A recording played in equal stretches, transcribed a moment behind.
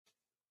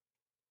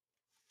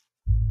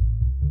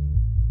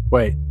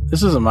Wait,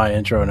 this isn't my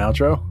intro and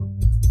outro.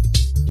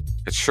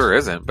 It sure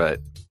isn't, but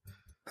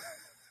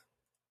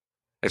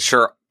it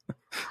sure.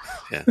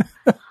 Yeah.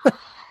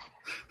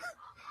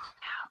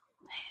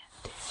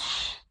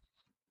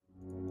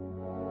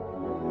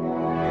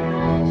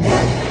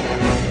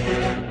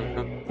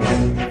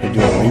 They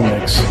do a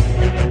remix.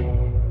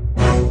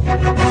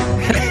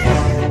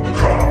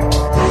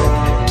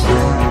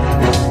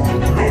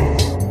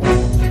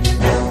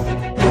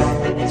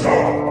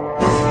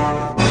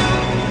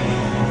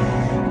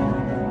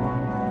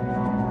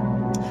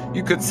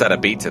 You could set a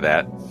beat to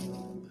that.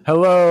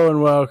 Hello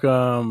and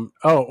welcome.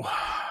 Oh,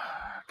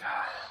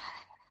 God.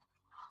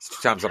 It's 2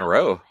 times in a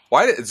row.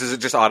 Why does it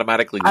just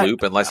automatically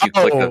loop unless you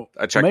click a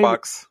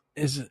checkbox?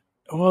 Is it?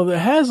 Well, it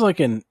has like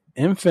an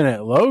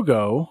infinite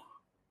logo.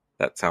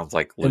 That sounds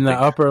like looping. In the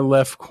upper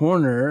left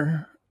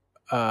corner.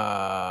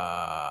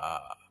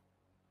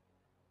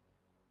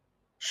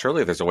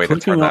 Surely there's a way to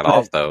turn that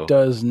off, though.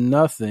 Does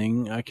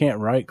nothing. I can't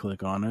right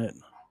click on it.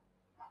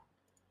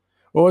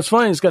 Well, what's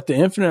funny, it's got the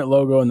infinite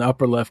logo in the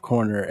upper left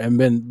corner,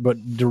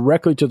 but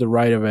directly to the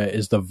right of it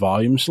is the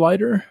volume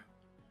slider.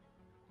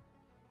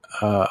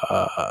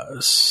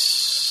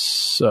 So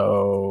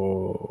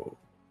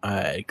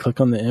I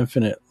click on the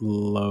infinite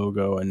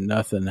logo and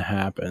nothing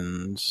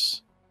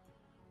happens.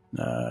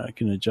 I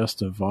can adjust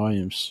the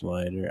volume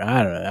slider.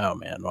 I don't know,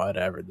 man.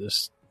 Whatever. We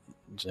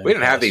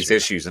didn't have these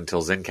issues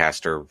until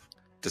Zencastr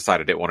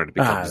decided it wanted to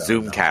become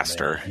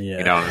Zoomcaster. Yeah.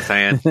 You know what I'm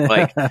saying?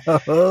 Like,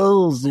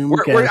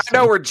 Zoomcaster. I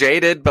know we're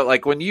jaded, but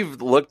like when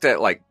you've looked at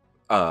like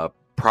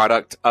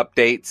product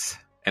updates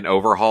and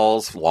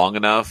overhauls long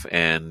enough,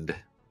 and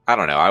I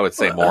don't know, I would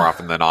say more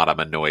often than not,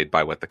 I'm annoyed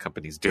by what the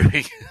company's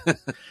doing.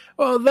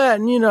 Well,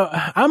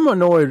 I'm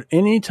annoyed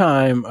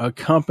anytime a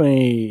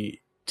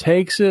company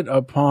takes it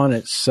upon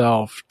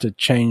itself to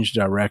change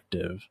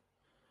directive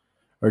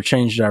or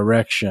change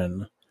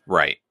direction.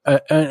 Right.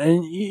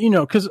 And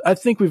because I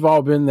think we've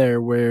all been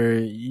there where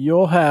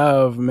you'll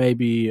have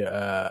maybe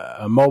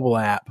a mobile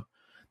app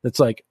that's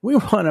like, we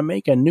want to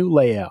make a new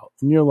layout.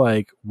 And you're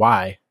like,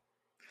 why?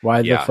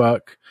 Why the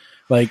fuck?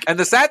 Like, and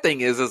the sad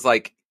thing is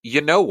like,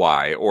 you know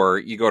why? Or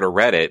you go to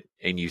Reddit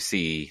and you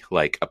see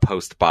like a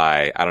post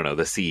by, I don't know,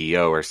 the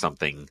CEO or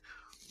something,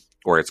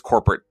 or it's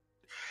corporate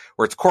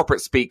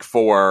speak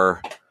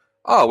for,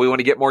 oh, we want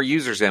to get more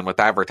users in with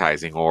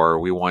advertising, or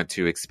we want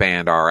to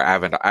expand our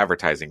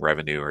advertising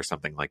revenue or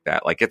something like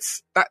that. Like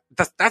that's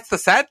the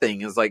sad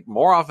thing is like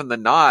more often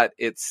than not,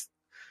 it's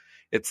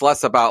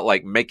less about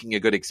like making a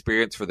good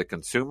experience for the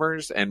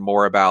consumers and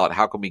more about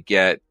how can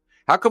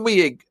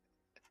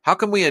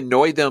we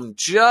annoy them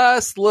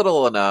just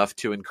little enough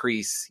to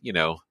increase,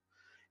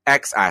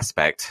 X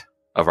aspect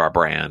of our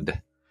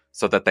brand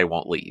so that they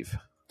won't leave.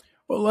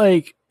 Well,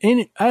 like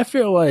I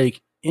feel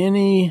like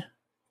any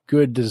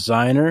good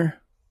designer,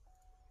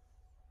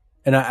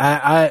 and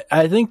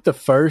I think the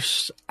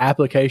first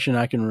application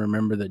I can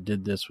remember that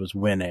did this was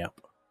Winamp.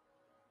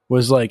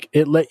 Was like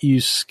it let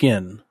you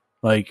skin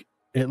the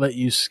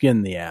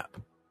app.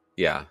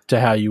 Yeah. To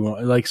how you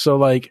want. Like, so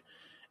like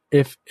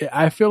if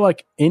I feel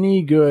like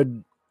any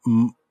good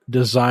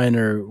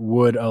designer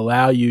would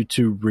allow you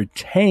to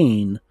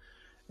retain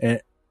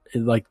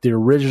like the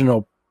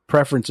original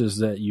preferences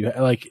that you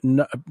like.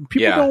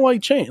 People don't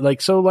like change.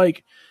 Like, so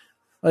like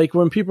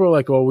when people are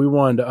like, well, we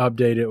wanted to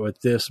update it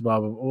with this, blah,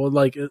 blah, blah. Well,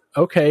 like,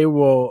 okay,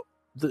 well,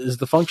 is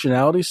the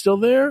functionality still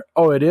there?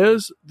 Oh, it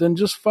is? Then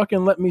just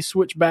fucking let me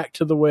switch back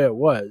to the way it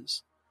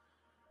was.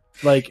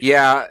 Like,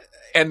 yeah.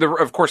 And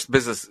of course,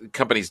 business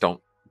companies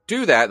don't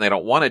do that, and they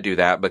don't want to do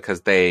that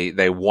because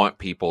they want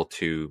people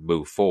to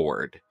move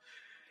forward.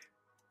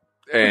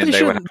 And they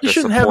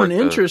shouldn't have an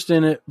interest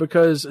in it,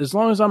 because as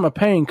long as I'm a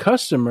paying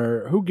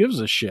customer, who gives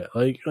a shit?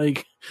 Like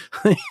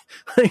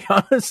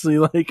honestly,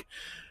 like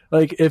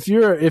if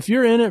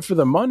you're in it for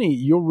the money,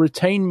 you'll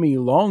retain me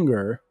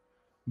longer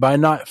by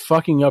not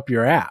fucking up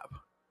your app.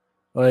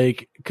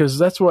 Like, because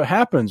that's what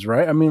happens,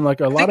 right? I mean,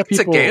 like a lot of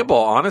people. It's a gamble,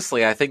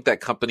 honestly. I think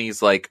that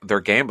companies they're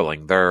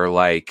gambling. They're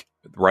like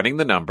running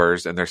the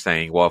numbers and they're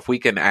saying, well, if we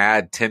can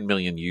add 10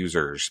 million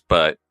users,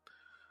 but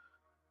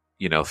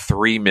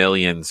 3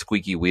 million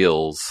squeaky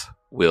wheels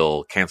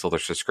will cancel their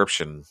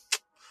subscription.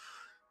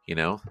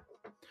 Well,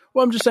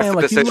 I'm just saying,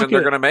 that's the decision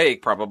they're going to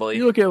make. Probably.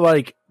 You look at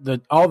like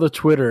all the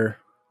Twitter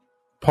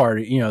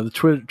party,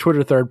 the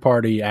Twitter third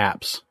party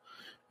apps.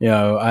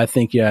 I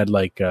think you had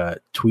like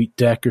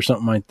TweetDeck or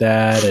something like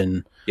that,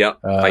 and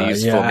I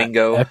use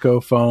Flamingo, Echo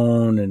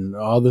Phone, and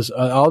all these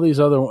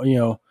other,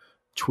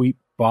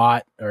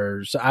 Tweetbot,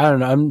 or I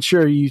don't know. I'm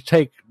sure you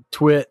take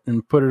Twit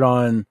and put it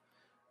on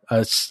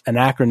an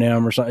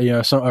acronym or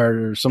something,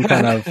 some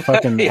kind of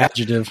fucking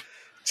adjective.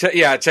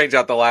 Change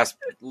out the last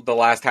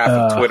half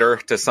of Twitter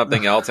to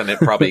something else, and it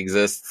probably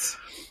exists.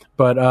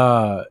 But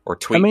or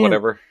tweet,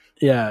 whatever.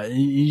 Yeah,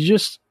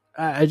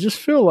 I just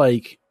feel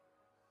like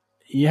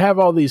you have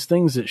all these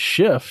things that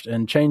shift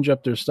and change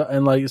up their stuff,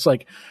 and like it's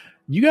like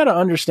you got to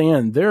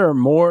understand there's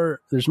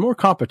more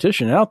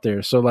competition out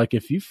there. So like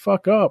if you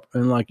fuck up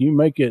and like you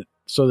make it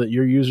so that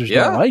your users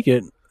don't like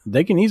it,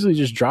 they can easily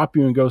just drop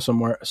you and go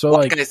somewhere. So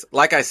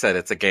like I said,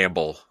 it's a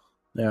gamble.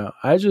 Yeah,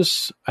 I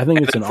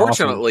think it's an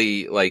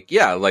unfortunately, like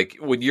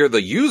when you're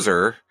the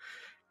user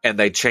and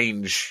they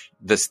change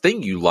this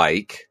thing you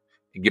like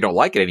and you don't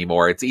like it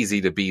anymore, it's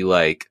easy to be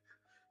like,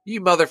 you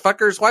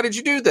motherfuckers, why did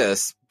you do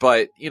this?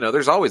 But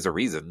there's always a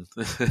reason.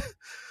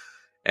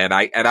 and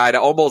I'd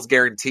almost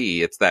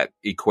guarantee it's that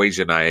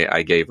equation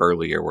I gave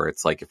earlier where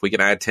it's like, if we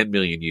can add 10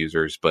 million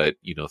users, but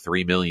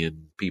 3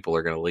 million people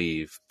are going to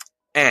leave,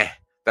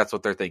 that's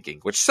what they're thinking,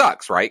 which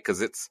sucks, right?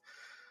 Because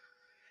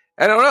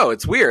I don't know.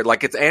 It's weird.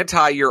 Like, it's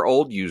anti your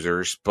old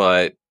users,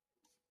 but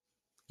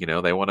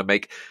they want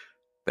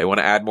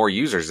to add more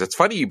users. It's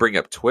funny you bring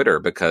up Twitter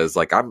because,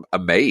 like, I'm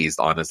amazed,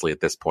 honestly, at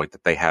this point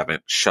that they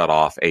haven't shut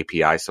off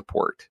API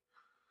support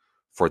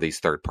for these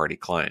third-party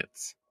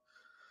clients.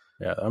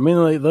 Yeah, I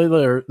mean, they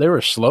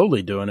were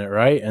slowly doing it,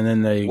 right? And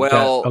then they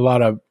got a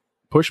lot of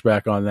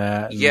pushback on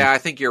that. Yeah, I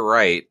think you're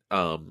right.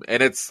 And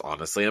it's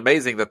honestly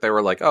amazing that they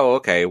were like, oh,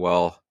 okay,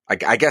 well,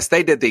 I guess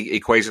they did the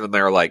equation and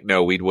they were like,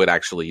 no, we would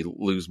actually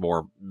lose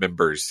more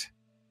members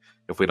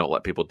if we don't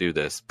let people do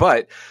this.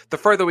 But the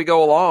further we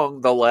go along,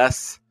 the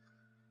less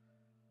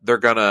they're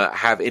going to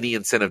have any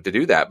incentive to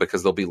do that,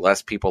 because there'll be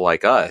less people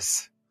like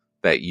us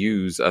that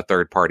use a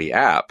third-party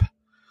app.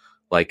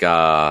 Like,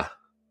 there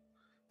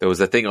was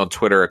a thing on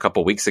Twitter a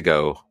couple weeks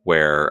ago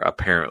where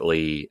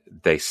apparently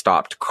they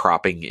stopped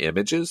cropping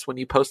images when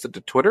you posted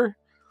to Twitter.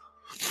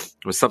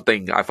 It was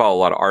something, I follow a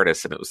lot of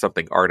artists, and it was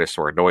something artists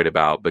were annoyed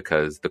about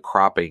because the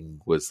cropping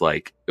was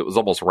like, it was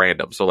almost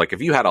random. So like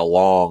if you had a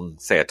long,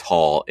 say a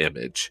tall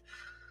image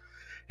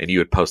and you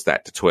would post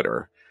that to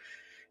Twitter,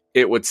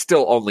 it would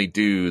still only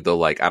do the,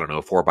 like, I don't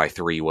know,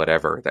 4x3,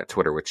 whatever that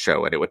Twitter would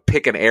show. And it would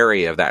pick an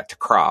area of that to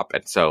crop.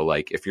 And so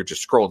like, if you're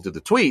just scrolling through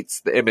the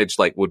tweets, the image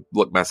like would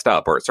look messed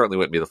up, or it certainly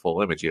wouldn't be the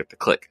full image. You'd have to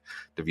click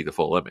to view the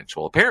full image.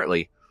 Well,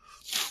 apparently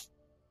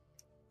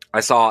I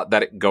saw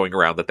that it going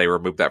around that they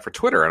removed that for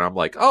Twitter, and I'm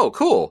like, oh,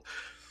 cool.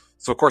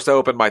 So of course I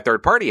opened my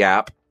third party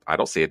app. I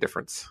don't see a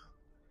difference.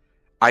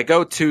 I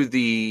go to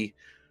the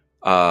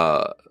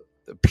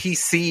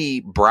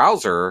PC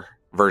browser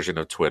version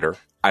of Twitter.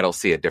 I don't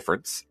see a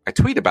difference. I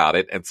tweet about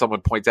it, and someone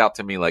points out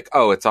to me like,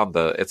 oh, it's on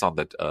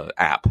the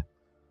app.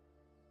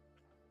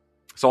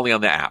 It's only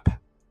on the app,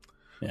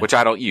 which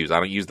I don't use. I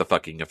don't use the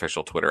fucking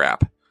official Twitter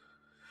app.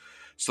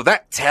 So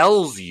that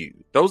tells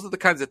you, those are the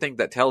kinds of things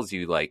that tells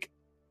you, like,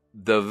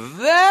 the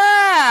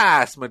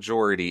vast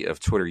majority of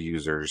Twitter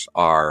users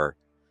are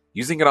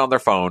using it on their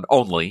phone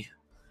only,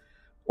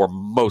 or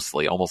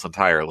mostly, almost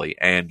entirely,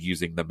 and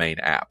using the main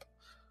app.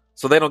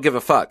 So they don't give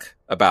a fuck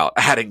about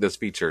adding this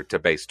feature to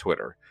base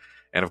Twitter.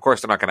 And of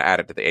course, they're not going to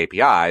add it to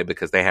the API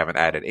because they haven't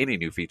added any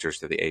new features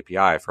to the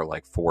API for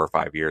like 4 or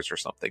 5 years or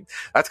something.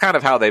 That's kind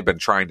of how they've been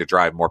trying to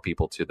drive more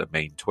people to the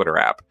main Twitter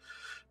app,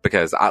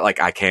 because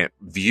I can't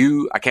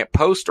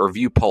post or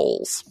view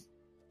polls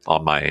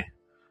on my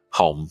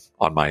home,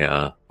 on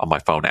my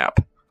phone app.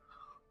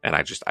 And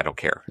I don't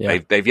care. Yeah.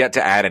 They've yet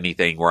to add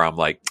anything where I'm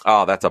like,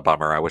 oh, that's a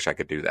bummer. I wish I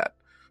could do that.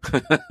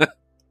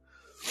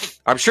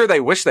 I'm sure they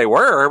wish they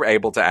were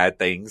able to add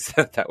things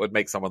that would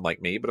make someone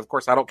like me, but of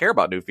course I don't care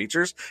about new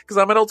features because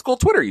I'm an old school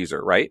Twitter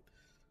user, right?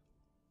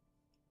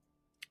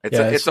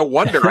 It's a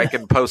wonder I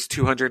can post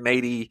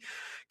 280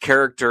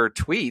 character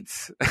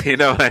tweets. You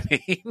know what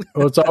I mean?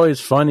 Well, it's always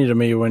funny to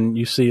me when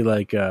you see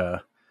like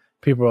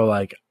people are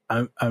like,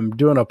 I'm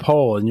doing a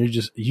poll, and you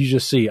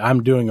just see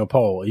I'm doing a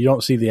poll. You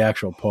don't see the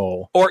actual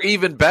poll. Or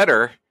even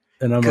better,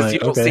 and I'm because you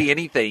don't see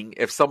anything.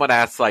 If someone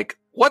asks like,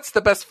 what's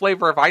the best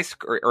flavor of ice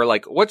cream, or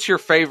like, what's your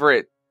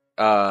favorite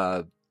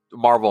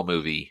Marvel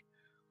movie?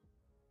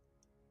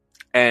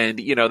 And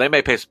they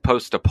may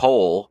post a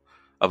poll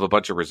of a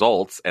bunch of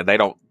results, and they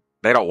don't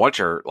want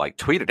your like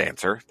tweeted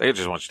answer. They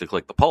just want you to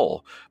click the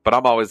poll. But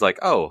I'm always like,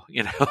 oh,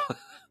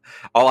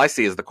 all I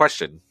see is the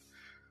question.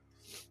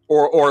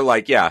 Or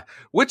like, yeah,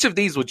 which of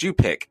these would you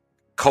pick?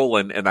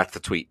 And that's the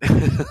tweet.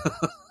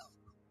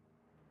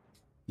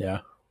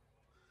 Yeah.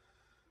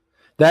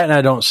 That, and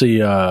I don't see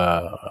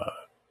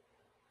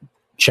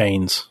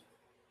chains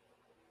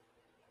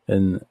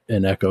in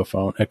Echo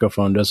Phone. Echo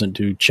Phone doesn't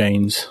do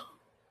chains.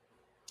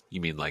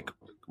 You mean like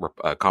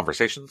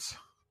conversations?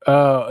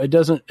 It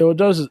doesn't.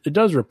 It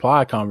does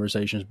reply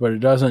conversations, but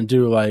it doesn't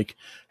do like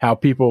how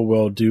people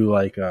will do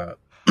like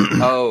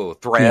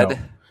thread.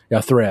 Yeah,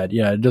 thread.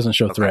 Yeah, it doesn't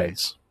show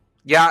threads.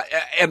 Yeah,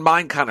 and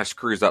mine kind of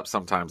screws up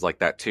sometimes like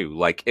that too.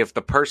 Like if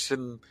the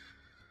person,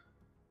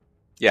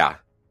 yeah.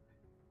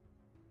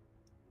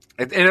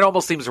 And it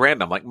almost seems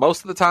random. Like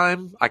most of the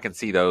time I can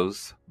see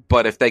those,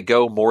 but if they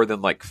go more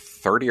than like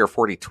 30 or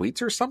 40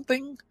 tweets or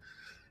something,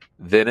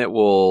 then it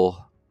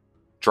will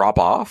drop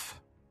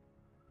off.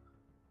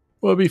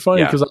 Well, it'd be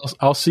funny because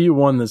I'll see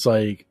one that's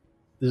like,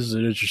 this is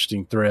an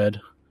interesting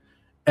thread.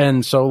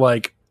 And so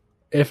like,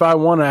 if I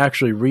want to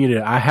actually read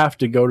it, I have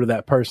to go to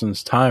that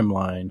person's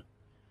timeline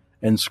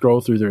and scroll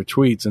through their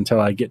tweets until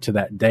I get to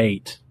that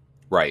date.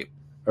 Right.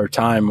 Or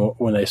time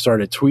when they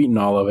started tweeting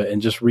all of it,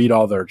 and just read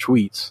all their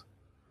tweets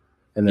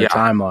in their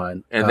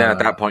timeline. And then at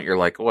that point, you're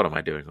like, what am I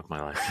doing with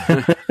my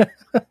life?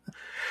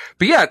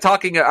 But yeah,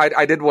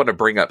 I did want to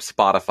bring up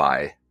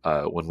Spotify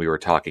when we were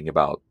talking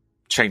about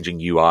changing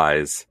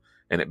UIs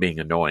and it being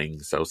annoying.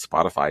 So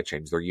Spotify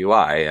changed their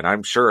UI, and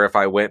I'm sure if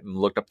I went and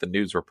looked up the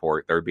news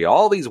report, there would be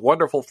all these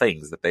wonderful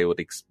things that they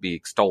would be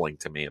extolling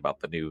to me about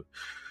the new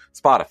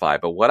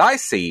Spotify. But what I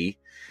see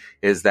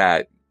is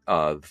that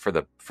for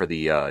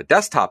the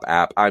desktop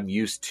app, I'm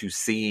used to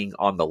seeing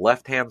on the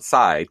left hand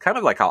side, kind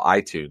of like how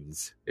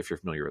iTunes, if you're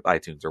familiar with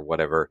iTunes or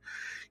whatever,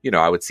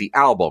 I would see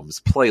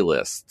albums,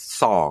 playlists,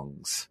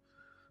 songs,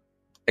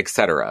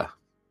 etc.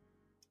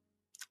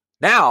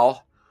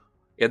 Now,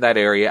 in that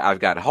area, I've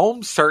got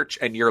home, search,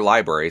 and your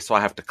library. So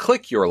I have to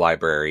click your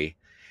library.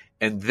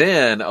 And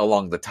then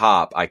along the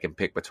top, I can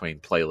pick between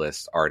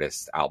playlists,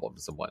 artists,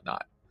 albums, and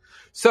whatnot.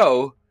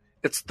 So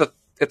it's the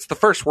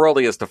first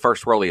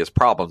worldiest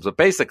problems. But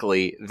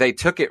basically, they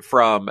took it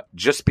from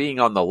just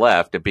being on the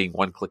left and being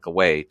one click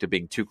away to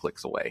being 2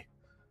 clicks away.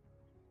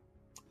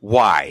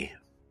 Why?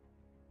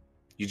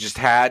 You just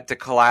had to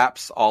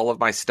collapse all of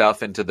my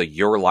stuff into the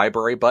Your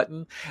Library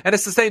button. And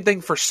it's the same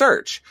thing for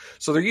search.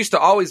 So there used to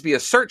always be a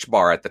search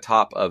bar at the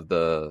top of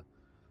the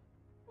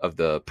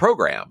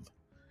program.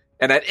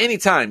 And at any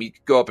time, you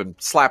could go up and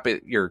slap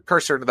your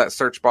cursor into that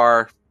search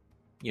bar,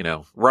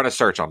 run a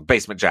search on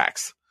Basement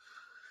Jaxx.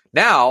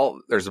 Now,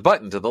 there's a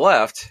button to the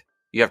left.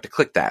 You have to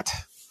click that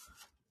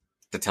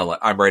to tell it,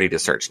 I'm ready to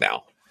search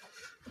now.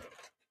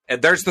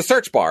 And there's the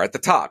search bar at the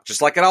top,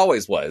 just like it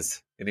always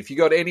was. And if you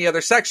go to any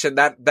other section,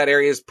 that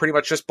area is pretty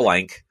much just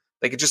blank.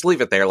 They could just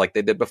leave it there like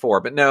they did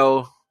before, but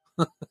no.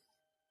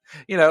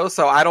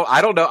 So I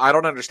don't know. I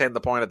don't understand the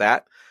point of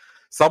that.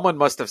 Someone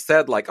must have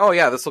said like, oh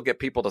yeah, this will get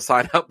people to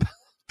sign up.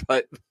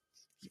 But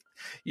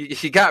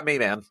you got me,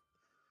 man.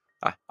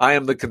 I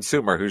am the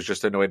consumer who's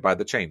just annoyed by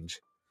the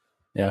change.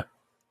 Yeah.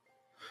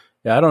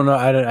 Yeah, I don't know.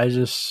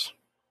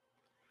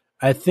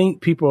 I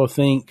think people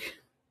think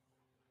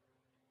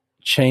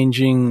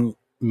changing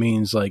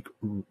means like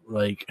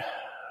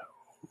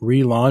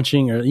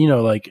relaunching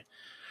or like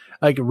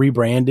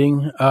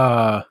rebranding.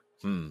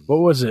 What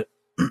was it?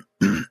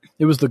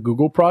 It was the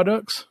Google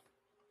products.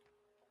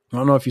 I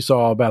don't know if you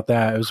saw about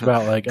that. It was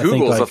about like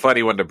Google's a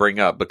funny one to bring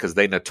up because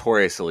they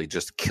notoriously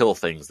just kill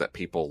things that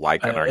people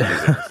like and are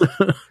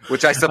using,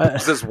 which I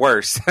suppose is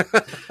worse.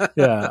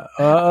 Yeah,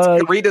 a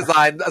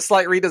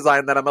slight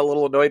redesign that I'm a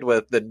little annoyed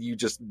with than you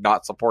just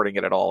not supporting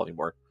it at all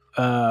anymore.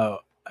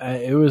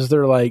 It was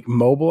their like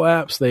mobile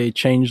apps. They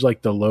changed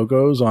like the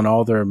logos on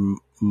all their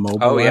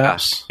mobile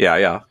apps.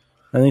 Yeah.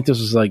 I think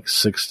this was like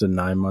 6 to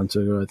 9 months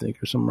ago, I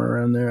think, or somewhere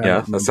around there.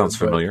 Yeah, that sounds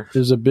familiar. It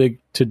was a big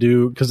to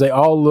do because they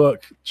all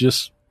look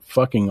just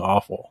fucking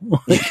awful.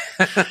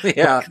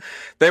 Yeah,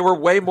 they were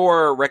way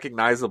more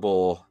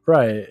recognizable,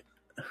 right?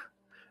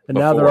 And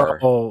before. Now they're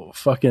all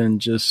fucking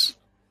just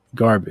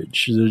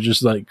garbage. They're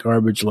just like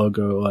garbage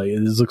logo. Like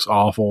this looks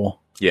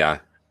awful. Yeah,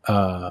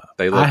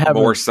 they look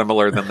more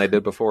similar than they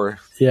did before.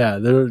 Yeah,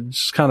 they're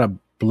just kind of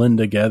blend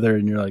together,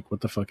 and you're like,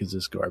 "What the fuck is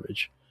this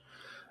garbage?"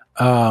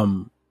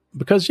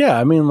 Because yeah,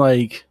 I mean,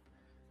 like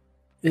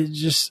it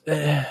just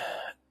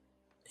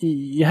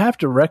you have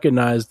to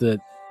recognize that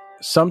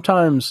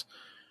sometimes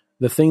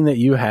the thing that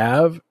you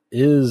have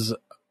is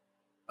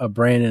a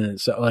brand in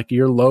itself. Like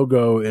your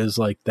logo is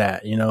like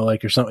that,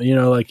 like or something,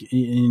 like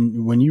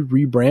when you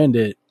rebrand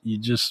it, you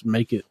just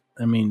make it.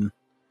 I mean,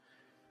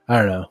 I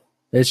don't know.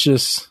 It's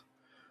just,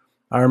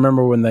 I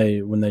remember when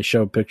they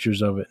showed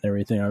pictures of it and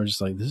everything, I was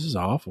just like, this is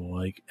awful.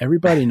 Like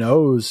everybody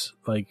knows,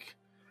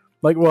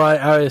 well,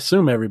 I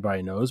assume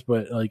everybody knows,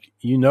 but like,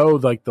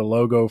 like the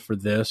logo for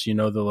this, the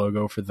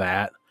logo for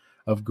that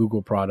of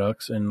Google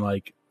products and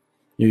like,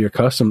 your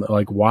custom,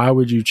 like why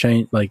would you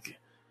change? Like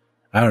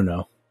I don't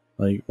know,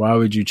 like why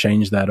would you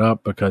change that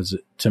up? Because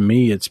to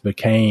me, it's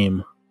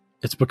become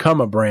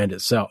a brand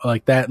itself.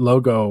 Like that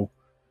logo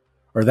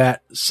or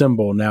that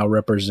symbol now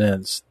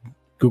represents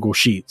Google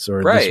Sheets,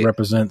 or this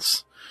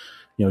represents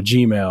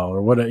Gmail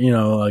or what.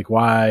 Like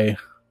why?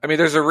 I mean,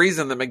 there's a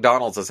reason that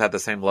McDonald's has had the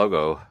same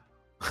logo.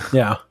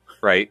 Yeah.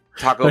 Right.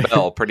 Taco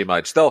Bell, pretty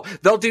much. They'll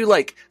do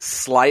like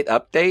slight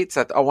updates.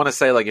 I want to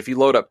say like if you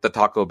load up the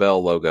Taco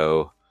Bell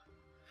logo.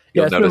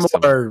 Yeah, it's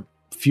been more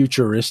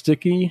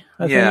futuristic-y,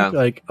 I think.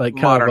 Like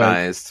kind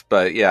modernized, of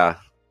but yeah.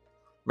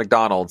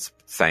 McDonald's,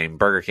 same.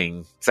 Burger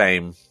King,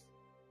 same.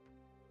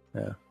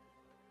 Yeah.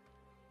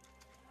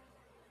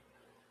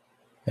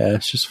 Yeah,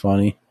 it's just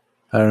funny.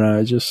 I don't know,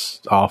 it's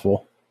just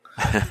awful.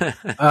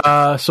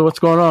 So what's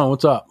going on?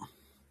 What's up?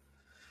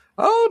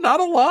 Oh, not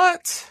a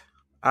lot.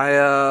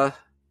 I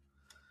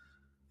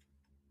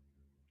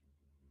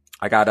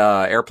got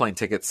airplane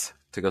tickets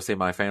to go see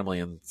my family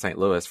in St.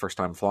 Louis, first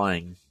time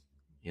flying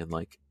in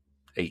like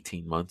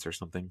 18 months or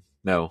something.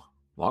 No,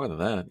 longer than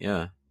that.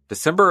 Yeah.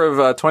 December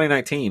of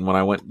 2019 when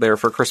I went there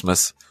for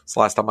Christmas. It's the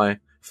last time I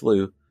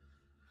flew.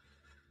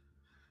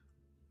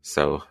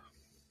 So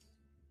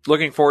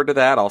looking forward to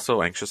that.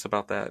 Also anxious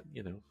about that,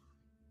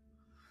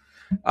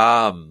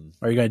 Are you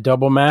going to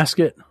double mask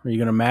it? Are you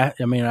going to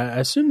mask? I mean, I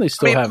assume they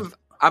still have.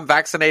 I'm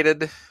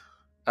vaccinated.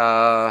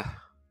 I'll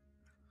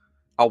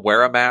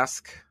wear a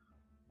mask,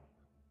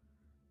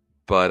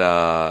 but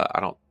I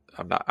don't.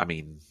 I'm not. I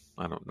mean,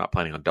 I'm not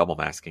planning on double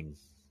masking.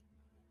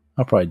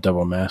 I'll probably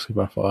double mask if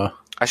I fly.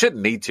 I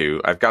shouldn't need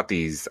to. I've got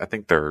these. I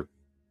think they're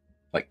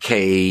like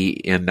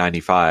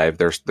KN95.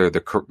 They're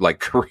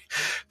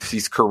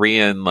these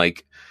Korean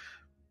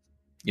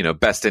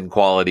best in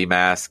quality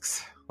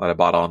masks that I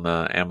bought on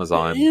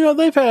Amazon.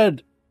 They've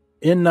had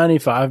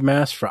N95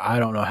 masks for I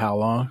don't know how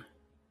long.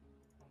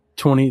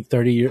 20,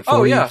 30 years,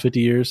 40, 50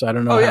 years. I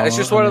don't know. Oh yeah, it's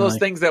just one of those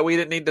things that we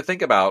didn't need to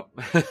think about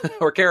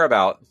or care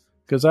about.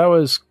 Because I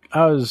was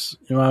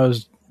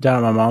down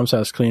at my mom's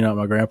house cleaning out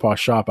my grandpa's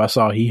shop. I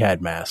saw he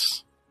had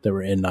masks that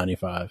were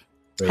N95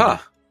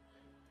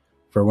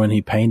 for when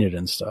he painted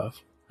and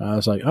stuff. I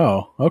was like,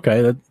 oh,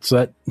 okay.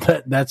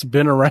 That's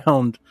been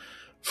around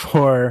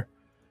for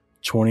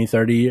 20,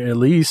 30 years at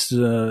least.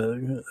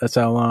 That's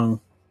how long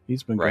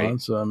he's been gone.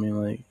 So, I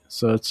mean,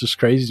 so it's just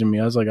crazy to me.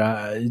 I was like,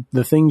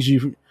 the things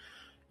you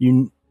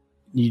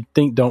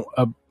think don't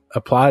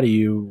apply to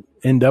you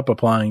end up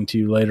applying to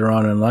you later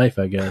on in life,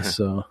 I guess.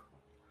 So,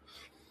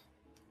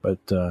 but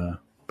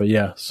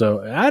yeah,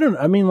 so I don't know.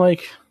 I mean,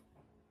 like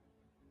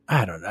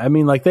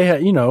they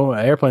had,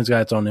 airplanes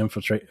got its own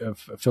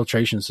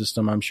filtration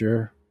system, I'm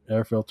sure,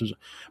 air filters,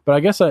 but I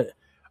guess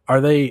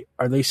are they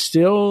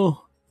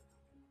still,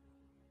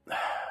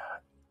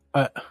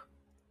 I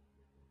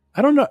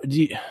don't know.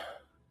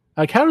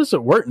 How does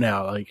it work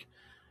now? Like,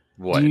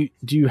 what?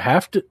 Do you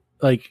have to,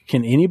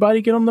 can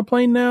anybody get on the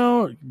plane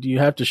now? Do you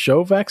have to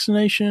show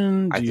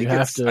vaccination? I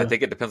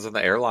think it depends on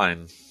the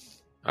airline.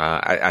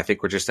 I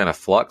think we're just in a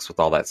flux with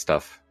all that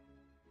stuff.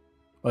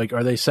 Like,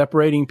 are they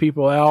separating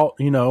people out,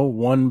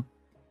 one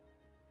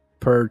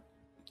per,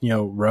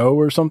 row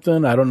or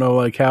something? I don't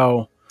know,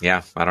 how.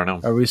 Yeah, I don't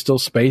know. Are we still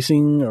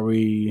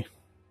spacing?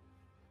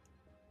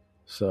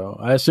 So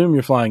I assume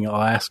you're flying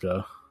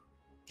Alaska.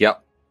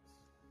 Yep.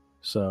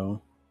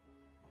 So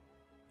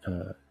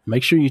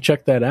make sure you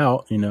check that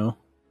out,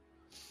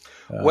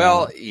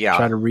 Well, yeah.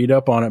 Try to read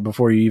up on it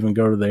before you even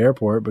go to the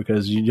airport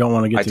because you don't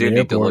want to get to the airport. I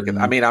do need to look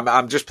at.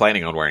 I'm just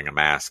planning on wearing a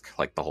mask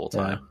the whole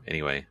time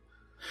anyway.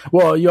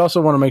 Well, you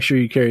also want to make sure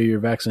you carry your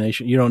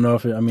vaccination. You don't know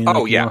if it.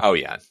 Oh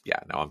yeah.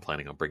 No, I'm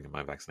planning on bringing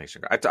my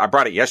vaccination card. I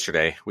brought it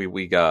yesterday.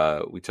 We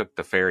took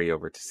the ferry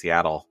over to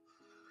Seattle,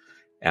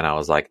 and I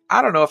was like,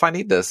 I don't know if I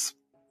need this.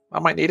 I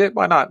might need it.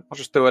 Why not? I'll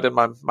just throw it in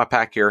my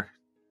pack here.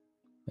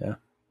 Yeah,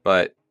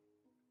 but.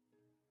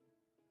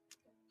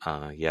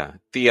 Yeah.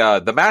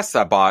 The masks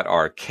I bought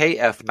are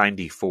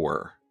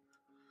KF94.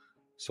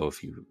 So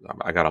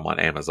I got them on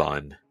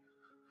Amazon.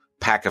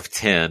 Pack of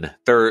 10.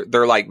 They're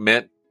like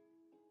mint.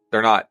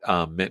 They're not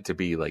meant to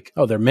be like.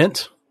 Oh, they're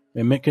mint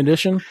in mint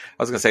condition.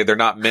 I was gonna say they're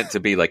not meant to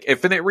be like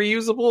infinite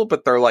reusable,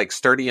 but they're like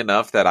sturdy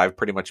enough that I've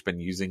pretty much been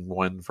using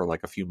one for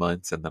like a few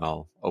months, and then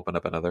I'll open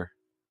up another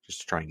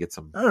just to try and get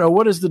some. I don't know,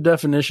 what is the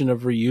definition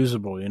of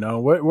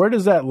reusable. Where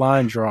does that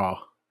line draw?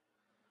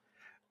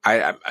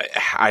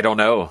 I don't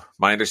know.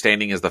 My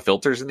understanding is the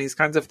filters in these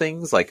kinds of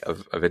things, like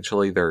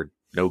eventually they're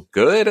no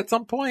good at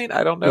some point.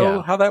 I don't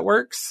know how that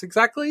works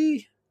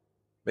exactly.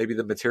 Maybe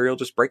the material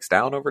just breaks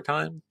down over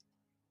time.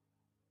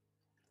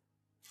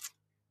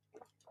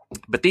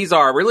 But these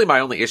are really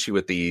my only issue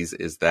with these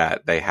is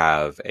that they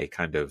have a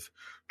kind of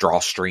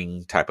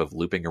drawstring type of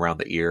looping around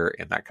the ear,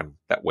 and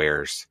that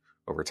wears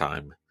over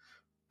time.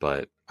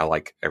 But I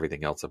like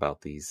everything else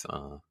about these.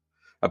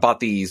 I bought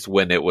these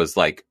when it was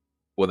like,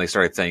 when they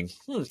started saying,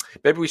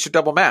 maybe we should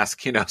double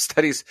mask.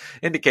 Studies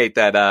indicate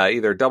that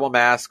either double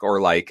mask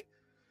or like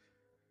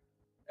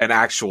an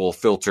actual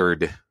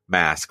filtered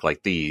mask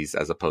like these,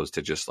 as opposed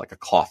to just like a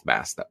cloth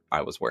mask that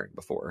I was wearing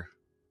before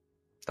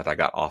that I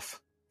got off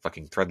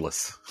fucking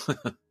Threadless.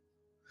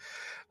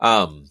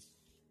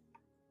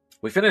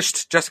 We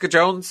finished Jessica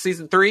Jones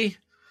season 3.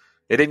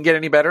 It didn't get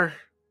any better.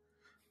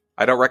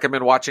 I don't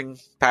recommend watching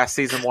past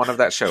season 1 of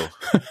that show.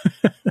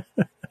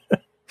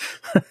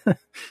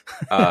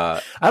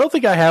 I don't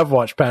think I have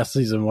watched past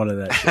season 1 of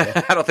that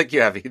show. I don't think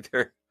you have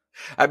either.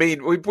 I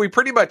mean, we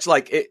pretty much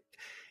like it.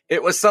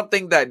 It was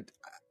something that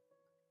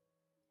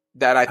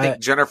I think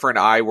Jennifer and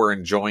I were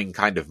enjoying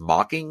kind of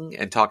mocking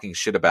and talking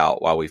shit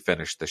about while we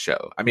finished the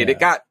show. I mean, it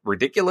got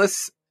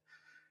ridiculous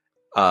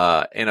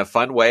in a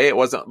fun way. It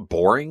wasn't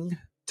boring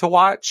to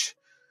watch.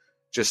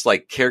 Just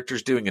like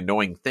characters doing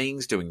annoying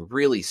things, doing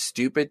really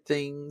stupid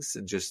things,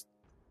 and just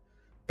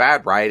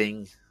bad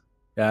writing.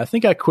 Yeah, I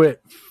think I quit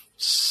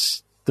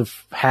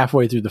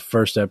halfway through the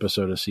first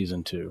episode of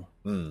season 2.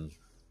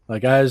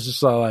 Like I was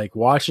just like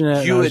watching it,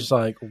 and I was just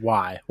like,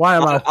 why? Why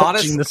am I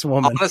watching this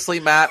woman? Honestly,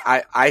 Matt,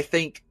 I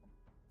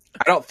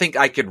don't think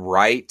I could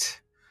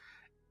write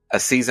a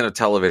season of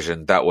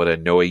television that would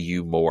annoy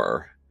you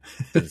more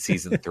than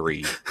season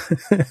 3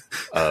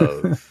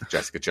 of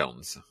Jessica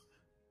Jones.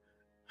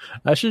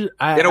 I should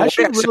ask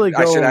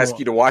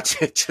you to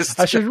watch it.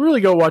 I should really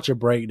go watch a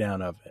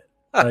breakdown of it.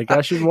 Like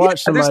I should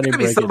watch somebody. There's gonna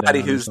be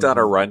somebody who's done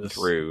a run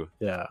through.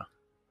 Yeah.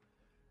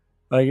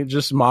 Like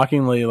just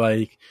mockingly,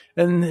 like,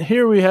 and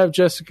here we have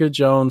Jessica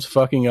Jones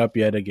fucking up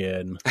yet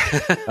again.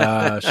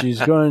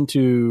 She's going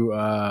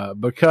to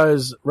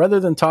because rather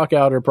than talk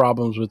out her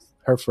problems with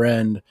her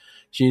friend,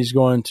 she's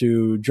going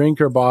to drink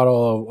her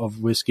bottle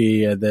of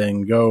whiskey and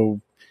then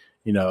go,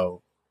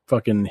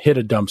 fucking hit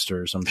a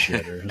dumpster or some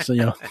shit, or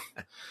so.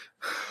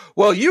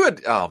 Well,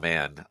 oh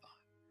man.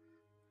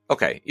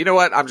 Okay, you know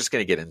what? I'm just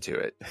going to get into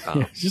it.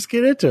 Just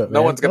get into it. No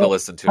man. one's going to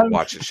listen to and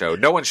watch the show.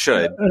 No one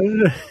should.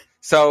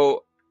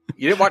 So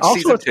you didn't watch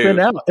season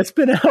 2. It's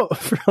been out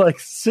for like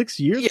 6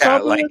 years. Yeah,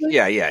 probably,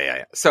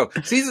 yeah. So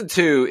in season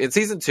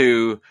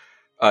 2,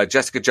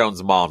 Jessica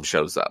Jones' mom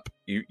shows up.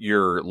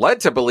 You're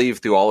led to believe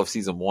through all of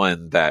season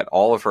 1 that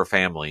all of her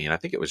family, and I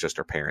think it was just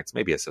her parents,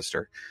 maybe a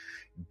sister,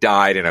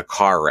 died in a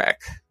car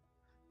wreck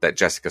that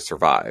Jessica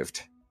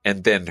survived.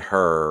 And then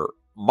her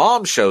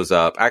mom shows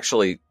up.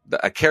 Actually,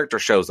 a character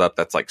shows up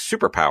that's like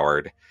super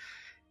powered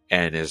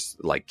and is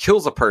like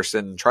kills a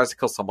person, tries to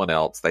kill someone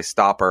else. They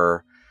stop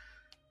her.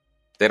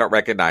 They don't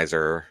recognize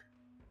her,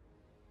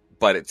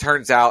 but it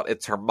turns out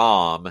it's her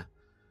mom,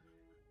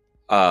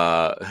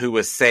 who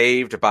was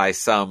saved by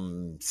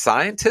some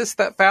scientist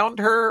that found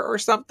her or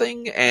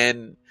something.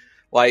 And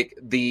like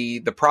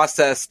the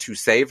process to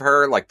save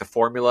her, like the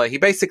formula, he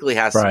basically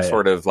has some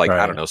sort of like,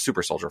 I don't know,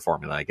 super soldier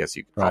formula, I guess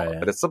you could call it,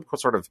 but it's some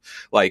sort of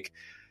like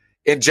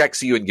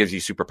injects you and gives you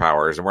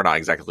superpowers, and we're not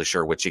exactly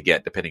sure what you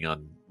get depending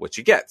on what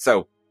you get.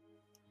 So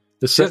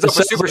the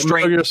super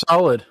strength,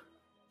 solid,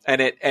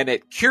 and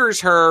it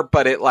cures her,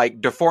 but it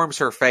like deforms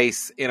her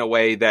face in a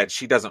way that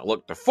she doesn't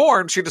look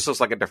deformed. She just looks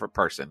like a different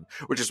person,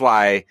 which is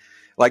why,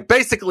 like,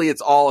 basically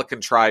it's all a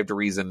contrived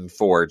reason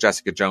for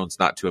Jessica Jones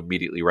not to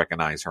immediately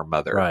recognize her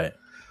mother. Right.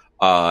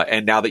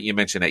 And now that you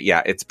mention it,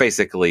 yeah, it's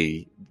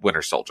basically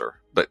Winter Soldier,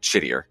 but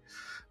shittier.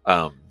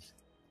 And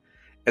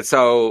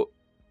so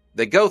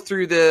they go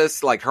through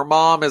this, like her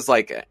mom is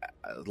like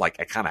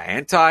a kind of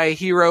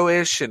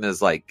anti-hero-ish and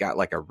is like got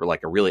like a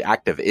really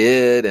active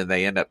id, and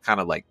they end up kind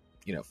of like,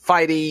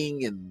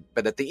 fighting,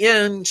 but at the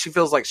end she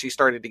feels like she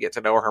started to get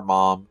to know her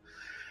mom,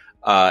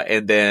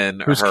 and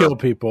then who has killed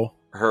people.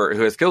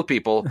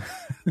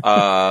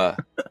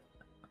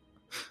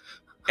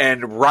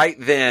 And right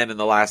then in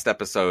the last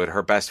episode,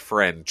 her best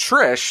friend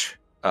Trish,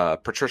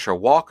 Patricia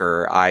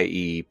Walker,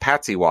 i.e.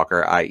 Patsy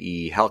Walker,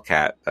 i.e.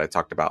 Hellcat, that I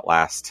talked about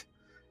last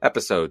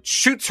episode,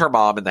 shoots her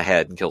mom in the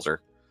head and kills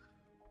her,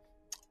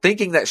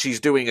 thinking that she's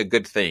doing a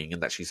good thing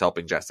and that she's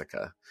helping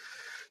Jessica.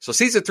 So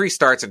season 3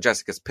 starts and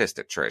Jessica's pissed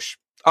at Trish.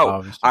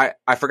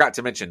 I forgot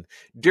to mention,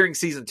 during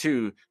season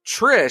 2,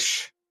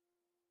 Trish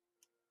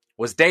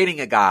was dating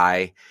a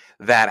guy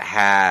that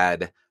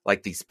had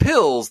like these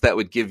pills that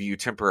would give you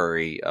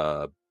temporary,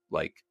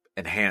 like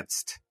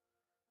enhanced,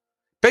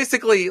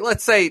 basically,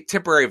 let's say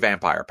temporary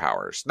vampire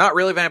powers. Not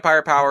really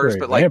vampire powers,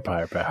 but like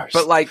vampire powers.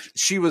 But like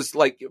she was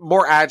like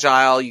more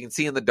agile. You can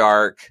see in the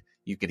dark.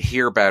 You can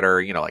hear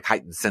better. Like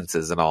heightened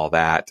senses and all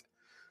that.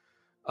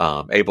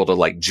 Able to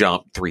like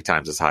jump 3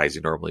 times as high as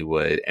you normally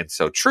would. And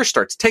so Trish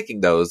starts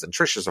taking those, and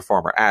Trish is a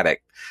former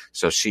addict,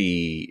 so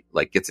she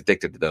like gets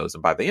addicted to those.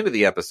 And by the end of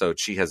the episode,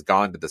 she has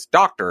gone to this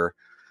doctor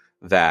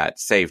that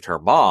saved her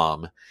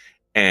mom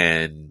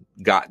and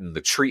gotten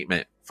the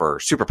treatment for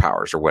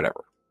superpowers or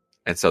whatever.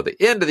 And so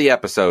the end of the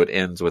episode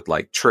ends with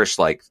like Trish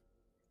like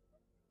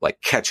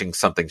catching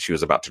something she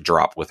was about to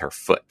drop with her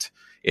foot,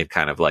 in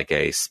kind of like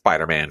a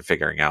Spider-Man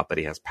figuring out that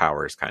he has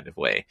powers kind of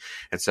way.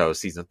 And so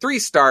season 3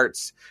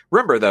 starts.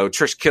 Remember though,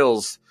 Trish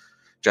kills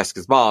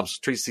Jessica's mom.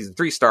 So season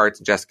 3 starts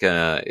and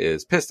Jessica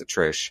is pissed at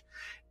Trish,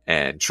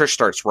 and Trish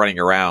starts running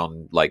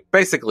around like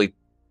basically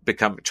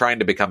trying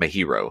to become a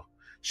hero.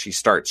 She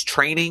starts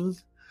training,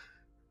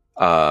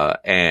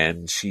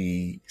 and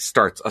she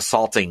starts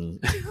assaulting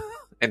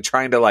and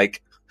trying to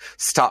like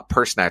stop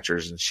purse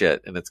snatchers and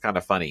shit. And it's kind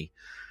of funny.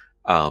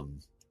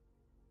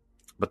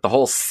 But the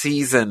whole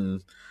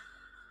season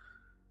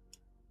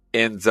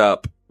ends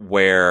up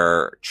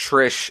where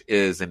Trish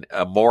is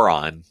a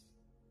moron.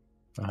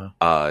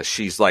 Uh-huh.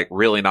 She's like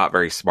really not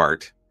very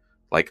smart.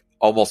 Like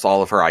almost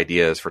all of her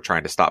ideas for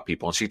trying to stop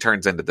people. And she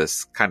turns into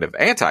this kind of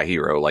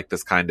anti-hero, like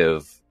this kind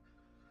of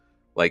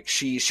like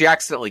she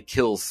accidentally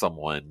kills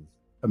someone.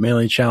 A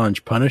melee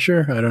challenge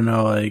Punisher? I don't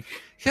know, like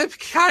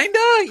kinda,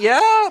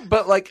 yeah,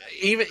 but like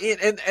even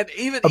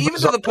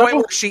to the point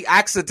where she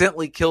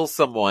accidentally kills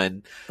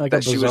someone like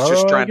that she was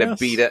just trying to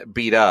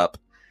beat up,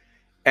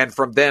 and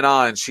from then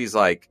on she's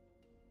like,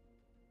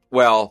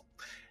 well,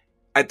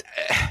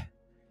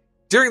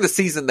 during the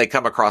season they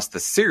come across the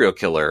serial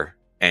killer,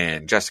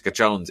 and Jessica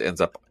Jones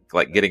ends up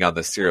like getting on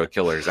the serial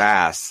killer's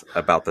ass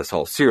about this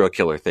whole serial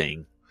killer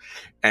thing,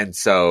 and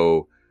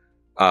so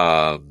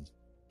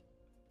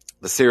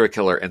the serial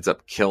killer ends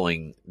up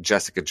killing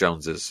Jessica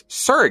Jones's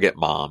surrogate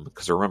mom,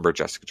 because remember,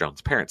 Jessica Jones'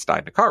 parents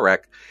died in a car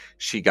wreck.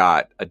 She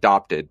got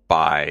adopted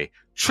by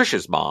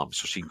Trish's mom,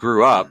 so she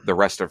grew up the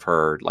rest of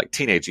her like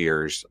teenage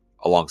years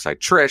alongside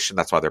Trish, and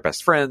that's why they're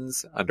best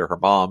friends under her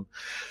mom.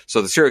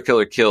 So the serial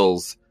killer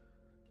kills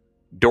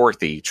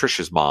Dorothy,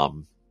 Trish's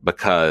mom,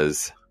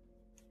 because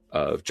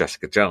of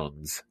Jessica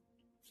Jones,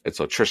 and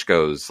so Trish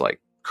goes like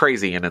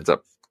crazy and ends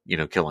up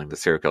killing the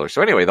serial killer.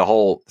 So anyway, the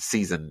whole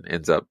season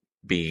ends up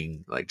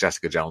being like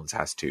Jessica Jones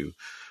has to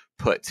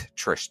put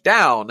Trish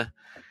down,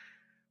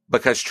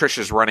 because Trish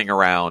is running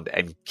around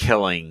and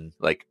killing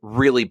like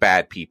really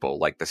bad people,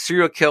 like the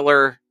serial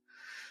killer.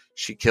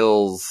 She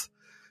kills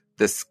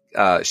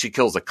she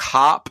kills a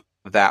cop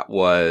that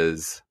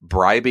was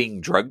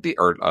bribing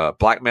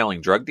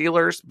blackmailing drug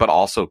dealers, but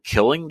also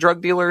killing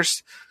drug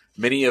dealers,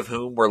 many of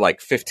whom were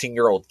like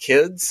 15-year-old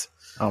kids.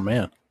 Oh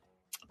man.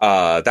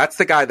 That's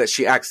the guy that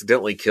she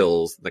accidentally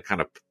kills that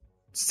kind of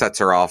sets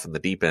her off in the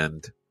deep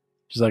end.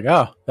 She's like,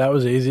 oh, that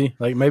was easy.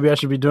 Like, maybe I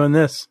should be doing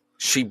this.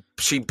 She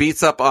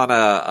beats up on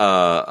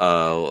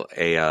a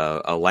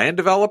land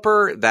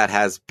developer that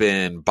has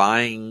been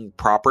buying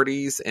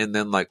properties, and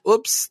then like,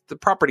 oops, the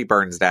property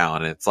burns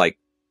down, and it's like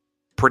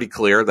pretty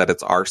clear that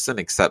it's arson,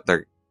 except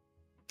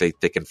they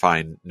can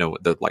find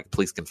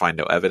police can find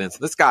no evidence.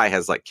 And this guy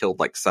has like killed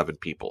like 7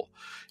 people,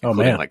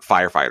 including like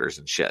firefighters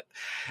and shit.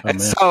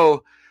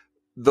 So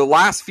the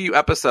last few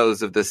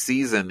episodes of this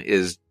season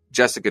is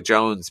Jessica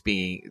Jones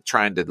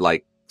trying to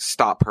like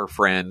stop her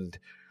friend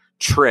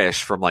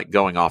Trish from like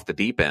going off the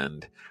deep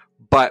end.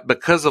 But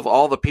because of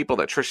all the people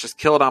that Trish has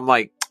killed, I'm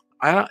like,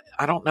 I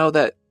don't know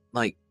that,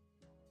 like,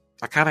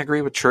 I kind of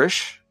agree with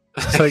Trish.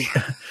 It's like,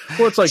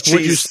 well, it's like,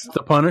 would you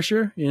the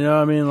Punisher? You know,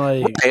 I mean,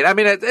 like, right. I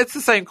mean, it's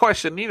the same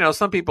question. You know,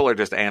 some people are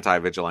just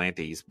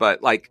anti-vigilantes,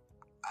 but like,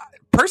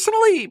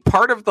 personally,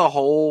 part of the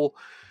whole,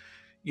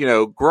 you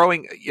know,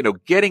 growing, you know,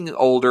 getting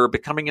older,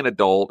 becoming an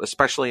adult,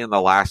 especially in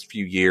the last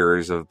few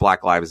years of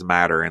Black Lives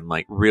Matter, and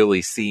like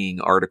really seeing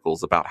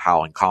articles about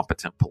how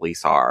incompetent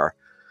police are,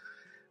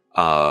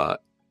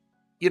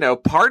 you know,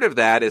 part of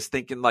that is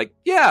thinking like,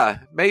 yeah,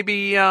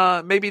 maybe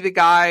the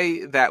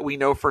guy that we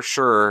know for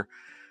sure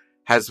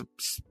has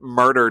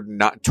tortured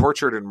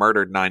and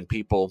murdered 9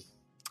 people.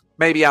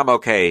 Maybe I'm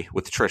okay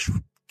with Trish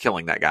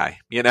killing that guy,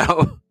 you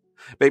know?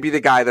 Maybe the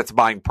guy that's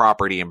buying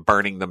property and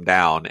burning them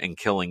down and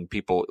killing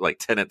people, like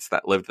tenants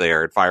that lived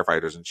there and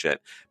firefighters and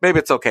shit. Maybe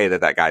it's okay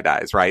that guy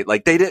dies, right?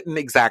 Like, they didn't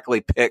exactly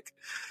pick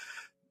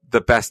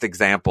the best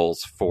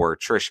examples for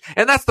Trish.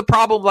 And that's the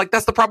problem. Like,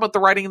 that's the problem with the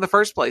writing in the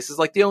first place, is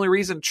like the only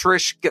reason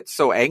Trish gets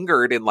so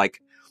angered and like,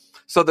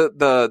 so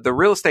the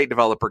real estate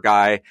developer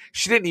guy,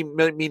 she didn't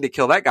even mean to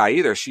kill that guy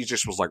either. She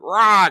just was like,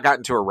 rah, got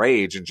into a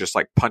rage and just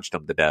like punched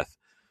him to death.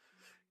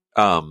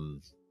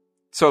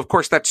 So of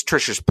course that's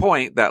Trish's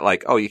point that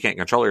like, oh, you can't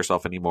control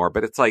yourself anymore.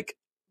 But it's like,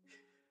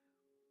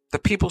 the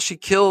people she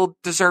killed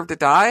deserve to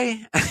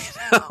die.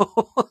 You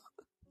know?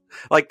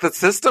 Like, the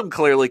system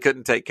clearly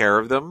couldn't take care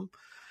of them.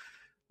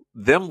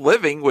 Them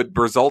living would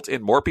result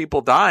in more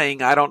people dying.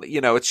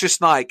 It's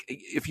just like,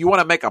 if you want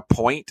to make a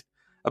point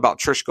about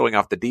Trish going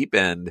off the deep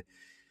end,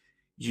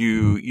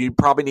 you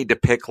probably need to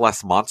pick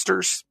less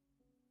monsters.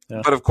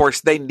 Yeah. But of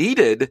course, they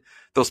needed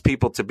those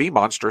people to be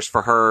monsters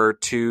for her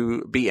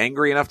to be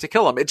angry enough to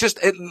kill them.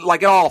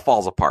 It all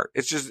falls apart.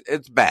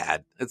 It's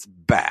bad. It's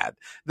bad.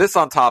 This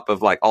on top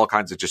of like all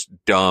kinds of just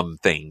dumb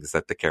things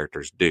that the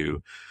characters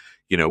do,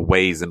 you know,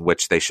 ways in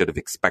which they should have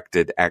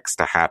expected X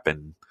to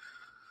happen,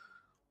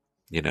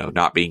 you know,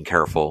 not being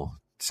careful.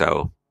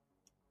 So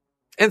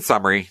in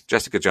summary,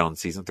 Jessica Jones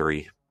season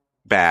 3,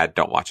 bad.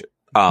 Don't watch it.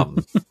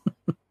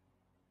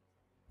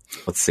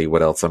 Let's see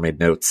what else. I made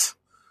notes.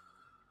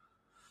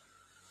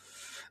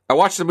 I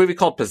watched a movie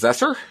called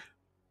Possessor.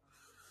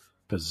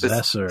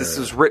 This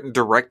is written,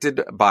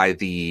 directed by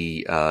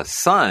the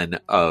son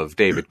of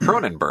David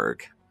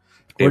Cronenberg.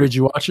 Where did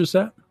you watch this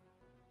at?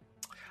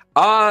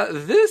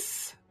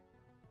 This.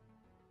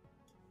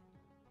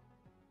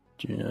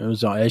 It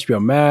was on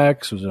HBO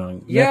Max. Was it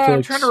on Netflix? Yeah,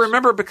 I'm trying to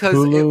remember because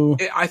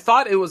I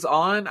thought it was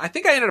on. I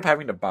think I ended up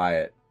having to buy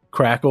it.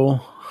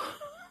 Crackle.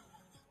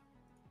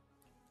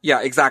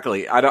 Yeah,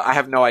 exactly. I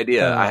have no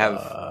idea. I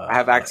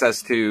have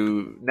access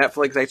to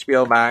Netflix,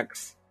 HBO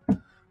Max,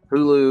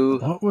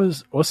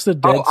 Hulu. What's the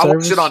dead service? I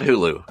watched it on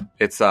Hulu.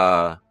 It's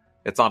on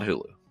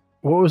Hulu.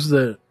 What's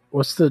the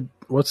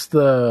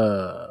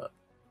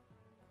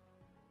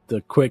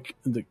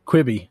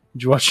Quibi?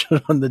 Did you watch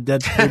it on the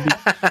dead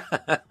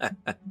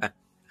Quibi?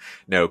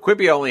 No,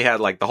 Quibi only had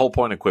like, the whole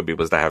point of Quibi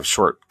was to have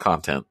short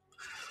content.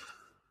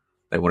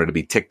 They wanted to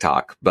be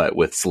TikTok, but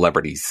with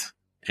celebrities,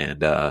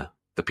 and the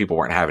people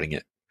weren't having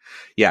it.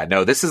 Yeah,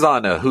 no, this is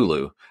on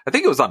Hulu. I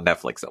think it was on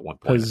Netflix at one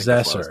point.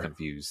 Possessor. I was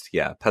confused.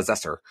 Yeah,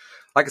 Possessor.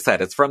 Like I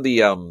said, it's from the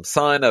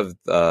son of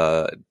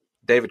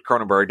David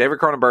Cronenberg. David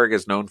Cronenberg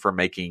is known for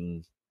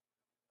making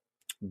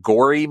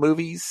gory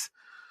movies,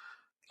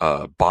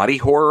 body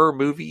horror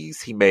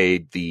movies. He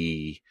made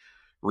the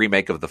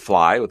remake of The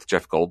Fly with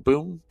Jeff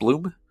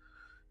Goldblum.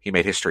 He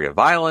made History of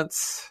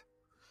Violence.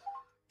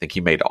 I think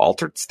he made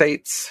Altered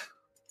States.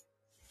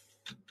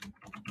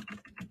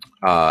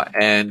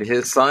 And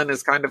his son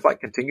is kind of like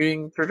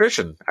continuing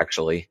tradition,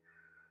 actually.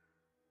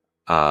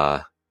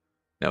 No,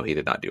 he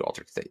did not do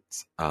Altered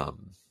States.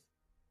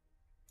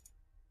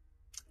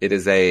 It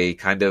is a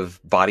kind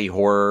of body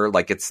horror.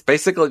 Like, it's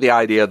basically the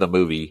idea of the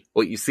movie.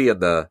 What you see in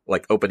the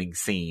like opening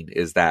scene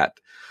is that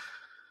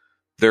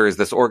there is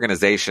this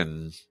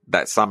organization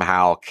that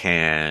somehow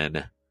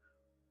can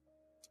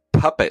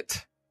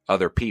puppet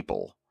other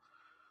people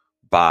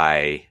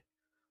by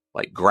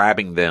like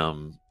grabbing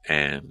them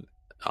and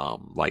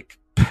like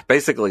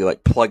basically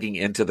like plugging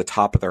into the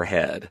top of their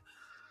head.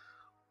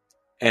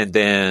 And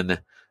then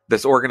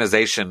this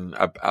organization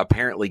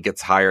apparently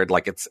gets hired.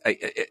 Like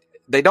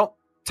they don't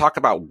talk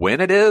about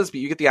when it is, but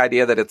you get the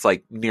idea that it's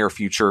like near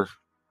future.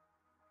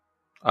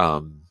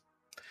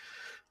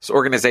 This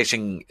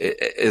organization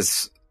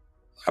is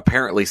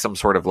apparently some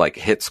sort of like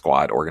hit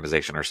squad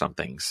organization or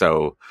something.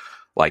 So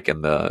like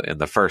in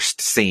the first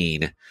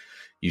scene,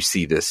 you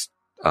see this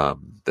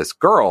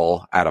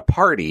girl at a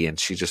party, and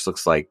she just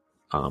looks like,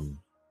 I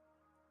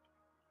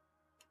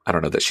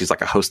don't know, that she's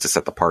like a hostess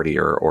at the party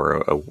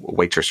or a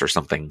waitress or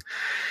something.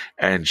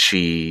 And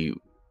she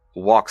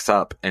walks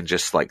up and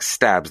just like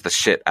stabs the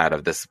shit out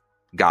of this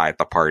guy at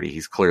the party.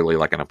 He's clearly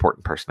like an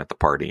important person at the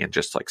party, and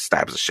just like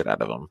stabs the shit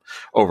out of him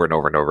over and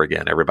over and over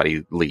again.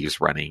 Everybody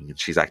leaves running, and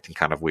she's acting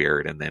kind of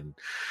weird. And then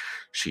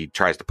she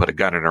tries to put a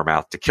gun in her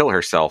mouth to kill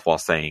herself while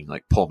saying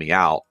like, pull me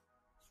out.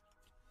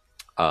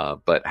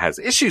 But has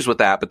issues with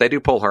that, but they do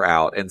pull her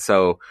out. And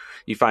so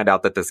you find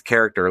out that this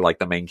character, like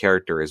the main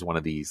character, is one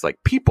of these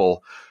like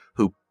people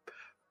who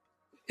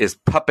is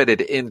puppeted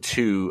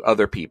into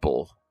other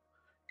people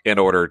in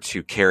order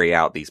to carry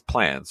out these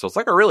plans. So it's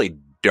like a really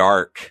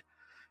dark,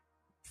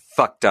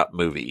 fucked up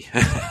movie.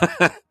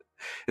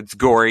 It's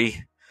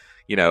gory.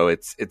 You know,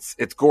 it's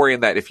gory in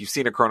that if you've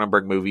seen a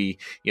Cronenberg movie,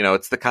 you know,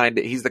 he's the kind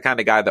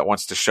of guy that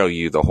wants to show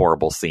you the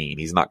horrible scene.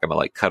 He's not going to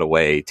like cut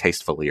away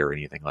tastefully or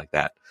anything like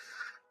that.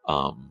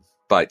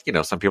 But you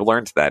know, some people are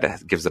into that.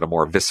 It gives it a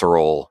more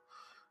visceral,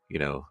 you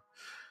know,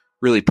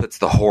 really puts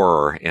the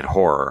horror in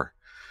horror.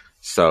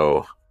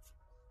 So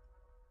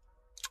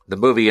the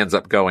movie ends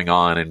up going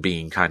on and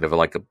being kind of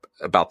like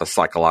about the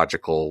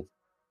psychological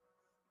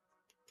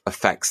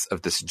effects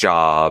of this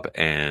job.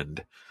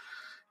 And,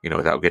 you know,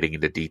 without getting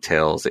into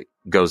details, it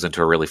goes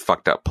into a really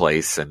fucked up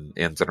place and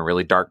ends in a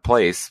really dark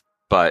place.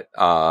 But,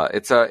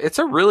 it's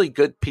a really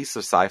good piece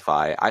of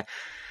sci-fi.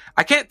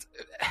 I can't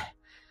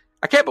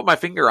put my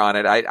finger on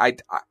it.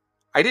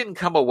 I didn't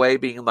come away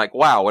being like,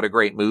 wow, what a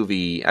great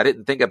movie. I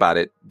didn't think about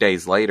it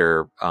days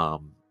later.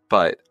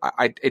 But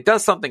it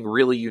does something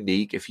really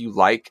unique. If you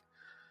like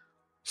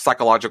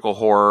psychological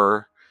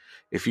horror,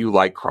 if you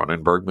like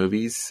Cronenberg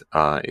movies,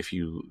 if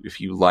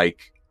you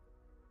like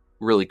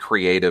really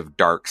creative,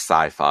 dark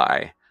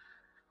sci-fi,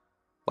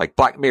 like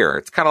Black Mirror,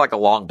 it's kind of like a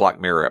long Black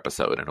Mirror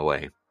episode in a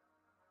way.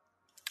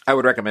 I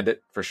would recommend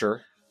it for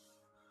sure.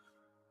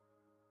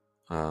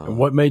 And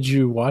what made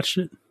you watch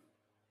it?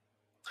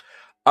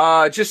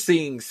 Just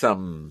seeing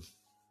some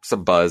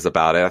buzz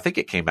about it. I think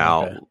it came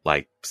out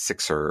like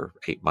 6 or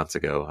 8 months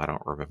ago. I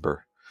don't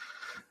remember.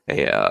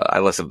 I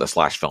listened to the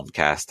Slash Film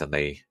Cast, and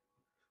they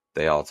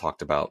all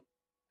talked about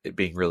it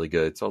being really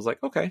good. So I was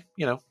like, okay,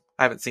 you know,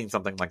 I haven't seen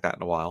something like that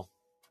in a while.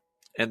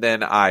 And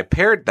then I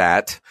paired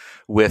that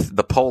with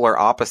the polar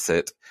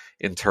opposite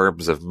in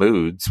terms of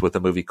moods with a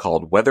movie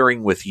called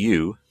Weathering with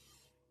You.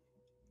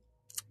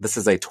 This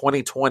is a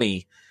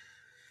 2020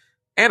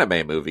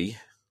 anime movie.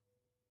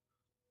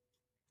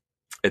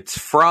 It's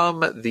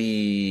from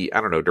the,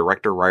 I don't know,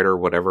 director, writer,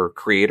 whatever,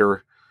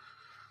 creator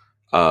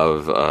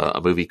of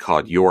a movie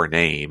called Your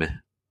Name.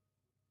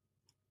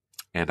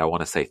 And I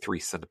want to say 3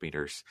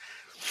 centimeters.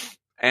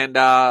 And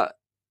I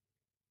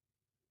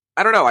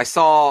don't know. I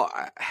saw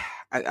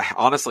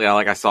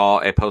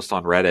a post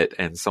on Reddit,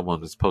 and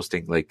someone was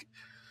posting like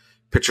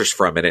pictures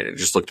from it, and it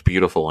just looked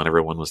beautiful. And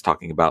everyone was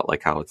talking about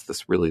like how it's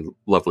this really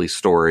lovely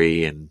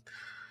story and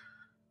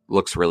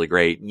looks really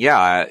great. And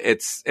yeah,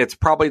 it's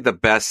probably the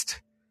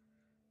best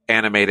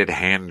animated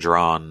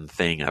hand-drawn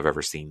thing I've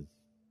ever seen.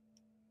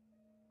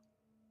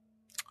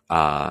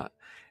 It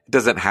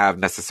doesn't have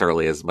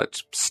necessarily as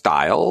much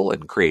style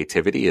and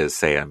creativity as,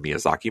 say, a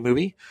Miyazaki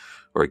movie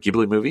or a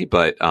Ghibli movie,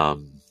 but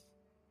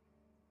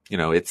you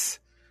know, it's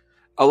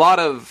a lot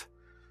of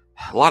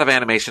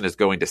animation is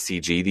going to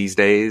CG these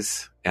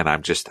days, and I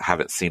just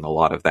haven't seen a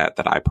lot of that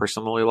I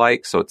personally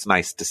like. So it's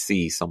nice to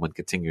see someone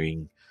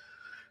continuing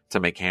to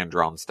make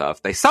hand-drawn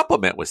stuff. They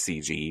supplement with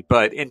CG,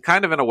 but in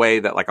kind of in a way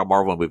that like a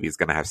Marvel movie is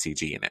going to have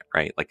CG in it,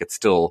 right? Like you'd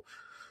still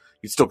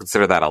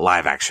consider that a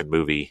live action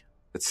movie.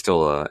 It's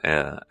still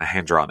a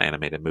hand-drawn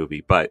animated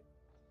movie, but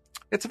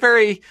it's a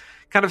very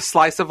kind of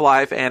slice of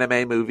life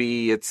anime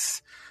movie.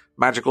 It's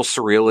magical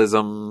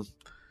surrealism.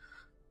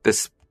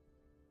 It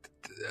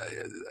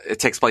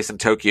takes place in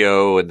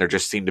Tokyo, and there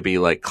just seem to be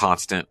like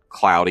constant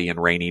cloudy and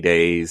rainy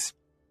days.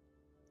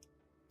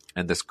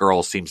 And this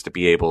girl seems to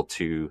be able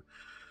to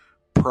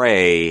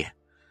pray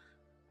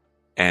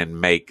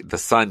and make the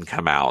sun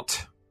come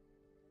out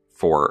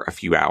for a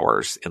few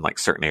hours in like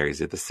certain areas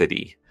of the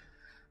city.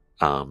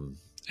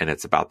 And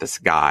it's about this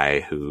guy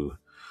who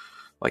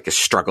like is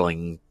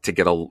struggling to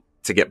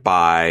get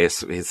by.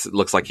 It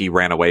looks like he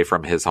ran away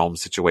from his home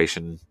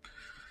situation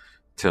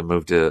to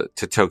move to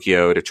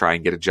Tokyo to try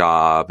and get a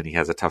job, and he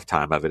has a tough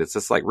time of it. It's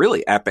this like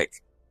really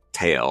epic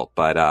tale,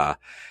 but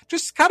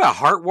just kind of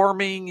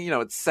heartwarming. You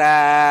know, it's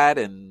sad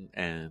and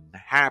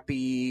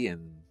happy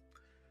and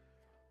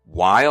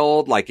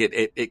wild. Like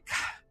it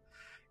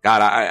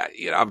God,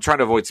 I'm trying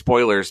to avoid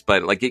spoilers,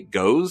 but like it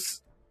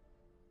goes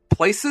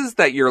places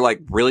that you're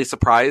like really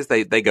surprised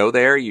they go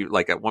there. You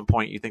like at one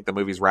point you think the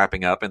movie's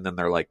wrapping up, and then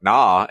they're like,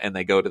 nah, and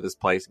they go to this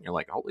place, and you're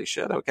like, holy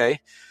shit, okay.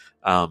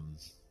 I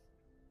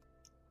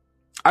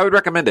would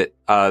recommend it.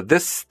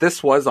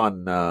 This was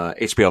on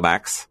HBO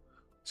Max,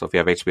 so if you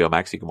have HBO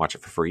Max, you can watch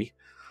it for free.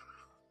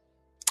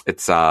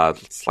 It's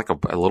like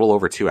a little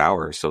over 2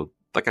 hours. So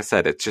like I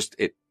said,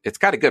 it's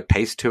got a good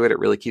pace to it. It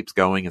really keeps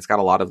going. It's got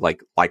a lot of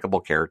like likable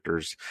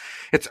characters.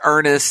 It's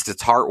earnest.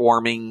 It's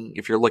heartwarming.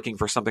 If you're looking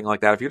for something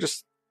like that, if you're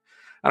just,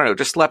 I don't know,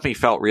 just left me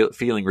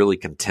feeling really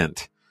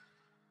content.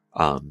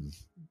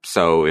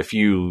 So if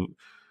you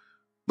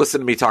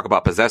listen to me talk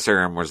about Possessor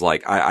and was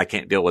like, I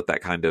can't deal with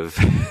that kind of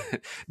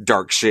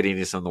dark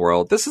shittiness in the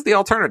world, this is the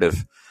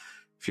alternative.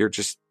 If you're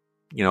just,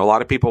 a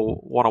lot of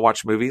people want to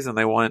watch movies and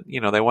they want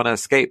to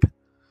escape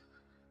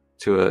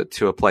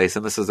to a place,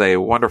 and this is a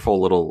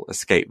wonderful little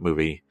escape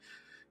movie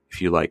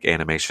if you like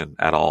animation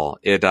at all.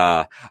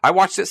 I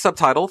watched it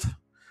subtitled,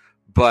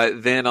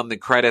 but then on the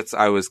credits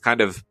I was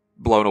kind of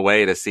blown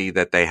away to see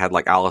that they had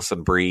like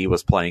Alison Brie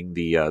was playing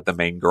the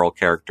main girl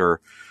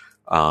character.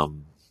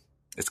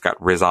 It's got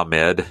Riz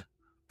Ahmed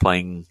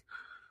playing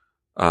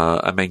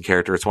a main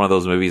character. It's one of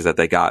those movies that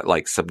they got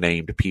like some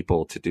named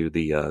people to do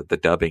the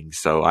dubbing,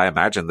 so I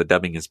imagine the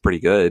dubbing is pretty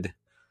good.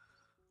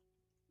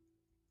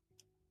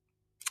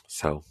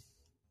 So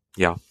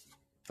yeah,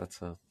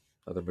 that's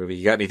another movie.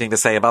 You got anything to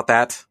say about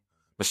that,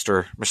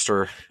 Mister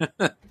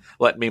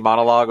Let me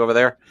monologue over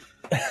there?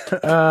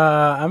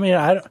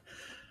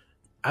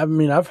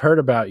 I've heard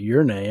about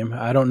Your Name.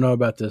 I don't know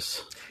about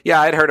this.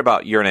 Yeah, I'd heard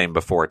about Your Name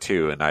before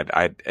too, and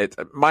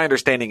my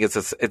understanding is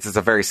it's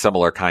a very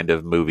similar kind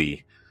of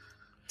movie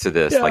to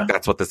this. Yeah. Like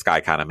that's what this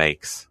guy kind of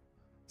makes.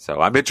 So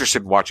I'm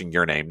interested in watching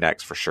Your Name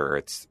next for sure.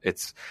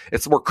 It's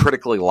more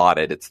critically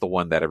lauded. It's the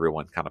one that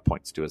everyone kind of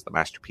points to as the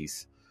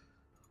masterpiece.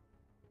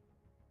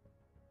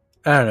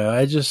 I don't know.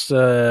 I just, I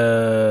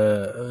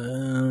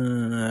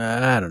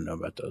don't know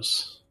about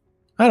those.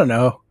 I don't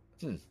know.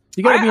 You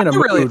gotta be in a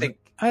mood. Really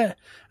I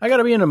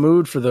gotta be in a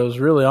mood for those,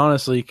 really,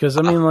 honestly. Because,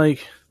 I'm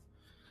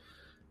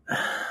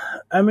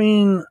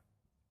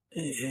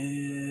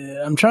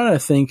trying to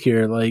think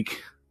here, like,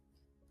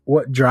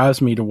 what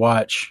drives me to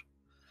watch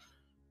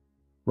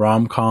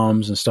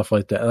rom-coms and stuff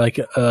like that.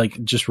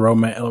 Like just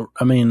romance.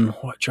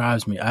 What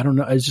drives me? I don't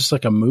know. It's just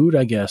like a mood,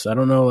 I guess. I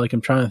don't know. Like,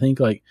 I'm trying to think,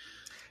 like,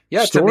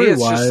 yeah, to me,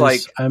 it's just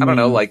like, I don't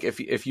know, like if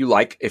you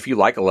like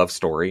a love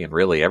story, and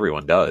really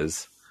everyone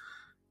does,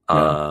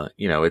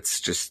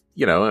 it's just,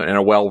 in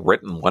a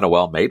well-written one, a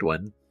well-made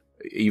one,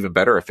 even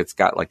better if it's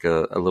got like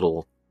a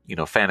little,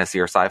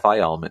 fantasy or sci-fi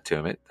element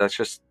to it. That's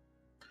just,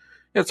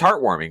 it's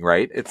heartwarming,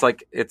 right? It's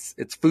like, it's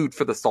food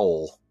for the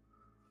soul.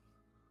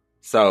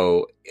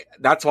 So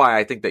that's why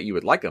I think that you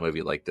would like a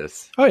movie like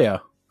this. Oh yeah,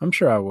 I'm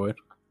sure I would.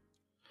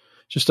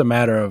 Just a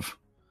matter of,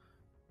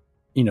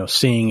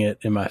 seeing it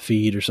in my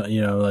feed or something,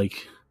 like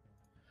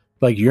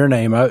Your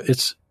Name.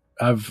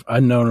 I've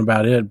known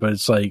about it, but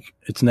it's like,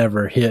 it's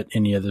never hit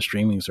any of the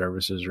streaming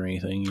services or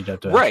anything. You'd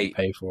have to actually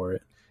pay for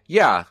it.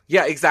 Yeah,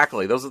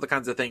 exactly. Those are the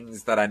kinds of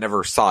things that I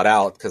never sought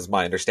out, because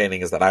my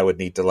understanding is that I would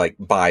need to like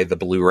buy the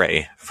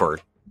Blu-ray for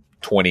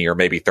 $20 or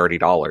maybe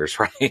 $30,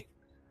 right?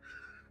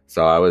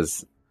 So I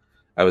was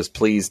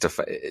pleased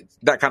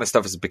that kind of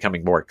stuff is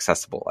becoming more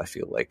accessible, I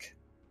feel like.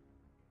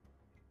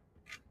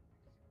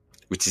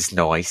 Which is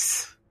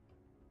nice.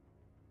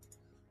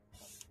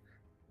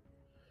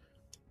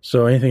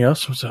 So anything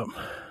else? What's up?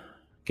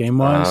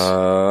 Game-wise?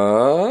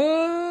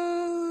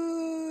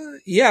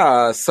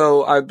 Yeah,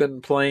 so I've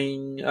been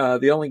playing,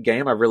 the only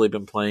game I've really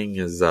been playing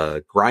is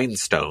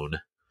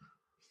Grindstone.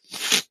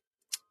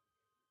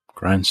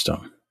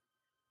 Grindstone.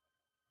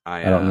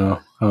 I don't know.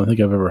 I don't think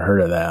I've ever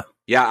heard of that.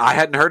 Yeah, I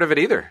hadn't heard of it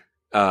either.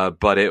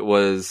 But there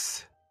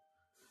was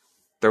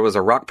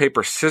a rock,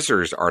 paper,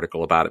 scissors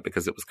article about it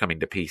because it was coming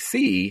to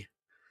PC.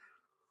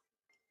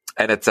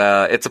 And it's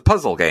a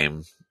puzzle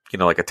game,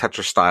 like a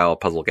Tetris style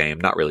puzzle game.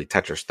 Not really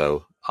Tetris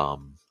though.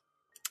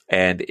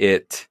 And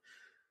it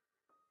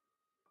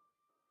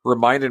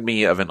reminded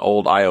me of an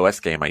old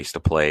iOS game I used to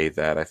play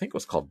that I think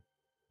was called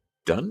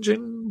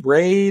Dungeon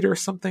Raid or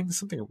something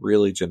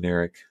really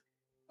generic.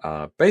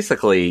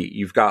 Basically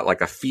you've got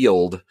like a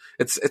field.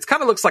 It's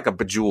kind of looks like a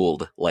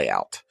Bejeweled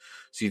layout.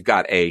 So you've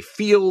got a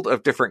field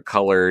of different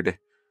colored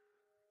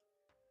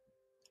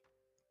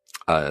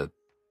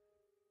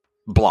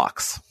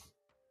blocks.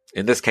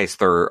 In this case,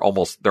 they're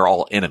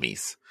all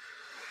enemies.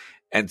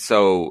 And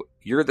so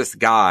you're this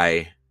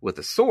guy with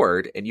a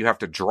sword, and you have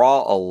to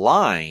draw a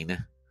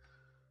line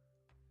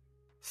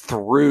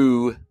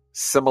through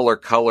similar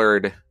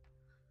colored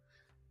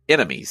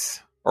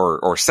enemies,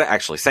 or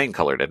actually same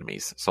colored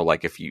enemies. So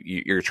like if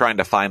you're trying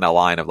to find a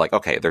line of like,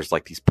 okay, there's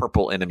like these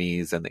purple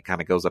enemies, and it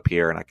kind of goes up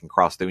here, and I can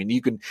cross through. And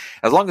you can,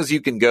 as long as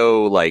you can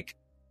go like,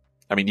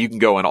 you can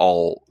go in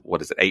all,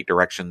 8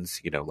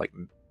 directions, like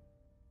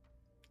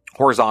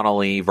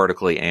horizontally,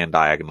 vertically, and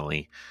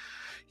diagonally.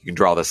 You can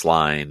draw this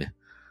line,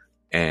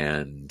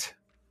 and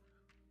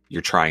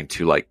you're trying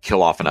to like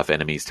kill off enough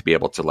enemies to be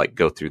able to like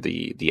go through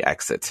the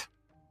exit.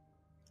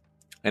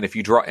 And if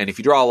you draw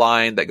a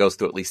line that goes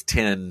through at least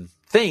 10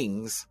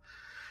 things,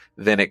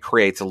 then it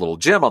creates a little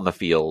gem on the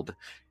field.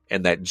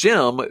 And that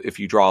gem, if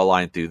you draw a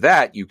line through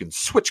that, you can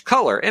switch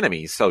color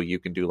enemies. So you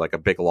can do like a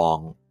big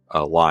long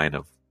line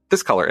of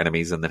this color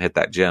enemies and then hit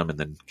that gem and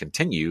then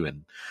continue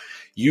and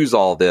use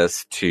all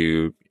this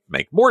to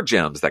make more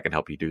gems that can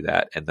help you do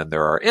that. And then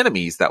there are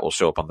enemies that will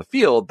show up on the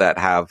field that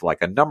have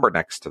like a number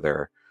next to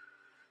their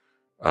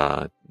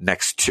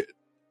next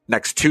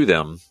to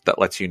them that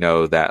lets you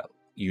know that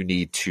you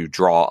need to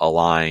draw a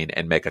line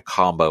and make a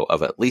combo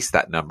of at least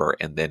that number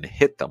and then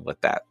hit them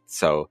with that.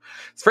 So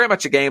it's very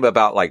much a game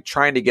about like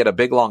trying to get a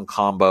big long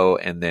combo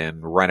and then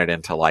run it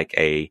into like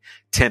a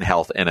 10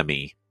 health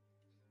enemy.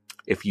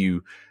 And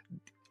you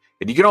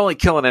can only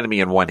kill an enemy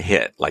in one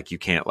hit. Like you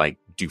can't like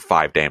do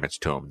 5 damage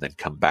to them, then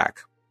come back.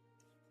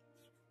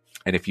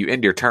 And if you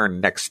end your turn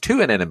next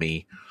to an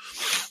enemy,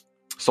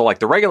 so like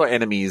the regular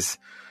enemies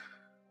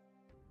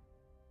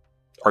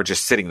are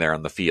just sitting there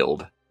on the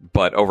field,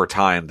 but over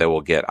time they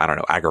will get, I don't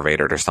know,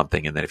 aggravated or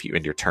something. And then if you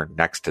end your turn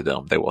next to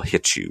them, they will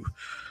hit you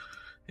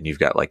and you've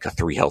got like a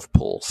 3 health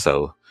pool.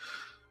 So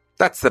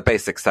that's the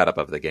basic setup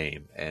of the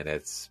game. And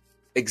it's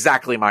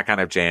exactly my kind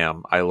of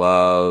jam. I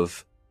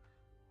love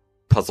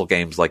puzzle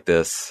games like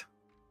this.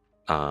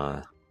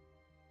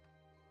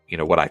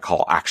 What I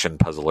call action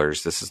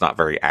puzzlers. This is not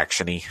very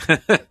actiony.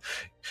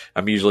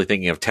 I'm usually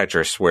thinking of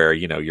Tetris where,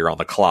 you're on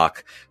the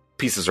clock,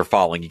 pieces are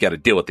falling, you got to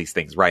deal with these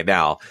things right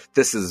now.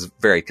 This is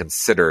very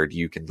considered.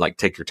 You can like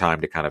take your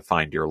time to kind of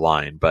find your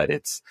line, but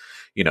it's,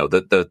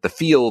 the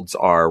fields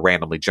are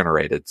randomly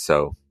generated.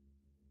 So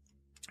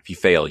if you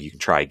fail, you can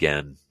try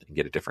again and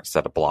get a different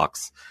set of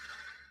blocks.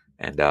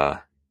 And,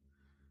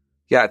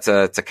 it's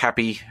a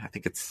Cappy. I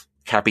think it's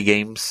Cappy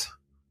Games.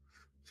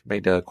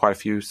 Made quite a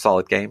few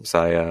solid games.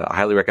 I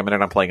highly recommend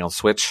it. I'm playing on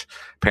Switch.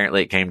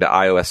 Apparently it came to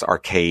iOS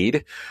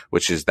Arcade,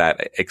 which is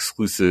that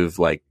exclusive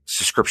like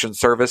subscription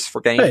service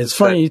for games. Hey, it's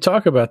funny you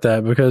talk about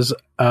that because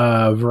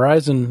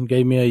Verizon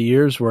gave me a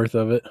year's worth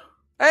of it.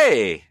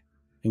 Hey!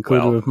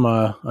 Included with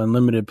my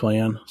unlimited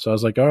plan. So I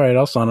was like, all right,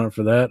 I'll sign up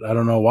for that. I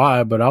don't know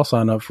why, but I'll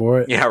sign up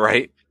for it. Yeah,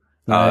 right.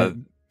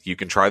 You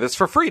can try this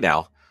for free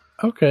now.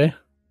 Okay.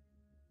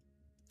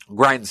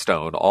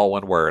 Grindstone, all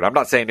one word. I'm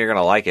not saying you're going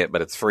to like it,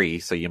 but it's free,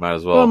 so you might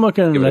as well. Well, I'm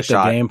looking at the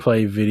shot.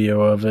 gameplay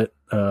video of it.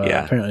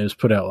 Apparently, it was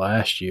put out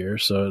last year,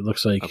 so it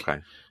looks like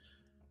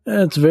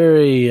it's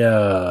very,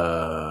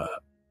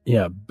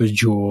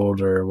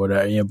 bejeweled or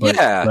whatever. Yeah, but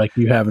like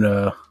you having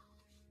a.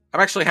 I'm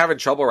actually having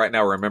trouble right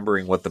now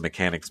remembering what the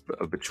mechanics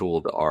of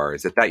Bejeweled are.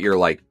 Is it that you're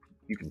like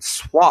you can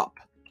swap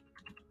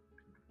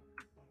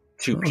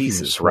two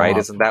pieces, right?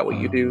 Isn't that what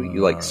you do? You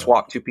like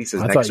swap 2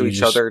 pieces next to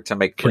each other to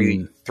make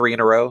three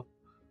in a row.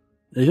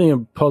 You think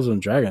of Puzzle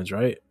and Dragons,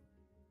 right?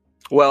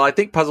 Well, I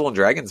think Puzzle and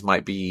Dragons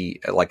might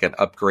be like an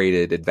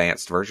upgraded,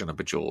 advanced version of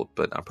Bejeweled,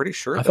 but I'm pretty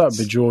sure. I thought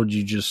Bejeweled,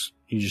 you just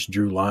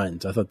drew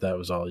lines. I thought that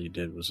was all you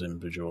did was in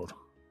Bejeweled.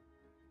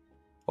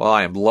 Well,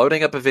 I am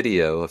loading up a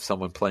video of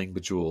someone playing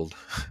Bejeweled.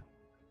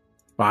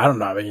 Well, I don't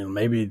know. I mean,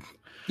 maybe.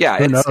 Yeah,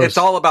 it's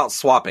all about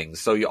swapping.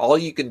 So all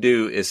you can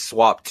do is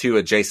swap 2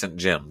 adjacent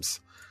gems.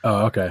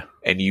 Oh, okay.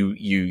 And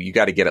you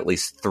got to get at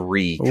least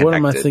 3 connected. What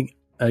am I thinking?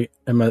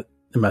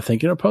 Am I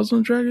thinking of Puzzle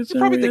and Dragons?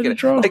 You're probably thinking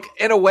like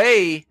in a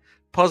way,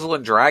 Puzzle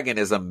and Dragon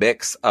is a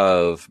mix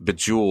of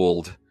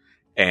Bejeweled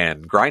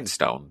and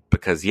Grindstone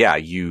because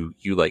you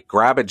like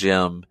grab a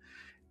gem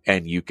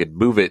and you can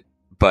move it,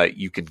 but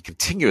you can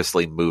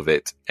continuously move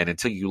it, and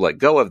until you let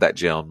go of that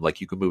gem,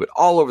 like you can move it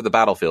all over the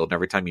battlefield, and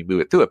every time you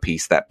move it through a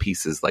piece, that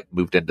piece is like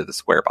moved into the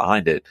square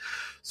behind it.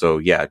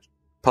 So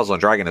Puzzle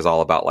and Dragon is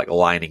all about like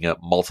lining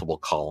up multiple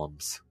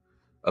columns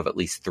of at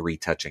least 3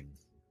 touching.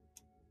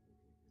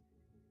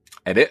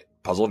 And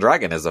Puzzle and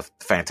Dragon is a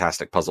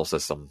fantastic puzzle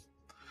system.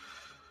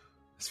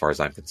 As far as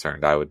I'm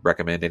concerned, I would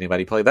recommend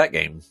anybody play that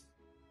game.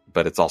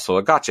 But it's also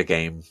a gacha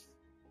game.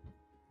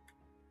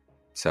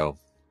 So,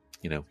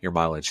 your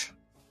mileage.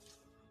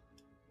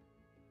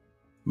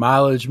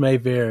 Mileage may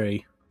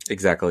vary.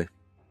 Exactly.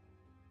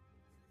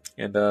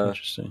 And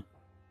interesting.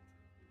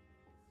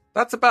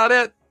 That's about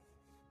it.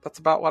 That's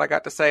about what I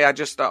got to say. I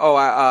just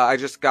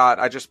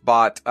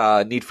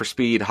bought Need for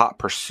Speed Hot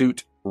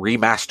Pursuit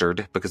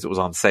Remastered because it was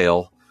on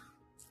sale.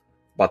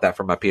 Bought that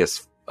for my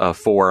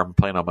PS4. I'm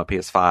playing on my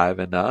PS5,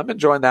 and I'm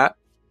enjoying that.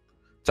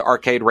 It's an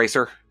arcade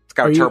racer. It's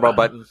got a turbo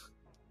button.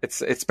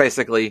 It's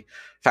basically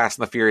Fast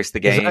and the Furious the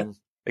game,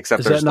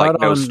 except there's like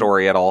no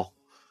story at all.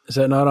 Is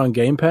that not on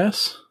Game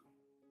Pass?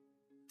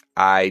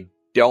 I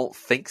don't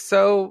think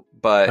so,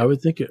 but I would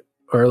think it,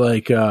 or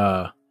like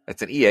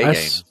it's an EA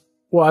game.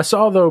 Well, I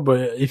saw though,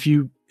 but if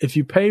you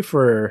pay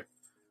for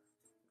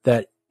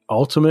that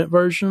ultimate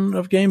version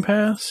of Game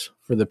Pass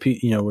for the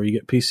where you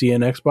get PC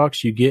and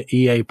Xbox, you get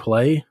EA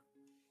Play.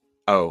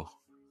 Oh,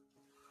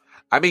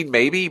 I mean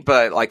maybe,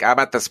 but like I'm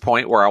at this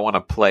point where I want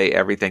to play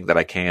everything that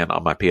I can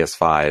on my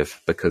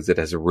PS5 because it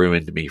has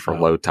ruined me from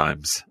load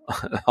times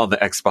on the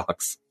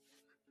Xbox.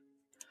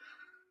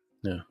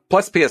 Yeah.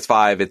 Plus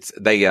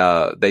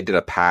PS5, they did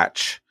a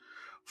patch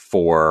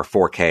for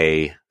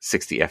 4K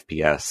 60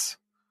 FPS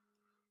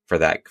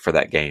for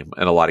that game,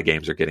 and a lot of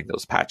games are getting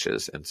those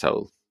patches, and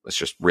so it's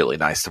just really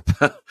nice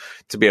to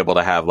to be able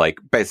to have like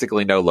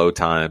basically no load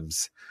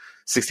times,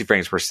 60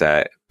 frames per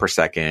second,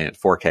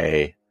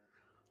 4K,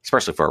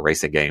 especially for a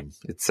racing game.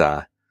 It's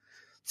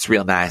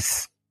real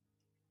nice.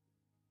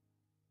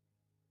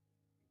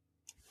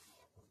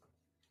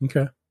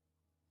 Okay.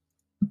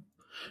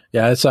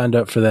 Yeah, I signed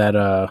up for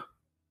that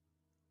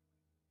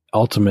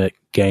Ultimate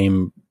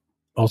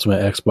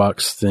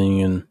Xbox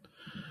thing and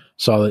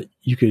saw that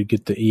you could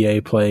get the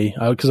EA Play,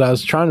 because I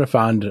was trying to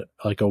find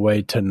like a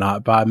way to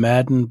not buy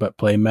Madden but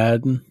play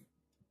Madden.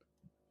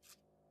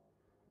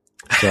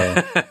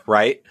 So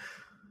right?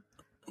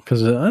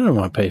 Because I don't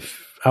want to pay.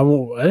 I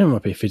didn't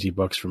want to pay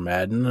 $50 for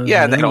Madden.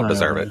 Yeah, they don't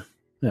deserve it.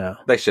 Yeah,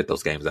 they shit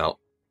those games out.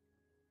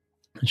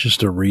 It's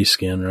just a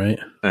reskin, right?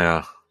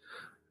 Yeah.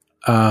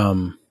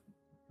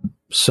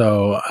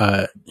 So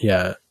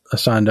yeah, I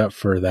signed up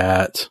for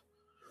that.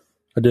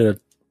 I did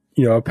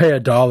I pay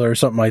 $1 or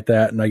something like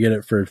that, and I get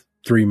it for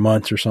 3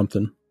 months or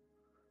something.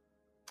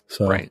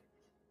 So right.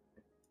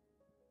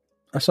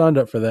 I signed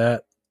up for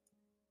that.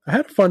 I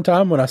had a fun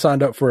time when I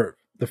signed up for it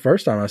the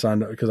first time I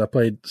signed up, because I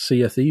played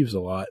Sea of Thieves a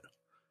lot.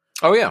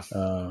 Oh yeah.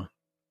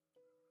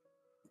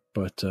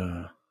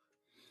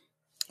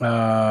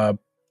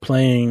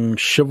 Playing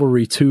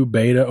Chivalry 2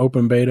 beta,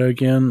 open beta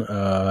again.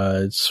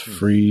 It's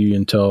free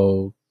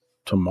until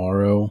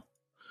tomorrow.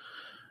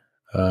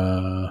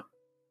 So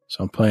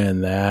I'm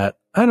playing that.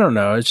 I don't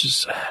know. It's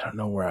just, I don't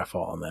know where I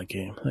fall in that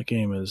game. That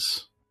game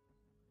it's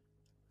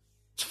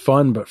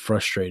fun, but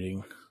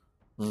frustrating.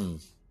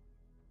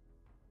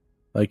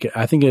 Like,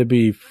 I think it'd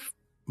be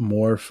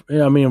more,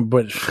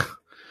 but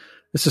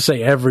let's just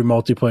say every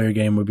multiplayer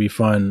game would be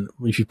fun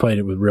if you played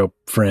it with real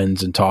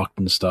friends and talked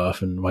and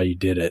stuff and while you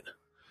did it.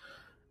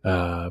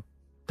 That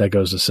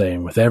goes the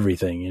same with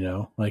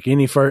everything, like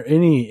any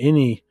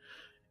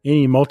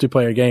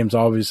multiplayer game is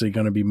obviously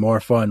going to be more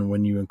fun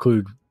when you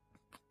include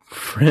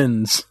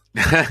friends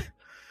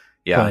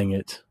playing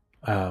it.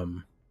 But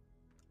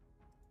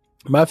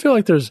I feel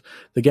like the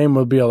game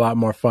would be a lot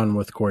more fun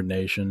with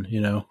coordination,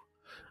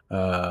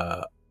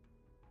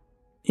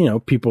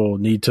 people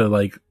need to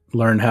like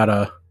learn how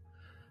to,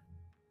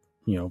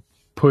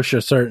 push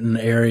a certain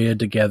area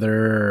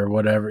together or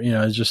whatever.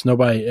 It's just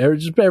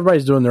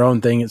everybody's doing their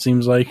own thing, it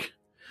seems like,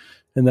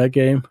 in that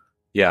game.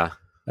 Yeah.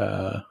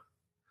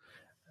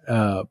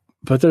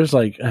 But there's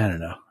like, I don't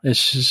know.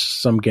 It's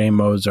just some game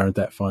modes aren't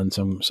that fun.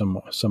 Some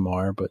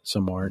are, but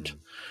some aren't.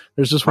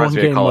 There's just one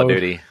game Call mode. of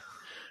Duty.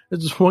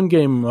 There's just one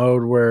game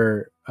mode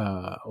where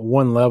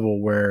one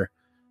level where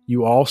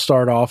you all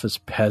start off as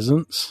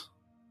peasants.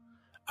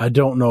 I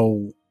don't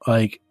know.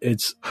 Like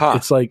it's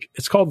like,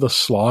 it's called the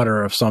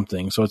slaughter of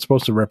something. So it's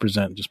supposed to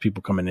represent just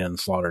people coming in and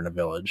slaughtering a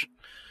village.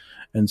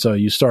 And so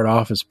you start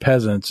off as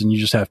peasants and you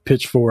just have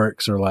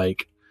pitchforks or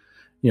like,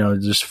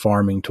 just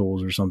farming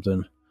tools or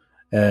something.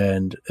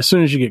 And as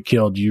soon as you get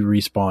killed, you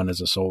respawn as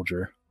a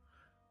soldier.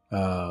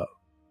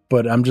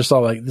 But I'm just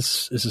all like,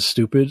 this is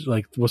stupid.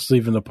 Like, what's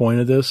even the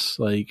point of this?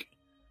 Like,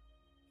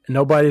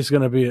 nobody's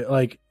going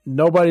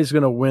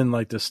to win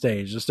like the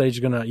stage. The stage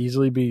is going to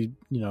easily be,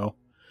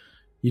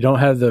 you don't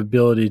have the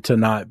ability to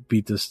not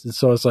beat this.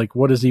 So it's like,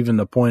 what is even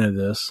the point of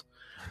this?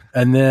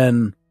 And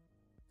then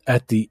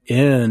at the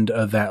end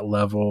of that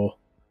level,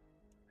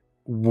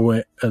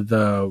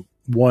 the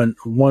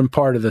one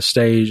part of the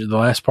stage, the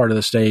last part of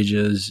the stage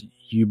is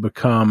you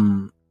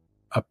become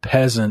a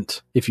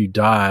peasant if you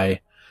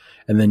die,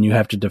 and then you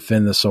have to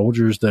defend the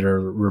soldiers that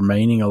are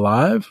remaining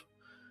alive.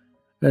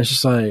 And it's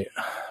just like,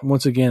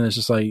 once again, it's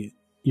just like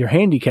you're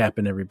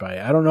handicapping everybody.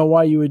 I don't know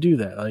why you would do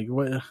that. Like,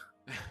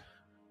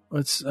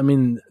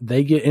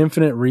 they get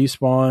infinite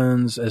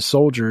respawns as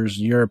soldiers.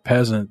 You're a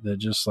peasant that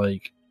just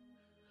like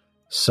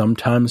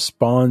sometimes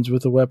spawns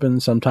with a weapon.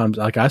 Sometimes,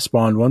 like, I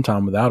spawned one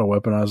time without a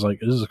weapon. I was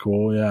like, this is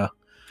cool. Yeah.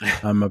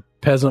 I'm a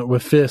peasant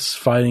with fists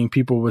fighting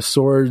people with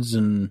swords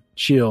and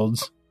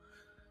shields.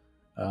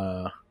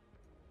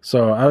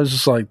 So I was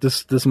just like,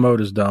 this mode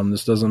is dumb.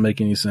 This doesn't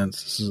make any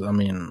sense.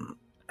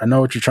 I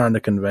know what you're trying to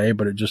convey,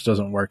 but it just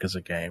doesn't work as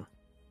a game.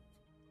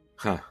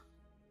 Huh.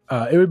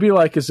 It would be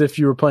like as if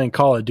you were playing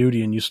Call of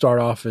Duty and you start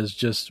off as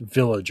just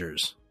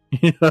villagers.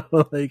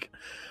 Like,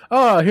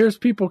 here's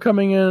people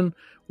coming in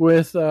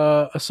with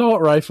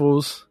assault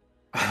rifles.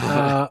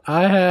 I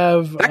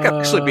have... That could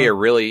actually be a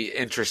really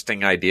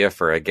interesting idea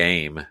for a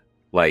game,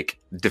 like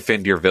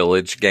Defend Your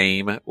Village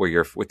game, where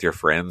you're with your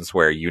friends,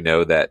 where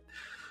that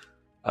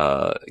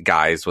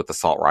guys with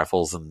assault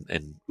rifles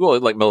and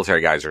like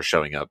military guys are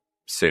showing up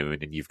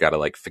soon, and you've got to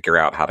like figure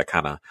out how to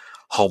kind of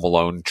Home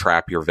Alone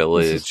trap your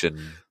village. And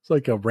it's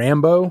like a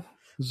Rambo.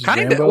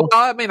 Kind of. Well,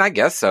 I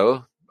guess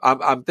so.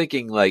 I'm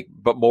thinking like,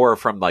 but more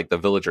from like the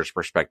villager's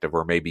perspective,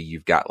 where maybe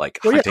you've got like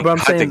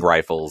hunting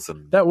rifles,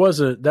 and that was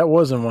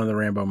in one of the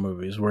Rambo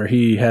movies where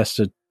he has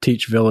to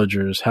teach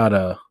villagers how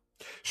to.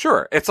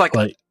 Sure, it's like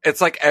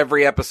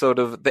every episode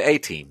of the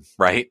A-Team,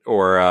 right?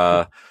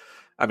 Or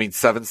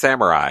Seven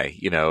Samurai,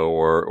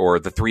 or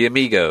the Three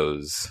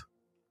Amigos.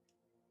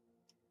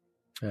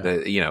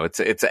 Yeah.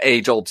 It's an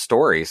age old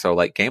story. So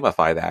like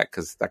gamify that,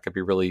 because that could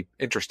be really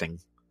interesting.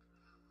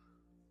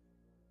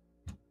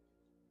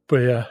 But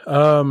yeah,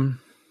 I'm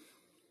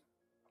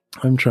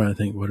trying to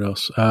think what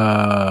else.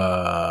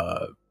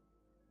 I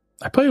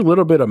played a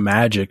little bit of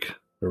Magic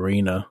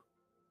Arena.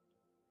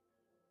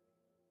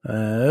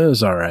 It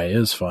was all right. It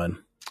was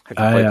fun. Have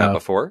you played that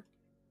before?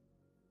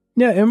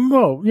 Yeah,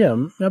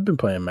 I've been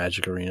playing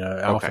Magic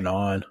Arena off and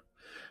on.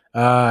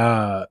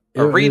 Arena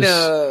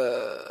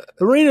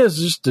is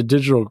just the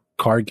digital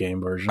card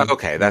game version.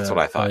 Okay, that's what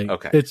I thought. Like,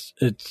 okay, it's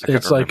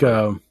like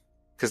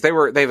because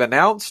they've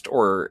announced,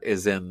 or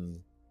is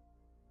in.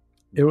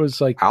 It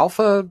was like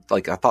alpha.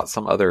 Like I thought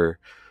some other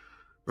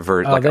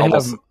version. They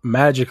have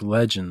Magic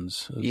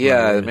Legends.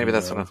 Yeah, maybe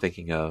that's what I'm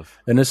thinking of.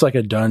 And it's like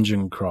a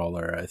dungeon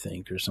crawler, I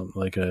think, or something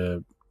like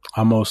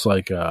almost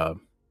like a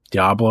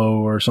Diablo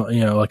or something.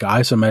 Like an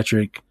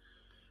isometric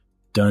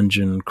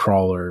dungeon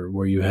crawler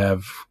where you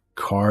have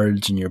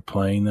cards and you're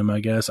playing them. I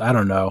guess I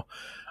don't know.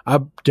 I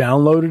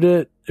downloaded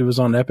it. It was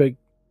on Epic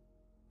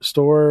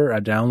Store. I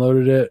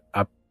downloaded it.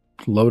 I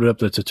loaded up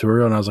the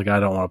tutorial and I was like, I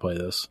don't want to play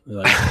this.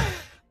 Like,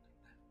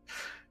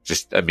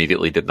 just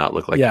immediately did not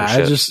look like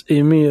I just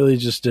immediately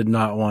just did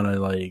not want to,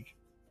 like,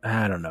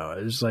 I don't know.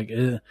 It's like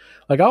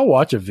I'll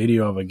watch a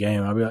video of a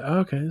game. I'll be like, oh,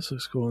 okay, this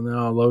looks cool. And then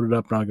I'll load it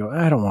up and I'll go,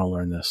 I don't want to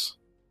learn this.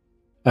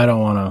 I don't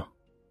want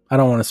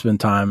to spend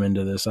time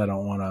into this. I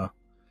don't want to.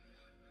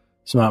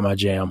 It's not my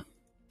jam.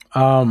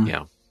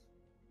 Yeah.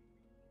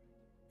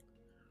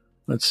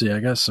 Let's see. I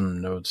got some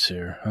notes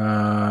here.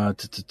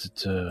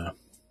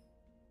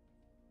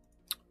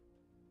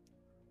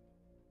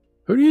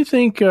 Who do you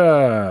think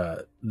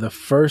the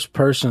first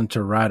person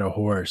to ride a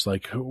horse?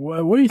 Like,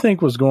 what do you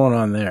think was going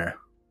on there?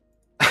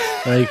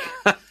 Like,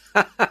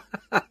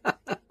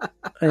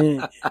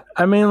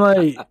 I mean,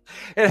 like,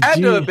 it had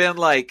to have been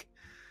like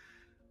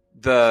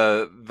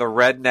the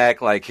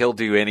redneck, like he'll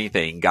do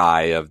anything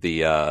guy of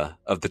the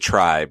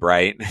tribe,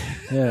 right?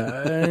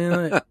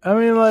 Yeah, I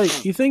mean,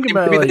 like you think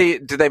about, maybe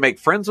did they make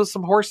friends with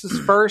some horses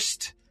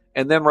first,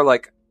 and then we're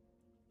like,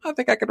 I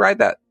think I could ride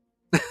that.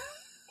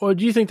 Well,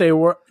 do you think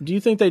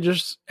they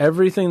just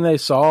everything they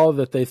saw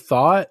that they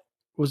thought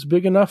was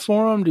big enough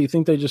for them? Do you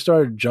think they just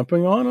started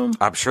jumping on them?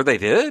 I'm sure they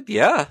did.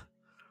 Yeah.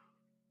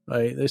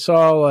 Like they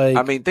saw, like,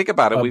 I mean, think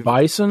about it.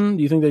 Bison.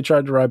 Do you think they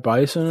tried to ride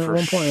bison at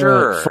one point?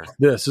 Sure. Like, fuck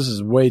this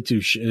is way too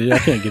shit. I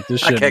can't get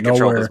this shit. I can't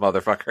nowhere. control this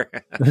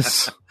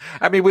motherfucker.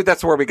 I mean,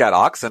 that's where we got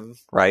oxen,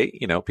 right?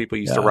 People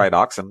used to ride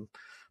oxen,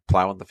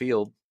 plowing the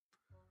field.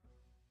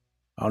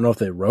 I don't know if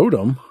they rode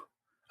them.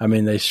 I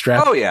mean, they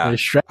strapped. Oh yeah, they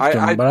strapped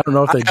them, but I don't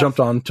know if they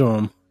jumped onto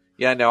them.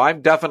 Yeah, no,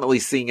 I'm definitely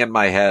seeing in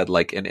my head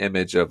like an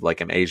image of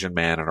like an Asian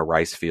man in a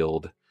rice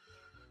field.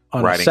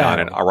 Riding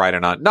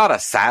on not a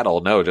saddle,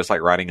 no, just like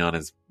riding on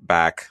his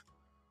back,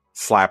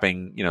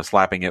 slapping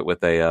it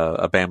with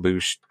a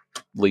bamboo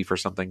leaf or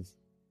something.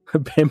 A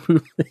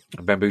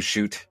bamboo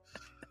shoot.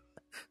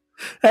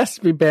 Has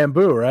to be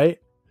bamboo, right?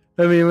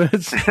 I mean,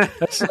 that's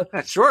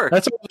sure.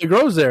 That's all that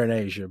grows there in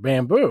Asia,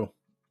 bamboo.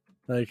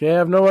 Like they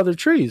have no other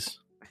trees.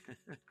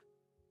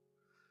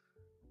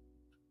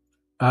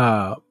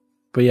 But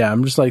yeah,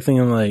 I'm just like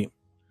thinking like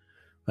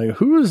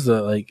who is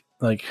the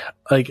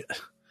like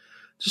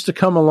just to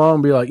come along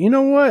and be like, you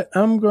know what?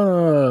 I'm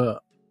gonna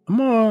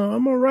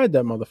ride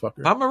that motherfucker.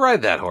 I'm gonna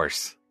ride that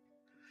horse.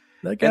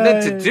 That guy, and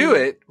then to do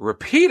it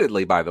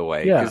repeatedly, by the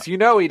way, because he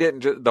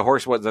didn't. The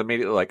horse wasn't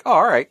immediately like, "Oh,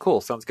 all right,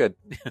 cool, sounds good."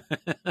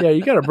 Yeah,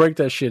 you got to break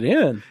that shit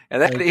in.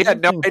 And that, he had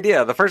no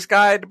idea. The first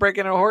guy to break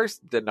in a horse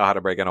didn't know how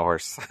to break in a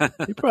horse.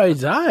 He probably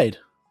died.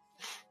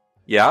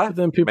 Yeah. But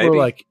then people are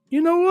like,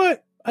 you know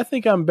what? I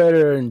think I'm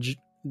better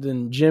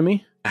than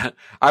Jimmy.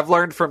 I've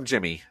learned from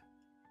Jimmy.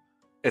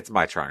 It's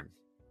my turn.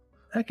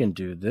 I can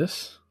do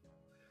this.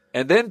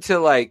 And then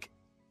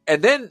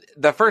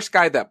the first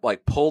guy that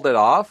like pulled it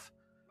off,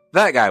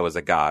 that guy was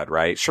a god,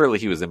 right? Surely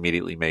he was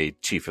immediately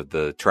made chief of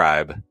the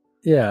tribe.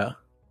 Yeah.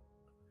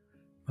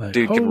 Like,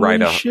 dude could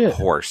ride a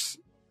horse.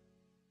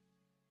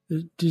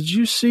 Did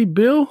you see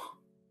Bill?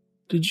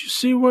 Did you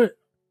see what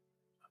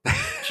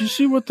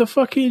the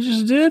fuck he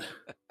just did?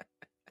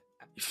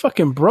 He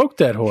fucking broke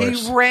that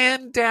horse. He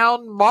ran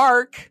down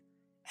Mark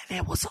and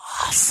it was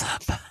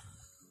awesome.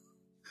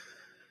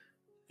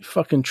 He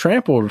fucking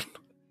trampled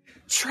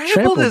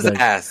his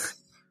ass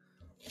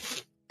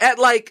at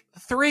like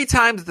 3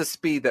 times the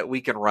speed that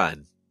we can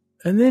run.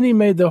 And then he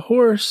made the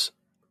horse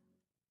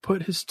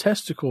put his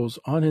testicles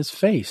on his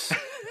face.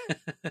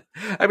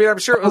 I mean, I'm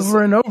sure it was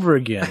over and over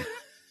again.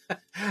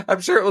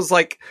 I'm sure it was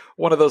like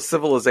one of those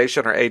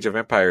Civilization or Age of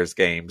Empires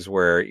games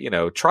where,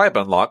 tribe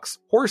unlocks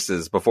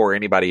horses before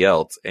anybody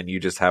else, and you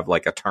just have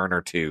like a turn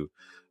or two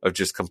of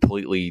just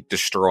completely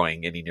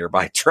destroying any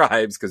nearby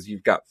tribes because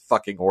you've got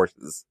fucking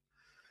horses.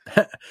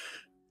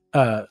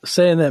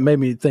 Saying that made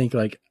me think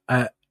like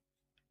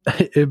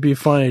it'd be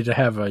funny to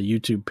have a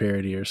YouTube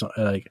parody or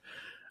something like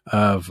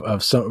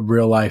of some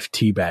real life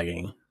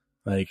teabagging.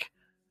 Like,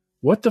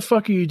 what the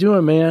fuck are you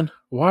doing, man?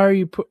 Why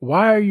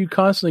are you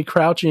constantly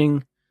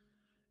crouching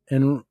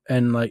and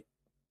like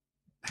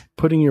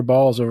putting your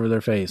balls over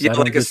their face. Yeah, I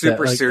don't like a get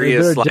super that. Like,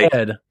 serious, they're like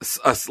dead.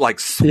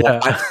 Assault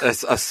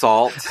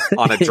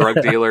on a drug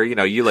Yeah. dealer. You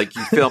know, you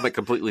film it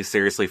completely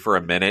seriously for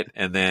a minute,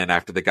 and then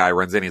after the guy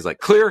runs in, he's like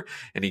clear,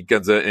 and he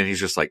guns it, and he's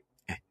just like,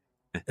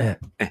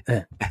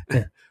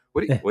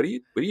 what are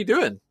you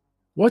doing?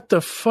 What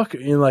the fuck?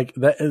 And like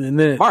that, and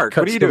then Mark,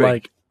 what are you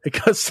doing? It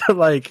cuts to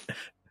like,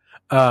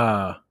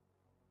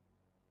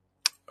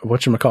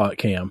 whatchamacallit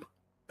cam,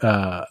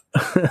 The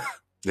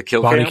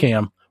kill body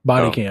cam?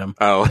 cam.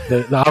 Oh,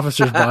 The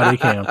officer's body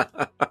cam.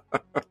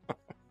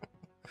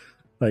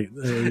 Like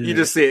you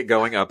just see it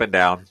going up and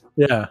down.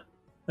 yeah,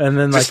 and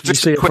then like you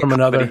see it from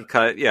another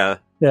cut. Yeah,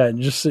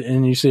 and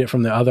you see it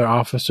from the other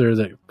officer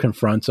that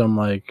confronts him.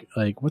 Like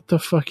what the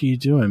fuck are you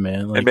doing,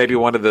 man? Like, and maybe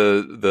one of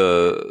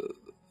the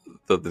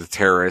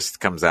terrorists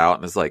comes out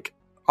and is like,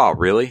 "Oh,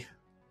 really?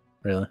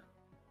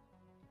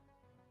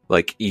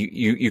 Like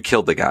you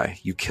killed the guy.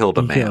 You killed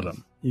a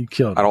man. You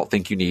killed him. I don't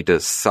think you need to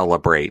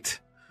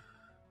celebrate.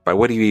 But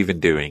what are you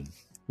even doing?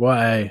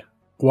 Why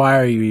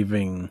are you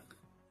even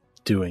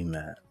doing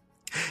that?"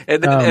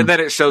 And then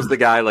it shows the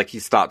guy like he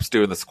stops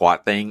doing the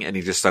squat thing and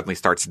he just suddenly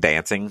starts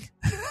dancing.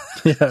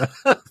 Yeah,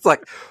 it's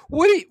like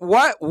what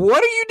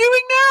are you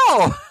doing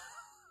now?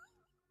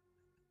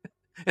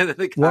 And then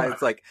the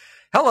guy's like,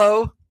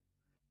 hello,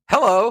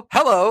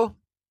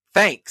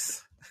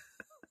 thanks.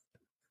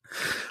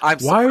 I'm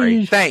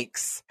sorry.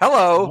 Thanks.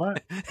 Hello.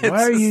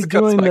 Why are you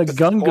doing the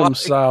Gungam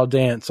style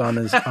dance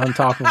on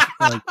top of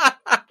like?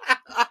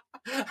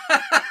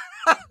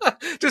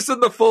 Just in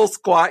the full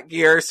squat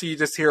gear, so you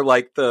just hear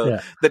like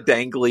the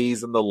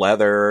danglies and the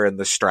leather and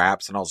the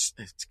straps and all.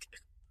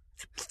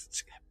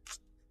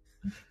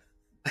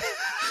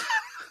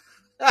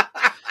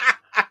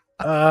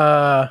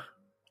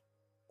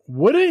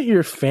 Wouldn't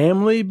your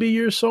family be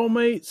your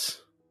soulmates?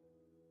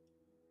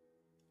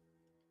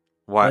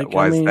 Why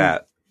is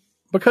that?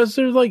 Because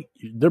they're like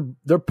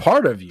they're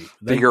part of you.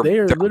 They're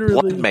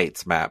literally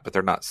bloodmates, Matt, but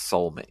they're not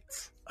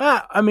soulmates.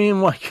 I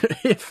mean, like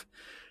if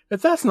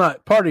that's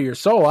not part of your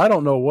soul, I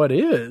don't know what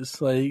is.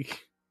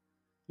 Like,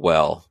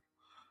 well,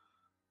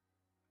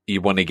 you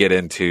want to get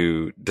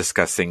into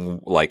discussing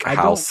like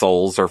how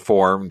souls are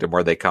formed and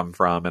where they come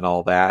from and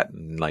all that,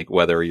 and like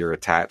whether you're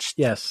attached,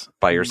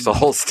 by your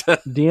souls to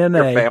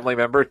DNA, your family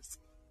members.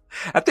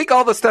 I think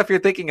all the stuff you're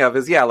thinking of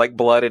is like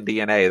blood and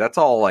DNA. That's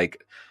all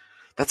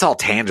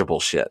tangible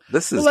shit.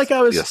 This is like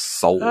a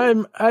soul.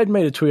 I'd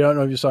made a tweet. I don't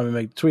know if you saw me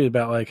make a tweet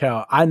about like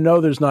how I know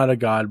there's not a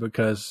God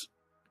because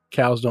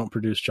cows don't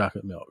produce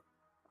chocolate milk.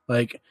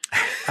 Like,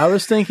 I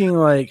was thinking,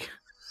 like,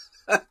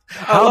 I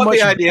love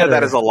the idea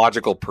that is a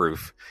logical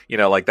proof. You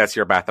know, like that's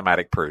your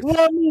mathematic proof. Well,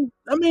 I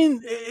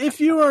mean, if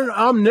you are an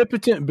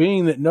omnipotent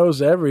being that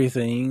knows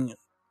everything,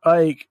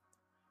 like,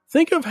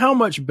 think of how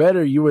much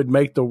better you would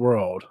make the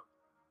world.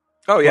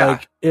 Oh yeah,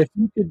 like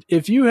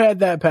if you had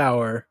that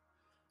power.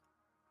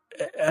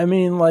 I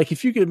mean, like,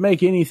 if you could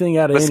make anything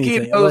out of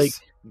anything, like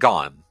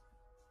gone.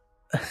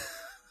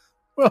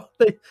 Well,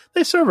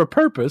 they serve a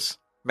purpose.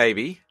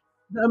 Maybe.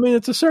 I mean,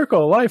 it's a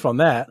circle of life on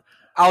that.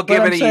 I'll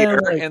give it a year,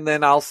 and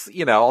then I'll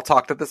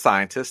talk to the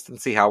scientist and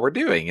see how we're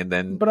doing, and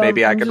then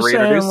maybe I can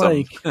reintroduce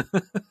them.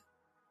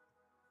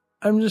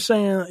 I'm just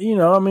saying,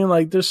 I mean,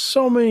 like, there's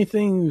so many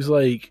things,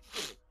 like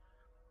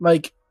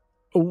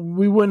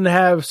we wouldn't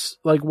have,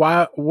 like,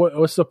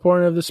 what's the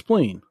point of the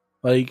spleen?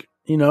 Like,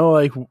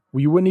 like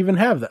we wouldn't even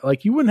have that.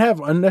 Like, you wouldn't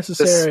have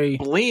unnecessary.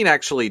 The spleen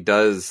actually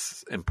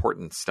does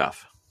important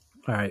stuff.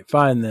 All right,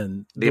 fine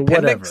then. The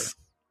appendix. Whatever.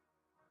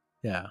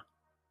 Yeah.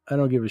 I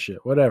don't give a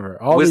shit.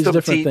 Whatever. All these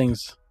different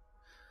things.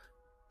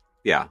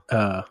 Yeah.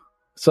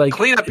 It's like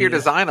clean up your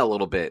design a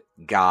little bit,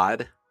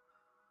 God.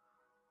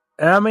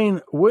 And I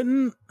mean,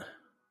 wouldn't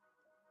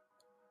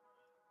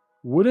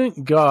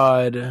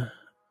God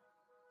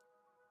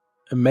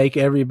make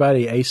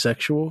everybody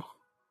asexual?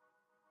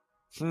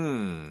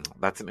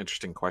 That's an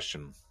interesting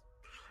question.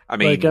 I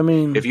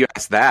mean, if you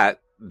ask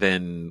that,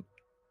 then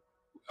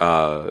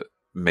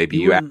maybe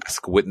you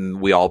ask, wouldn't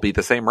we all be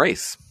the same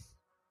race?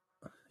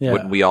 Yeah.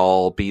 Wouldn't we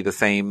all be the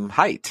same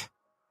height?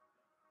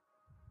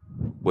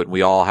 Wouldn't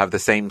we all have the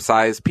same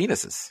size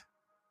penises?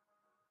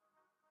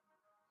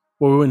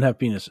 Well, we wouldn't have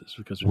penises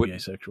because we'd be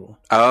asexual.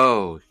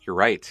 Oh, you're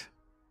right.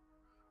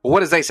 Well,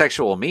 what does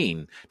asexual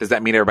mean? Does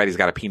that mean everybody's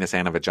got a penis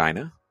and a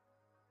vagina?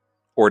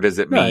 Or does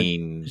it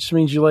mean... It just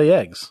means you lay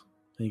eggs.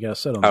 And you got to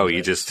sit on them. Oh,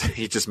 you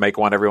just make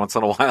one every once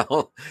in a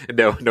while?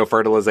 No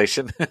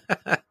fertilization?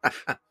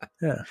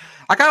 Yeah.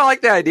 I kind of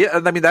like the idea.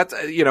 I mean, that's,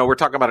 we're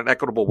talking about an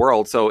equitable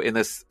world. So in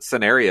this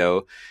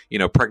scenario,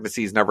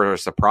 pregnancy is never a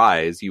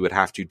surprise. You would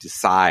have to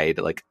decide,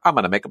 like, I'm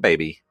going to make a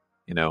baby,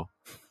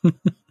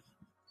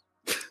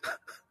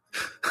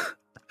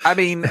 I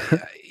mean,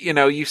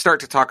 you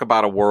start to talk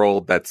about a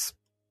world that's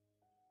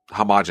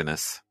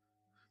homogenous.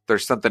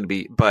 There's something to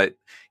be, but,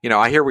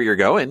 I hear where you're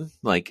going.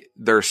 Like,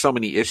 there are so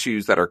many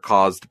issues that are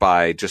caused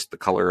by just the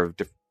color of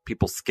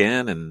people's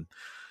skin. And,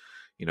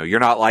 you're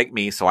not like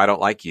me, so I don't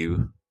like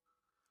you.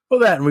 Well,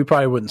 that, and we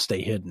probably wouldn't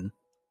stay hidden.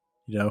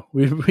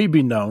 We'd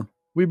be known.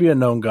 We'd be a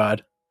known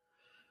God.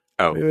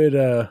 Oh. We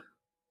would,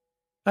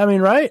 I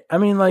mean, right? I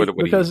mean, like, What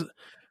do you-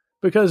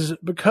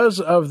 because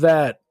of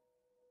that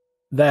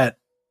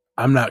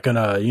I'm not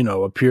gonna,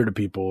 appear to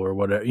people or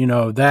whatever,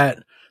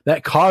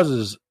 that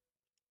causes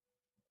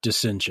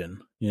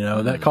dissension,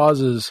 that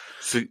causes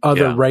So,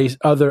 other yeah. race,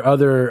 other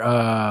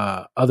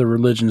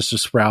religions to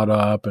sprout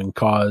up and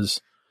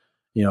cause,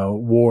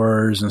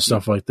 wars and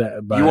stuff like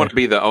that. You want to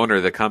be the owner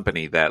of the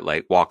company that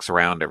like walks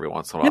around every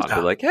once in a while and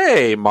be like,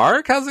 "Hey,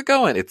 Mark, how's it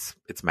going?" It's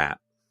Matt.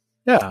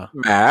 Yeah,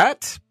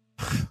 Matt.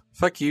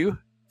 Fuck you.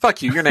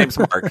 Your name's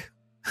Mark.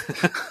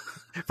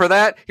 For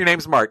that, your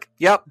name's Mark.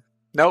 Yep.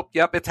 Nope.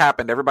 Yep. It's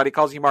happened. Everybody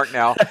calls you Mark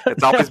now.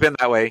 It's always been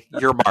that way.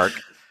 You're Mark.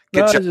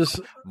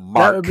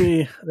 Mark.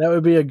 That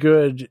would be a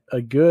good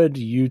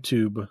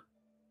YouTube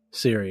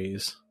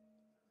series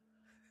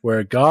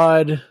where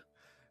God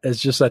is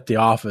just at the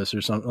office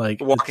or something, like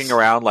walking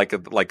around like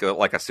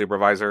a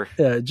supervisor.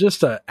 Yeah,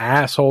 just an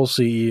asshole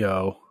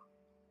CEO.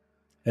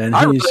 And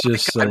he's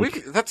just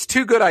that's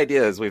two good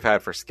ideas we've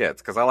had for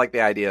skits, because I like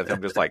the idea of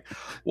him just like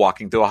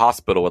walking through a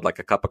hospital with like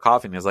a cup of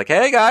coffee and he's like,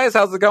 "Hey guys,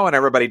 how's it going?"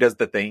 Everybody does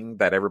the thing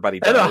that everybody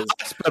does. At a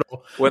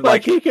hospital. When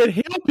like he could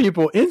heal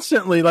people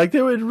instantly. Like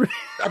they would.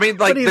 I mean,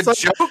 like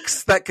the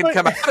jokes that can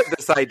come out of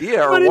this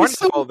idea are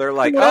wonderful. So they're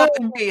like, "Oh,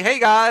 hey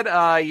God,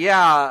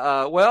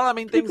 well, I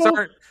mean, things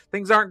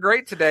aren't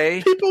great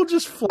today." People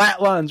just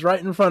flatlines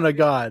right in front of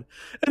God,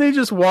 and he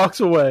just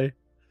walks away.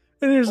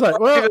 And he's like,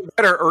 "Well,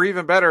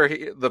 even better,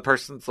 the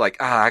person's like,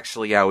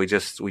 actually, yeah, we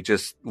just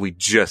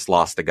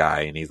lost a guy,"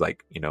 and he's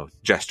like,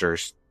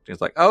 gestures.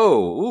 He's like,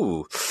 "Oh,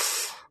 ooh,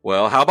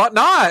 well, how about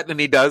not?" And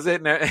he does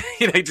it, and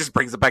he just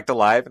brings it back to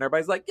life, and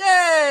everybody's like,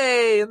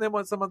 "Yay!" And then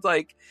when someone's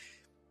like,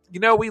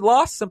 "We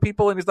lost some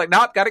people," and he's like,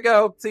 "Nope, gotta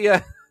go. See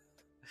ya.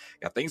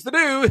 Got things to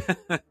do.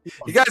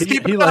 You guys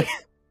keep it up."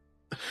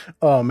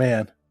 Oh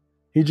man,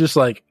 he just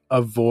like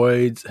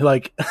avoids,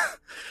 like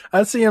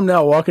I see him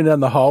now walking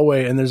down the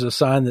hallway and there's a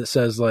sign that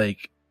says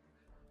like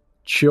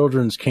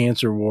children's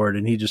cancer ward,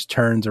 and he just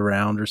turns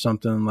around or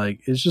something. Like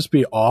it's just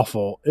be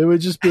awful. It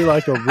would just be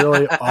like a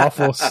really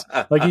awful,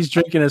 like he's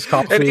drinking his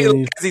coffee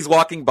and as he's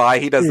walking by,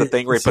 he does the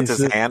thing where he puts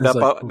his hand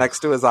up next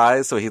to his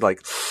eyes, so he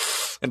like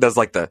and does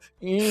like the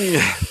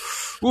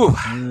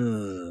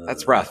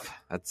that's rough.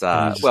 That's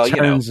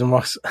and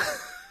walks.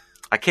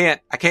 I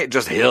can't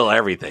just heal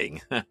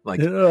everything. Like,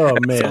 oh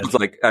man, someone's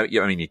like, I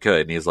mean, you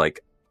could, and he's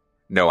like,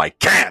 "No, I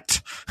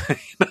can't."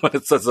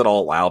 It says it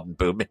all loud and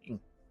booming.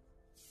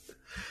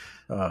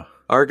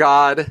 Our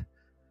God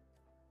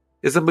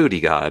is a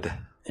moody God.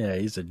 Yeah,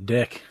 he's a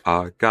dick.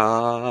 Our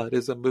God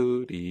is a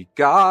moody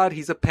God.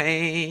 He's a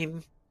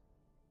pain.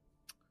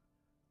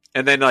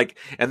 And then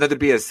there'd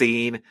be a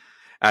scene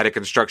at a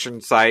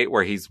construction site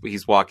where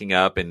he's walking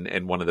up,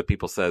 and one of the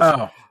people says,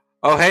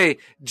 "Oh, hey,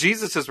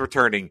 Jesus is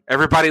returning.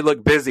 Everybody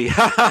look busy."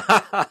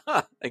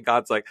 And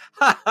God's like,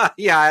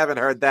 "Yeah, I haven't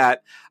heard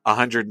that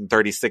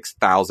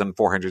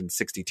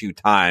 136,462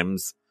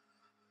 times."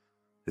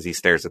 As he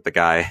stares at the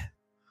guy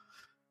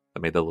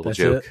that made the little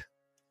joke. It?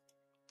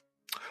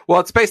 Well,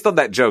 it's based on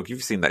that joke.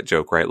 You've seen that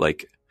joke, right?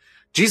 Like,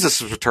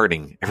 Jesus is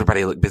returning.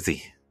 Everybody look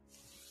busy.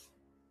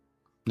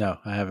 No,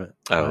 I haven't.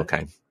 Oh,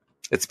 okay.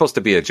 It's supposed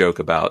to be a joke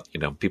about,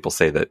 people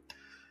say that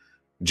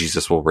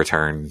Jesus will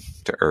return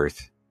to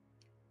Earth.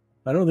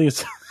 I don't think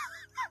it's.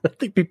 I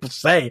think people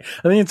say.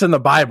 I think it's in the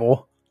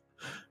Bible.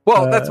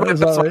 Well, that's my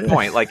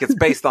point. Like, it's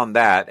based on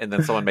that, and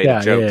then someone made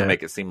a joke to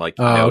make it seem like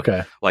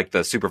like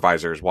the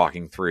supervisor is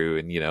walking through,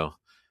 and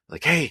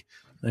like, "Hey,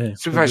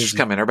 supervisor's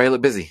coming. Everybody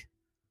look busy."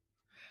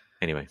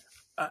 Anyway,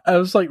 I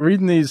was like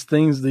reading these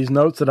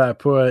notes that I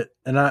put,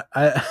 and I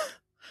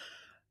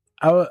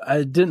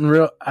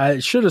didn't I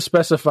should have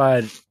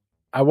specified.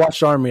 I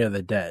watched Army of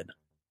the Dead.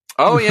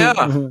 Oh yeah,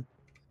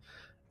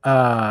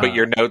 but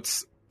your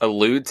notes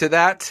allude to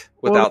that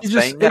without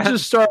saying that? It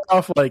just started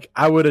off like,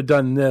 "I would have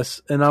done this,"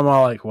 and I'm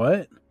all like,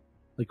 "What?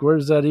 Like, where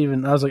does that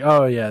even?" I was like,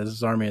 "Oh yeah, this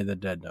is Army of the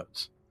Dead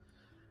notes."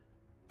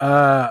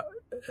 So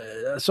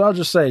I'll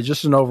just say,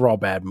 just an overall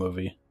bad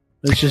movie.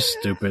 It's just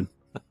stupid.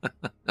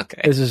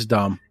 Okay, it's just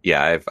dumb.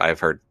 Yeah, I've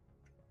heard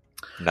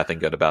nothing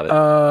good about it.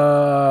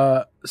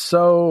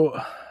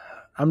 So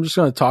I'm just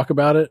going to talk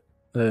about it.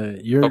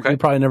 You're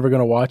probably never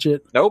going to watch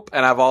it. Nope.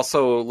 And I've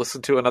also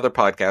listened to another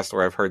podcast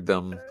where I've heard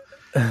them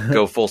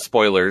go full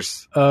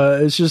spoilers.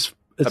 It's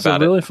a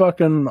really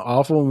fucking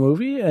awful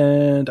movie,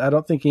 and I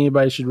don't think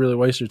anybody should really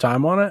waste their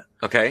time on it.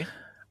 Okay.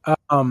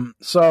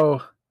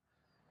 So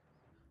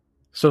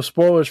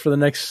spoilers for the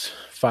next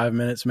 5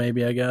 minutes,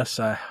 maybe, I guess.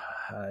 I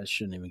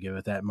shouldn't even give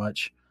it that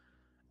much.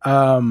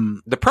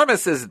 The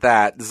premise is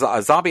that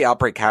a zombie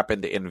outbreak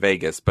happened in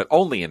Vegas, but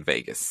only in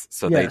Vegas.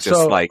 So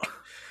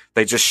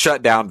they just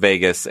shut down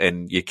Vegas,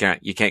 and you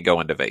can't go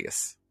into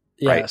Vegas.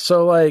 Yeah. Right?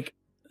 So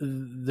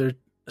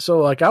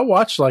I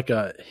watched like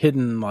a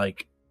hidden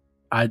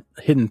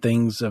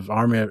things of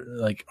Army of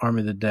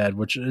the Dead,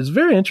 which is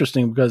very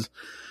interesting because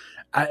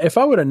if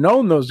I would have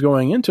known those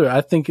going into it,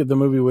 I think the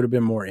movie would have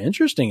been more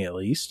interesting at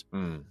least.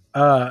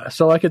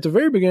 So like at the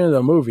very beginning of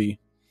the movie,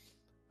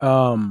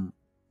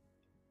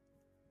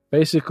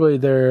 basically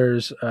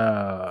there's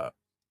the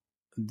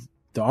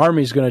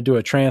Army's going to do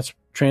a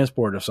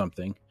transport of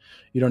something.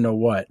 You don't know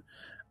what.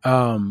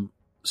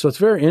 So it's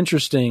very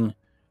interesting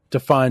to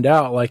find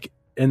out, like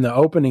in the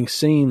opening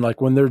scene,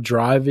 like when they're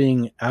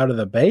driving out of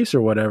the base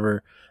or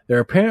whatever, there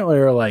apparently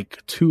are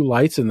like 2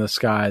 lights in the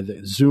sky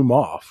that zoom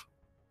off,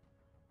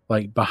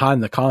 like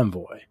behind the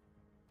convoy.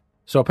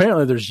 So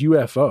apparently there's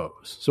UFOs.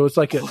 So it's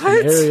like an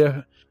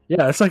area.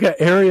 Yeah, it's like an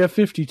Area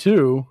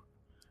 52.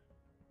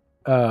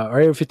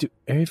 Area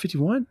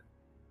 51?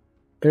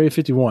 Area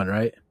 51,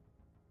 right?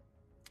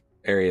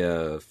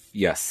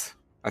 Yes.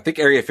 I think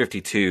Area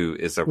 52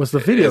 was the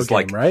video game,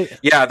 like, right?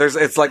 Yeah,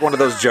 it's like one of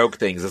those joke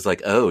things. It's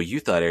like, oh, you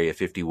thought Area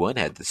 51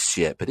 had this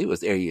shit, but it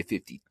was Area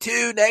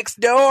 52 next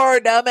door,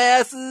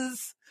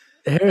 dumbasses.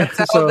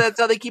 That's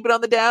how they keep it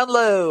on the down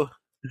low.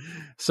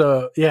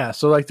 So yeah,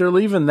 so like they're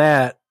leaving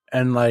that,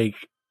 and like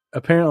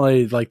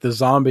apparently like the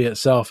zombie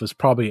itself is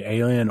probably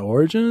alien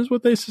origin, is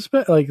what they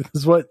suspect. Like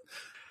is what.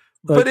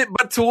 Like,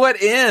 but to what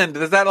end?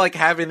 Does that like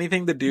have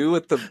anything to do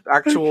with the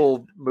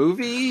actual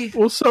movie?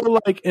 Well, so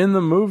like in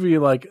the movie,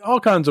 like all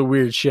kinds of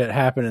weird shit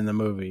happen in the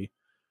movie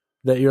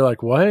that you're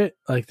like, what?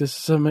 Like this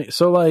is amazing.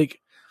 So like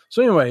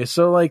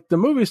the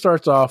movie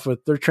starts off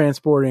with they're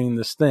transporting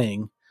this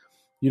thing.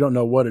 You don't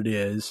know what it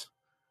is.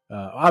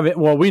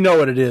 We know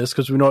what it is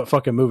because we know what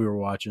fucking movie we're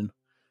watching.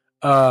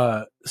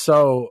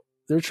 So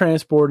they're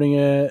transporting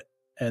it.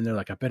 And they're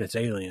like, I bet it's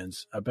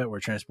aliens. I bet we're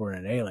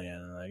transporting an alien.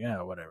 And I'm like,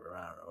 yeah, whatever.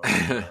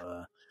 I don't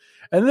know.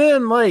 And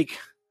then like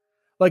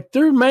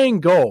their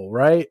main goal,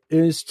 right,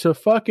 is to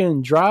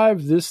fucking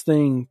drive this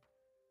thing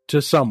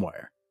to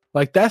somewhere.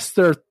 Like that's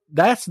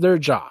their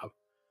job.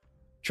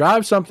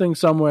 Drive something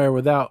somewhere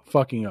without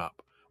fucking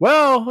up.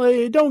 Well,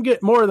 they don't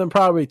get more than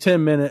probably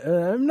 10 minutes,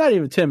 not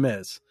even 10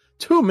 minutes,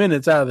 2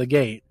 minutes out of the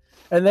gate.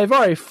 And they've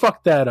already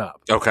fucked that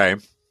up. Okay.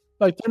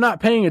 Like they're not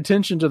paying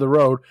attention to the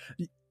road.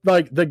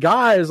 Like the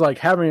guy is like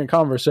having a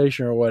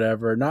conversation or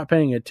whatever, not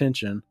paying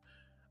attention.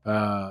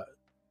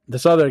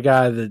 This other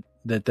guy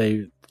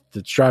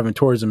that's driving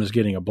towards him is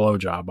getting a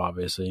blowjob,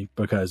 obviously,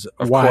 because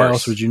why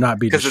else would you not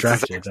be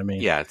distracted?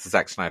 It's a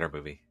Zack Snyder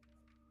movie.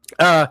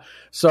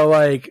 So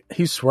like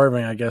he's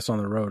swerving, I guess, on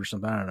the road or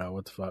something. I don't know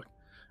what the fuck.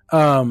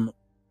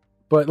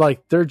 But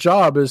like their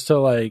job is to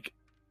like,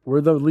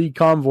 we're the lead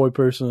convoy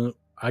person.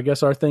 I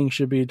guess our thing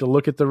should be to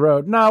look at the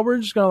road. No, we're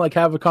just going to like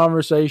have a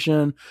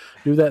conversation,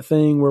 do that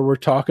thing where we're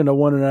talking to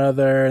one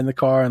another in the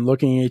car and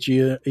looking at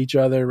each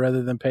other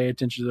rather than pay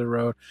attention to the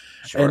road.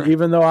 Sure. And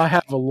even though I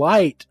have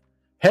a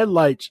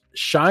headlights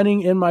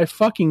shining in my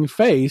fucking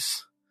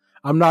face,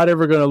 I'm not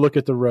ever going to look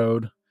at the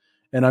road,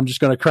 and I'm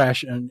just going to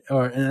crash. And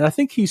I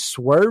think he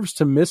swerves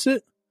to miss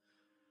it.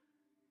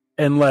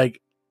 And like,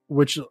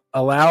 which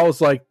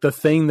allows like the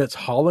thing that's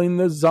hauling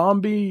the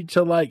zombie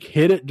to like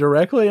hit it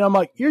directly. And I'm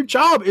like, your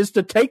job is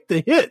to take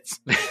the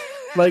hits.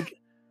 Like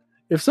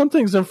if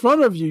something's in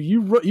front of you,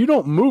 you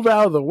don't move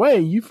out of the way.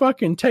 You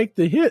fucking take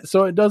the hit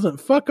so it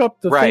doesn't fuck up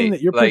the thing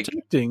that you're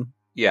protecting.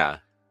 Yeah.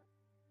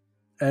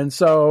 And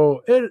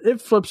so it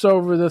flips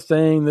over the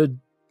thing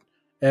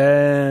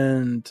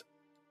and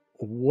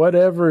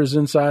whatever is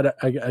inside,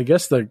 I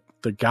guess the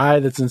guy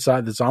that's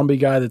inside, the zombie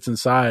guy that's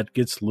inside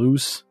gets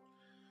loose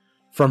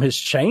from his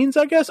chains,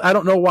 I guess. I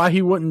don't know why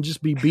he wouldn't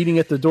just be beating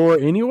at the door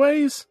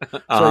anyways.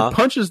 So he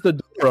punches the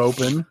door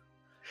open.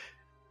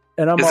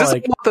 And I'm like... Is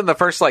this within the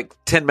first,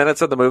 10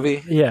 minutes of the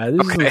movie? Yeah,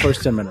 this is in the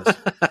first 10 minutes.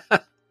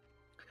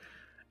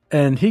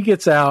 And he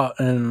gets out,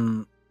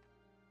 and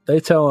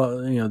they tell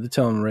him on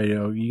the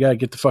radio, you got to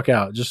get the fuck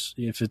out. Just,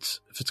 if it's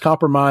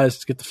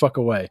compromised, get the fuck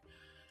away.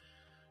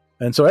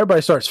 And so everybody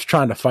starts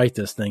trying to fight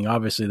this thing.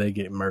 Obviously, they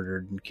get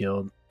murdered and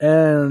killed.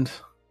 And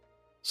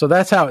so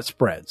that's how it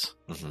spreads.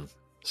 Mm-hmm.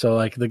 So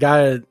like the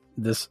guy,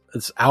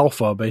 it's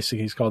Alpha,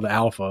 basically he's called the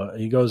Alpha.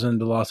 He goes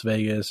into Las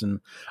Vegas, and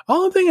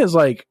all the thing is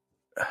like,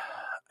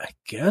 I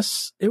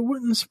guess it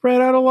wouldn't spread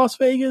out of Las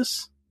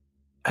Vegas.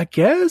 I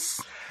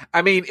guess.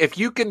 I mean, if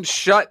you can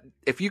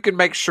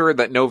make sure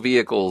that no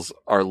vehicles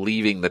are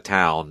leaving the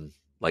town,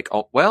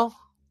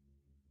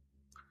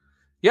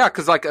 yeah,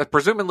 because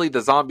presumably the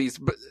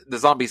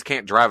zombies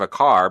can't drive a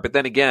car. But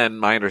then again,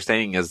 my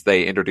understanding is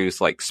they introduced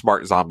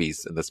smart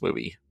zombies in this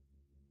movie.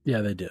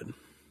 Yeah, they did.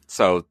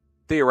 So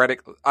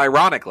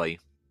ironically,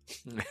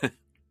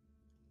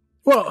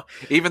 well,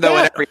 even though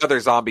in every other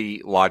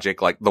zombie logic,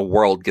 the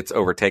world gets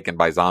overtaken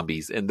by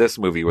zombies, in this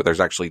movie where there's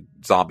actually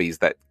zombies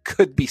that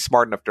could be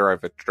smart enough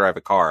to drive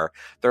a car,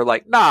 they're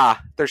like, nah,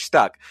 they're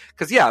stuck.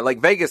 Because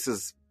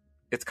Vegas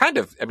it's kind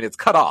of, it's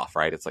cut off,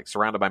 right? It's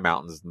surrounded by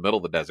mountains in the middle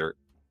of the desert.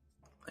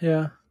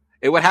 Yeah,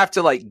 it would have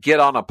to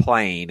get on a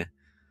plane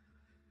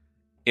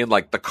in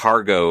the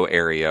cargo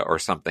area or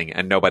something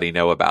and nobody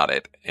know about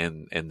it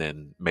and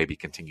then maybe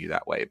continue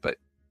that way. But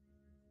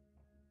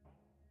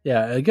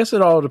yeah, I guess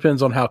it all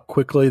depends on how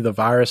quickly the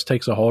virus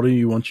takes a hold of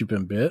you once you've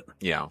been bit.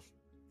 Yeah.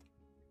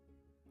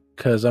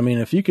 Cause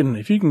if you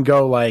can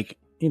go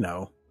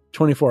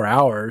 24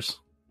 hours,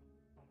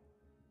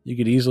 you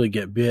could easily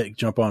get bit,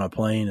 jump on a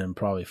plane and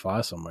probably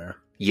fly somewhere.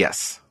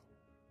 Yes.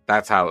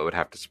 That's how it would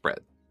have to spread.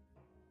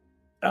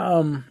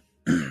 But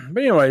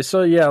anyway,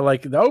 so yeah,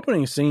 the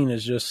opening scene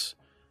is just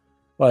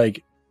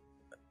the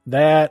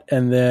that,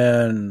 and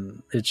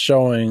then it's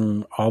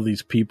showing all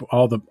these people,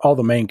 all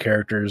the main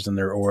characters and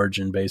their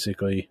origin,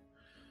 basically,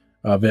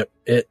 of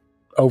it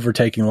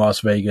overtaking Las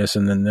Vegas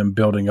and then them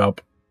building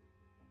up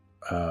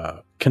a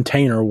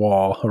container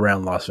wall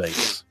around Las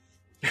Vegas.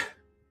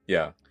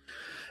 Yeah.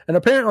 And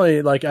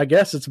apparently, like, I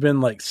guess it's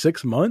been like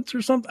 6 months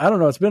or something. I don't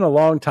know. It's been a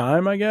long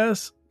time, I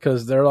guess,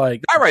 because they're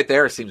like... That right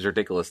there seems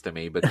ridiculous to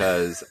me,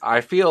 because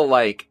I feel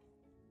like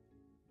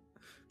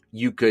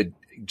you could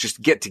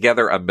just get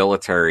together a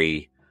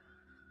military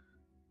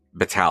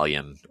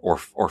battalion or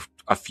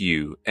a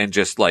few and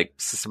just, like,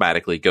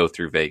 systematically go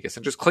through Vegas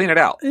and just clean it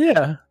out.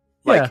 Yeah.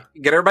 Like,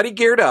 get everybody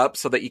geared up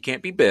so that you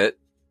can't be bit.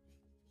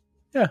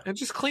 Yeah. And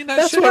just clean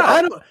that shit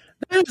out.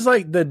 That is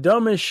like the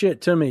dumbest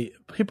shit to me.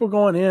 People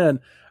going in,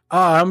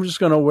 I'm just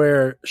going to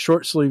wear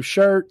short sleeve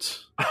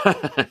shirts.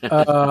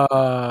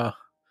 I'm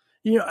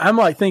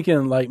like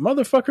thinking, like,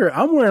 motherfucker,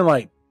 I'm wearing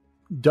like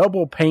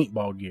double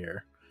paintball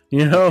gear.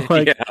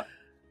 Like yeah.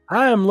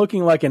 I am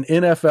looking like an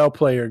NFL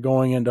player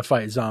going in to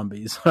fight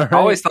zombies. All right? I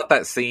always thought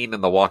that scene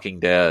in The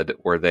Walking Dead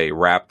where they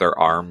wrap their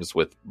arms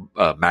with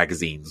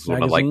magazines.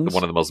 One of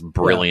the most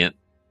brilliant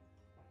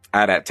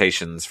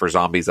adaptations for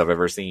zombies I've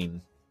ever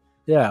seen.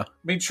 Yeah. I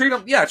mean, treat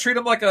them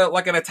like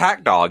an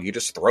attack dog. You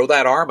just throw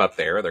that arm up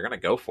there. They're going to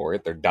go for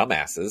it. They're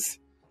dumbasses.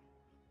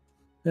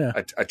 Yeah.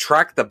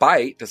 Attract the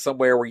bite to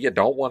somewhere where you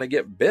don't want to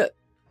get bit.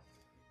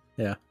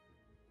 Yeah.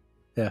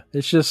 Yeah.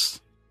 It's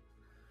just,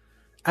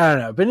 I don't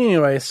know. But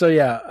anyway, so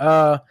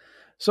yeah.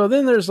 So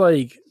then there's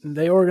like,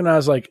 they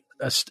organize like,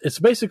 it's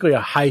basically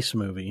a heist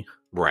movie.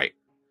 Right.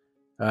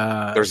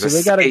 There's a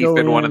safe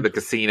in one of the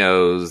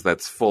casinos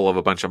that's full of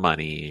a bunch of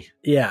money.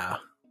 Yeah.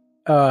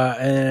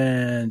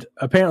 And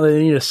apparently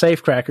they need a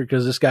safe cracker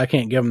because this guy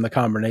can't give him the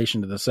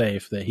combination to the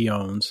safe that he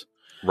owns.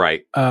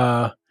 Right.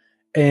 So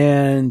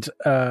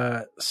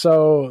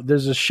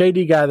there's a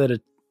shady guy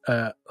that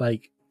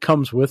like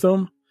comes with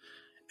him.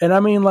 And I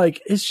mean,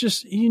 like, it's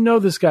just,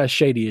 this guy's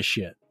shady as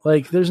shit.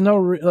 Like, there's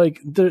no, he's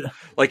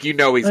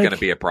going to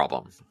be a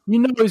problem.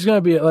 He's going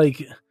to be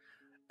like,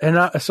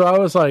 so I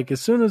was like,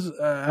 as soon as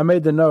I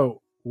made the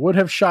note, would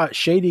have shot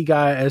shady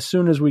guy as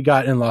soon as we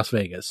got in Las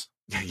Vegas.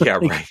 Yeah,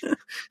 right.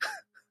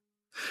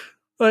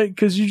 Like,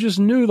 because you just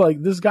knew,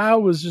 like, this guy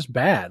was just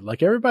bad.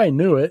 Like, everybody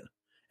knew it.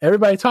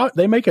 Everybody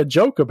they make a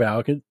joke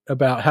about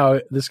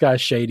how this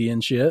guy's shady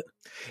and shit.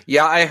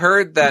 Yeah, I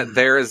heard that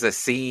there is a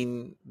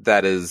scene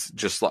that is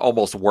just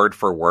almost word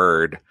for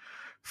word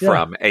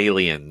from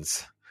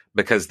Aliens,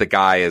 because the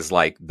guy is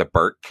like the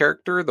Burt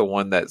character, the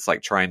one that's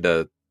like trying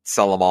to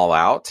sell them all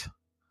out.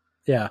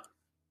 Yeah.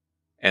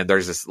 And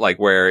there's this like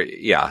where,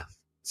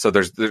 so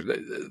there's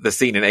the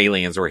scene in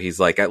Aliens where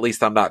he's like, at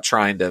least I'm not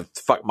trying to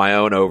fuck my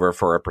own over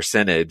for a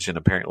percentage. And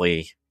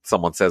apparently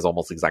someone says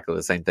almost exactly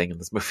the same thing in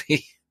this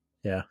movie.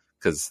 Yeah.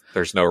 Because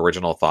there's no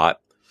original thought.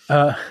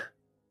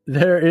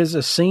 There is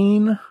a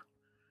scene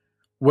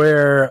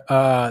where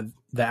the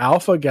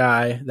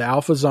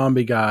alpha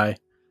zombie guy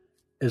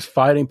is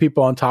fighting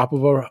people on top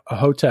of a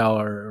hotel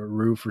or a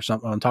roof or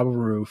something, on top of a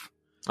roof.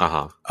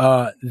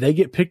 Uh-huh. They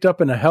get picked up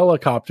in a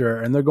helicopter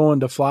and they're going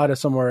to fly to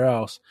somewhere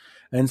else.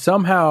 And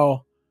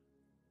somehow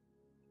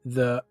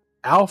the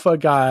alpha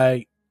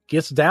guy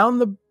gets down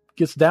the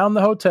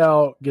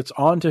hotel, gets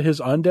onto his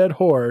undead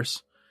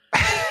horse,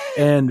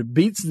 and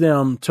beats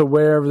them to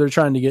wherever they're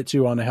trying to get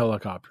to on a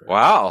helicopter.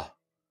 Wow.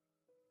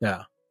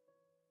 Yeah.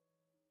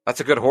 That's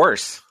a good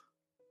horse.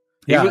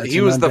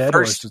 He was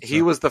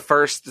the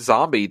first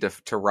zombie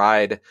to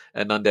ride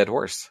an undead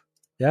horse.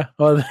 Yeah.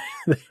 Well,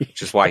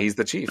 which is why he's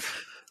the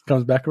chief.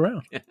 Comes back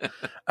around.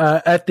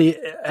 At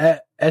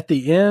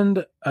the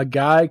end, a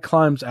guy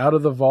climbs out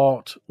of the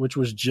vault, which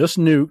was just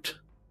nuked.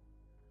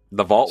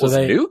 The vault was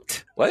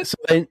nuked? What? So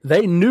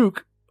they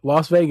nuke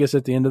Las Vegas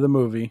at the end of the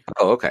movie.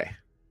 Oh, okay.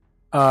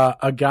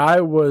 A guy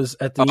was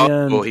at the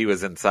end. Oh, he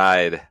was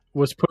inside.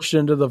 Was pushed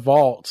into the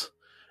vault,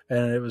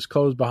 and it was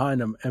closed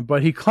behind him.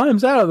 But he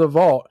climbs out of the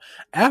vault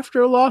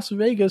after Las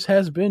Vegas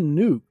has been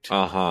nuked.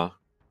 Uh-huh.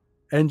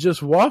 And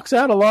just walks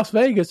out of Las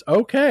Vegas.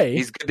 Okay.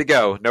 He's good to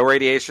go. No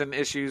radiation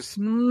issues?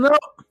 No.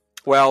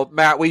 Well,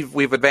 Matt,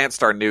 we've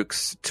advanced our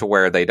nukes to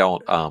where they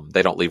don't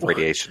leave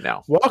radiation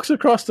now. Walks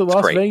across the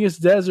Las Vegas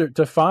desert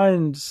to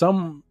find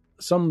some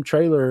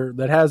trailer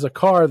that has a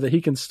car that he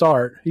can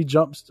start. He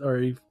jumps,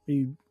 or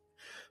they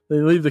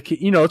leave the key.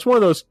 It's one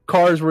of those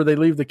cars where they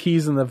leave the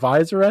keys in the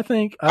visor, I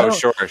think.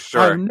 Sure.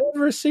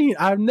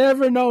 I've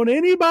never known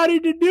anybody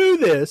to do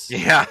this.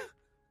 Yeah.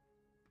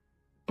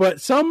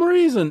 But some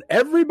reason,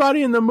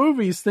 everybody in the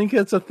movies think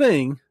it's a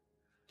thing.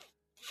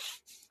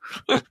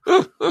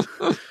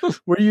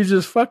 Where you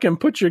just fucking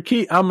put your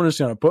key. I'm just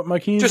going to put my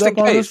keys just up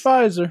on this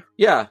visor.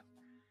 Yeah.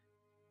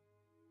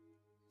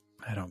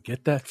 I don't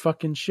get that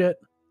fucking shit.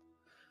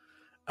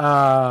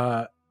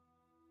 But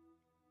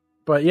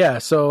yeah,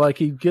 so like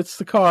he gets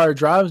the car,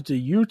 drives to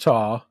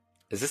Utah.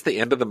 Is this the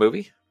end of the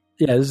movie?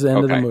 Yeah, this is the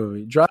end of the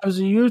movie. Drives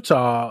to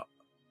Utah,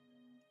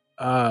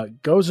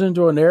 goes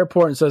into an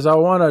airport and says, I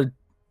want to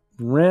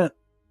rent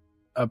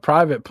a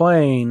private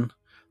plane,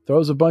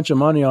 throws a bunch of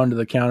money onto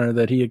the counter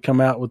that he had come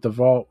out with the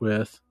vault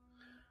with.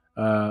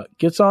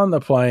 Gets on the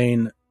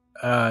plane,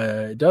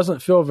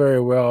 doesn't feel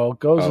very well,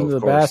 goes into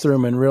the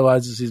bathroom and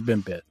realizes he's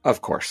been bit.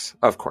 Of course.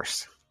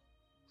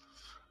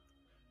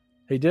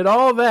 He did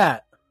all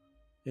that.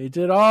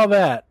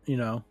 You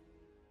know.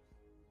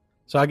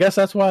 So I guess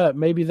that's why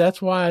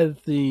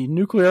the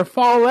nuclear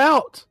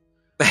fallout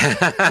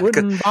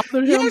wouldn't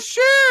bother him. Yeah,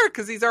 sure,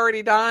 because he's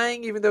already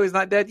dying, even though he's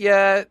not dead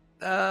yet.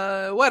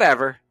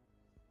 Whatever.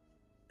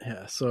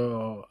 Yeah,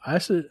 so I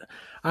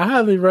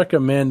highly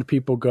recommend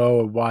people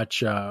go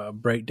watch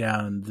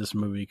breakdown this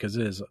movie because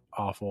it is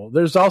awful.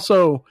 There's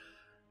also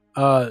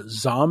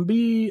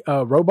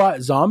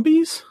robot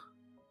zombies.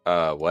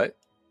 What?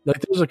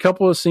 Like there's a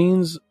couple of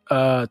scenes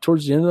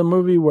towards the end of the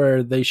movie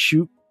where they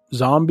shoot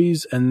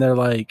zombies and they're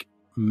like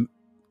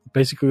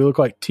basically look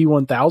like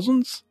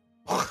T-1000s.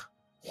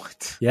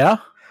 What? Yeah.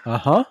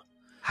 Uh-huh.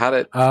 How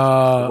did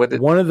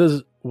one of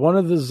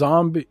the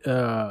zombie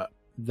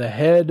the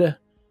head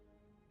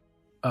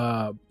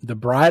the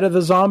bride of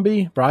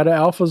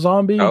Alpha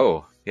Zombie.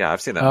 Oh, yeah,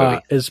 I've seen that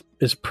movie.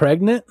 Is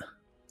pregnant.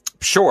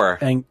 Sure.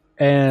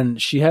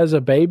 And she has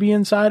a baby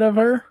inside of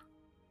her.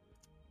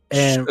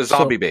 And a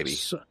zombie baby.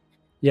 So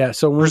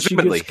when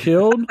Presumably. She gets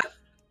killed,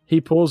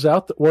 he pulls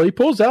out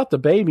the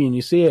baby and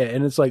you see it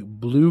and it's like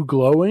blue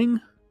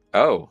glowing.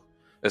 Oh.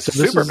 It's a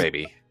super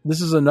baby. This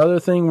is another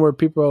thing where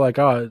people are like,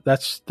 "Oh,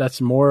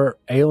 that's more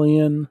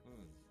alien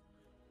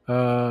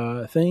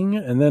thing."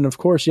 And then of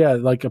course, yeah,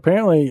 like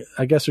apparently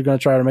I guess they're going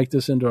to try to make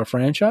this into a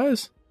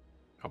franchise.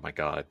 Oh my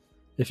god.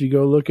 If you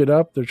go look it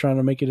up, they're trying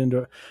to make it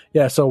into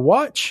so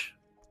watch.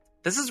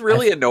 This is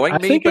really annoying me.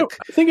 I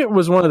think it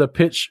was one of the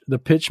pitch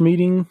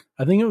meeting.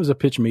 I think it was a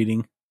pitch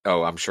meeting.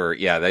 Oh, I'm sure.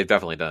 Yeah, they've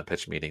definitely done a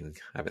pitch meeting.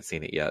 I haven't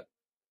seen it yet.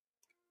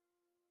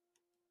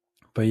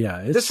 But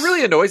yeah, this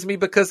really annoys me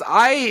because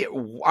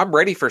I'm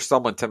ready for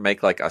someone to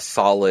make like a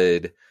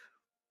solid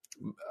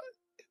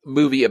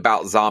movie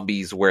about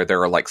zombies where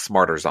there are like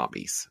smarter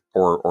zombies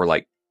or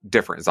like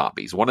different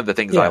zombies. One of the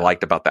things I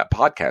liked about that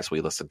podcast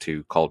we listened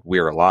to called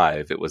We're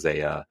Alive, it was a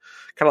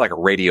kind of like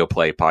a radio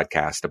play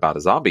podcast about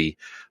a zombie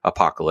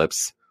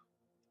apocalypse.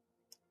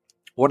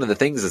 One of the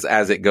things is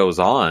as it goes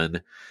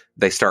on,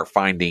 they start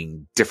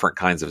finding different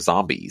kinds of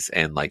zombies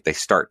and like they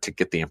start to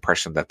get the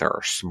impression that there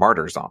are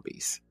smarter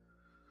zombies.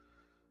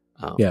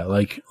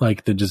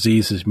 Like the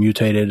disease is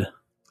mutated.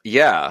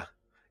 Yeah.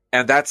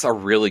 And that's a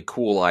really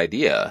cool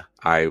idea.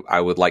 I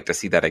would like to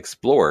see that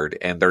explored.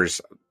 And there's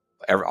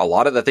a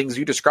lot of the things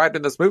you described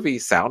in this movie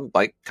sound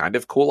like kind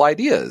of cool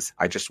ideas.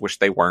 I just wish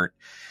they weren't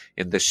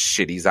in this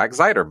shitty Zack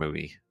Snyder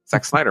movie.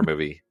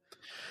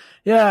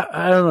 Yeah,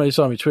 I don't know. You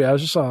saw me tweet. I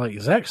was just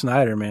like, Zack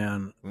Snyder,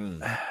 man.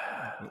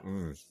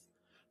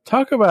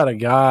 Talk about a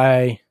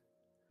guy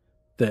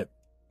that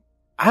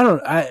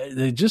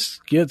it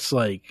just gets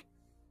like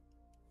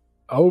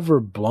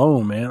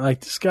overblown, man.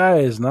 Like this guy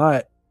is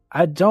not,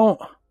 I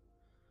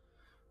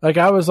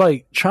was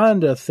like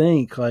trying to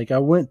think, like I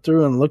went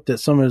through and looked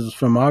at some of his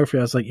filmography.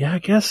 I was like, yeah, I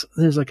guess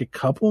there's like a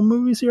couple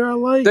movies here I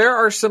like. There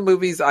are some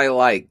movies I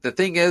like. The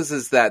thing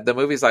is that the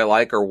movies I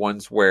like are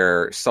ones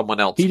where someone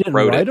else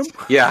wrote them.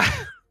 Yeah.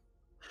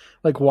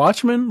 Like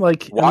Watchmen?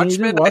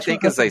 Watchmen, I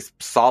think is a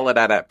solid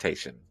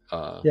adaptation.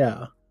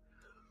 Yeah.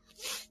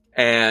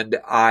 And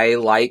I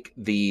like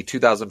the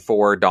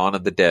 2004 Dawn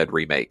of the Dead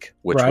remake,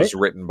 which was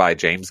written by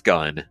James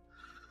Gunn.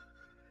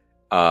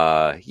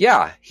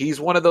 He's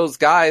one of those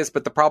guys,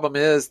 but the problem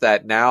is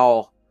that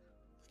now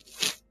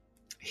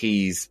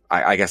he's,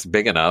 I guess,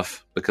 big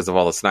enough because of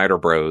all the Snyder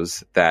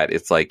Bros that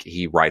it's like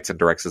he writes and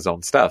directs his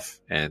own stuff.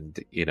 And,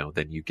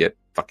 then you get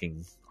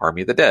fucking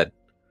Army of the Dead.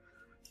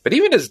 But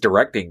even his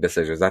directing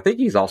decisions, I think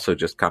he's also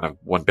just kind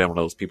of been one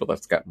of those people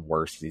that's gotten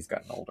worse as he's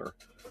gotten older.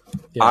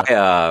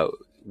 Yeah.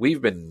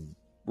 We've been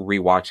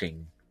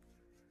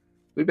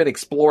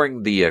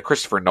exploring the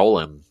Christopher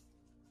Nolan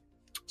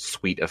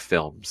suite of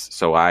films.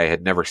 So I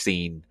had never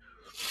seen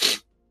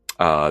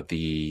I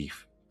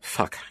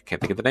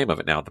can't think of the name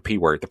of it now, the P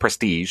word, The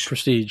Prestige,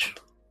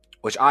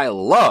 which I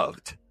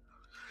loved.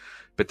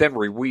 But then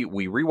we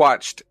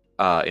rewatched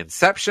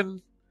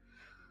Inception,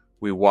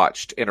 we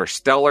watched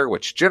Interstellar,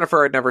 which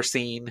Jennifer had never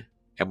seen,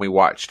 and we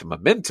watched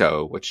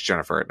Memento, which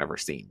Jennifer had never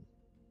seen.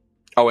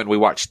 Oh, and we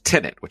watched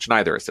Tenet, which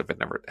neither of us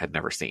had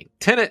never seen.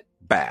 Tenet,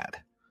 bad.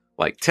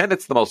 Like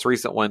Tenet's the most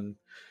recent one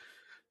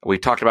we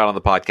talked about on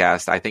the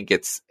podcast. I think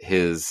it's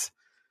his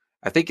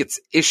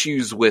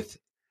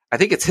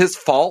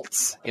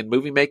faults in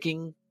movie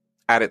making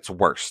at its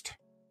worst.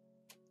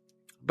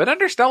 But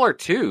Interstellar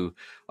too,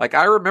 like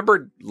I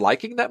remember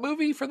liking that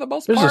movie for the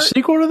most part. There's a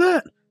sequel to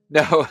that?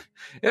 No,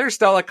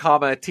 Interstellar,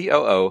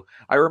 TOO.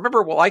 I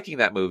remember liking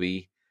that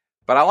movie,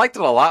 but I liked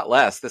it a lot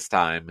less this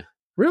time.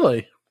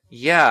 Really?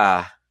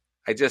 Yeah.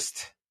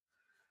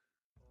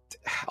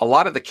 A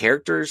lot of the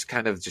characters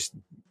kind of just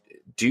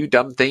do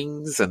dumb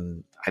things,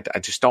 and I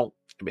just don't.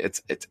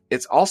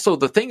 It's also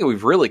the thing that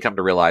we've really come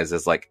to realize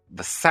is like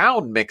the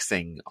sound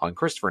mixing on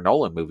Christopher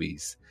Nolan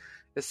movies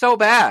is so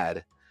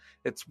bad.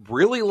 It's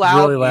really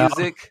loud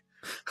music,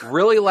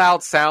 really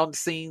loud sound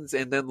scenes,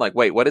 and then like,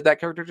 wait, what did that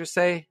character just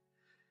say?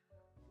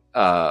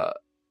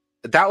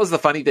 that was the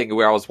funny thing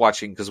where I was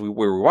watching, because we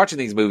were watching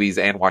these movies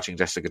and watching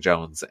Jessica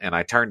Jones, and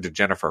I turned to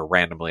Jennifer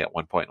randomly at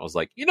one point and was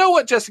like, you know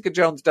what Jessica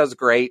Jones does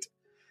great?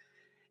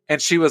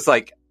 And she was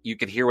like, you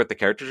can hear what the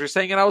characters are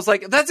saying. And I was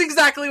like, that's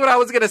exactly what I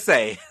was going to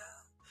say.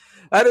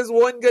 That is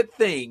one good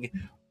thing.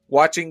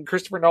 Watching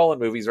Christopher Nolan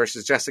movies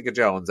versus Jessica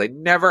Jones, I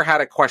never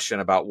had a question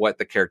about what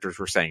the characters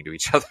were saying to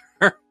each other.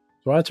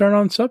 So I turn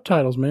on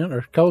subtitles, man,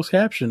 or closed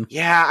caption.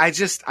 Yeah,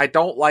 I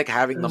don't like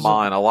having them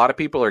on. A lot of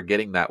people are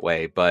getting that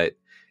way, but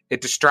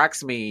it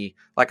distracts me.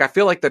 Like, I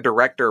feel like the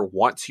director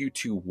wants you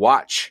to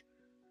watch.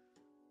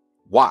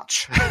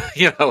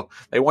 You know,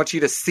 they want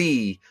you to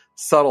see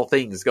subtle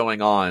things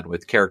going on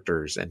with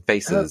characters and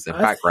faces and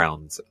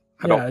backgrounds.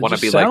 I don't want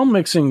to be like sound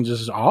mixing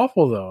just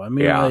awful though. I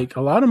mean, like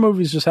a lot of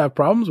movies just have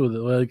problems with it.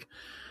 Like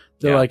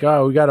they're like,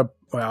 oh,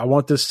 I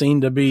want this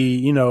scene to be,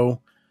 you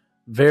know,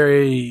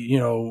 very, you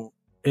know,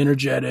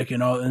 energetic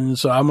and all, and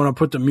so I'm gonna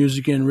put the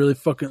music in really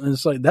fucking. And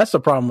it's like that's the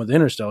problem with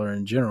Interstellar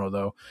in general,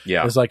 though.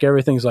 Yeah, it's like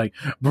everything's like,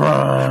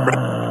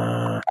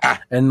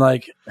 and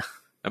like,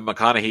 and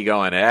McConaughey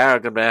going, "Yeah,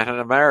 good man in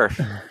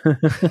America."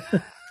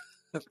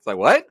 It's like,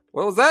 what?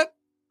 What was that?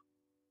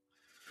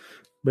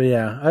 But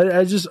yeah,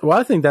 I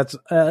think that's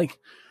like,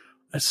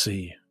 let's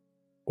see,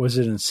 was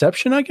it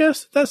Inception? I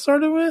guess that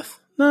started with.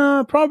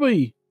 No,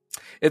 probably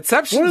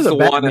Inception is the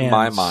one in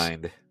my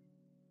mind.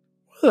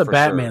 The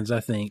Batmans, sure. I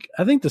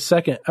think the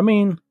second. I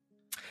mean,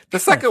 the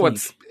second one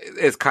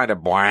is kind of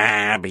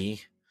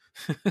blabby.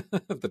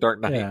 The Dark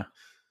Knight.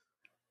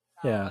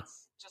 Yeah.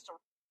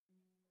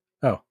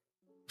 Oh,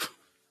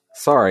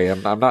 sorry,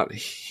 I'm not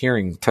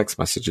hearing text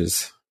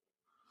messages.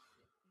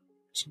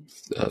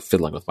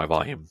 Fiddling with my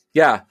volume.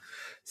 Yeah,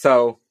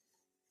 so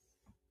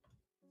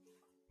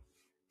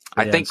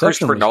I think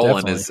Christopher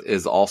Nolan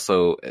is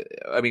also.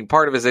 I mean,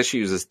 part of his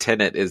issues is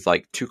Tenet is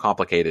like too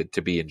complicated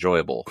to be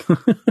enjoyable.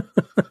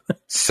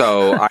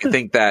 So I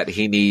think that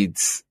he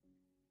needs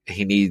help.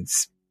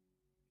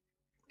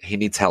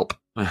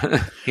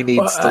 He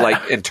needs to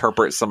like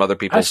interpret some other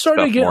people's stuff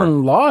more. I started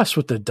getting lost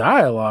with the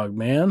dialogue,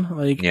 man.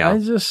 Like I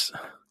just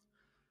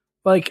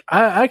like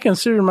I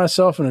consider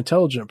myself an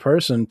intelligent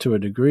person to a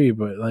degree,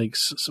 but like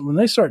when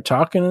they start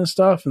talking and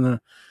stuff, and then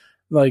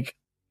like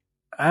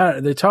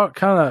they talk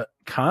kind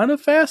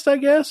of fast, I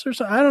guess, or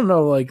something. I don't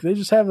know. Like they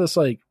just have this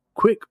like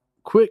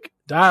quick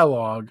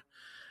dialogue.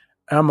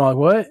 And I'm like,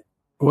 what?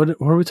 What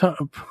are we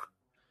talking?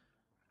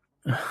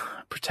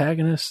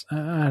 Protagonist?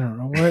 I don't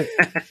know what.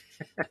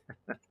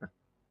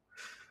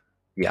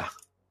 Yeah.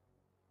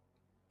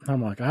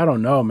 I'm like, I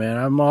don't know, man.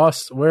 I'm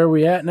lost. Where are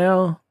we at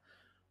now?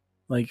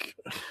 Like,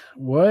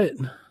 what?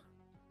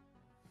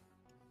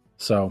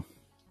 So,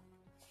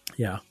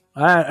 yeah.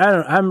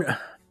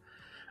 I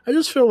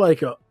just feel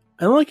like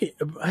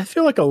I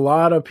feel like a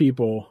lot of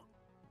people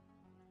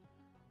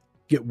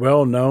get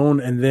well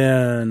known and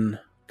then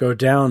go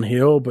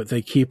downhill, but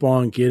they keep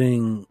on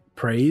getting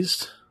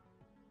praised.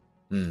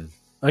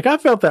 Like I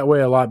felt that way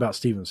a lot about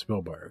Steven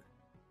Spielberg.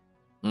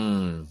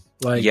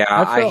 Like,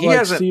 yeah, he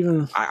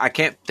hasn't. I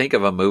can't think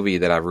of a movie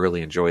that I've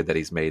really enjoyed that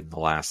he's made in the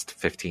last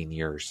 15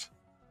 years.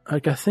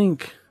 Like I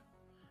think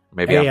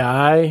maybe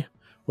AI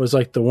was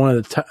like the one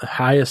of the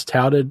highest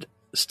touted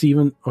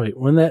Steven. Wait,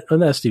 when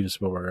that Steven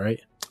Spielberg,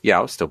 right? Yeah,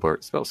 it was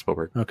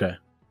Spielberg. Okay,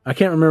 I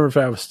can't remember if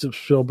I was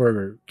Spielberg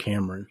or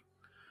Cameron.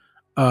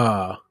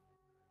 Because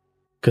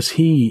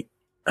I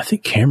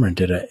think Cameron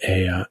did an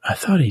AI. I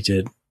thought he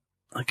did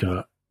like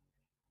a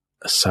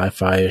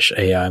sci-fi-ish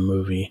AI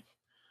movie.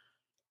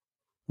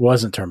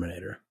 Wasn't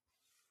Terminator.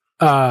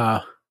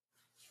 But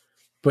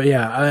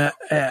yeah,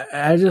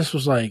 I just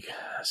was like,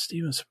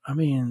 Steven, I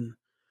mean,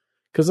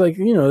 because like,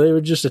 you know, they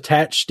would just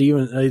attach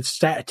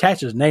attach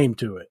his name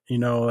to it, you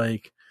know,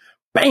 like,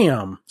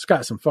 bam, it's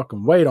got some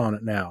fucking weight on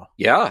it now.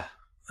 Yeah.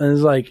 And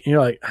it's like, you're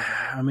like,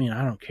 I mean,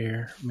 I don't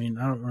care. I mean,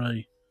 I don't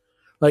really,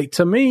 like,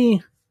 to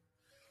me,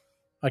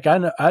 like,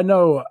 I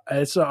know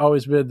it's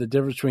always been the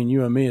difference between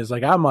you and me is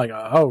like, I'm like,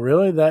 oh,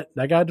 really? That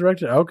guy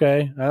directed?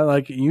 Okay. I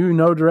like, you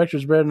know,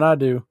 directors better than I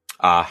do.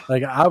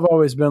 Like, I've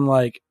always been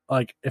like,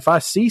 if I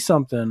see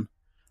something,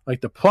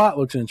 like the plot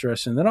looks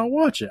interesting, then I'll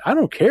watch it. I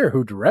don't care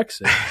who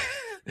directs it.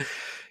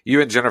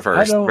 You and Jennifer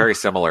are very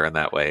similar in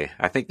that way.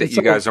 I think that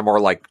you guys are more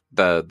like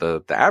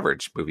the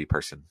average movie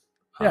person.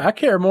 Yeah, I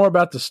care more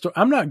about the story.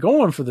 I'm not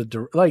going for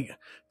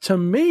to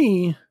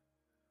me,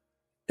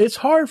 it's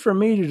hard for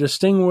me to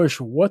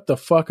distinguish what the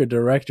fuck a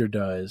director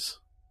does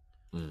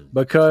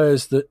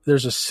because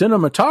there's a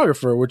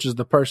cinematographer, which is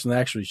the person that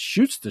actually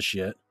shoots the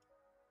shit.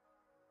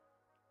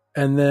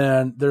 And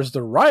then there's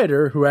the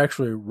writer who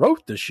actually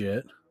wrote the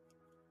shit.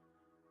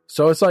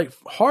 So it's like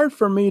hard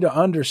for me to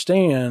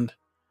understand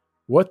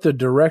what the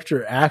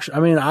director actually,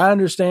 I mean, I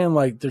understand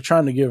like they're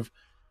trying to give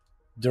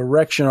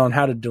direction on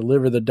how to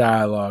deliver the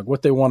dialogue,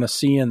 what they want to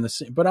see in the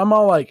scene. But I'm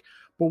all like,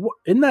 but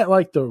isn't that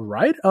like the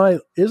right?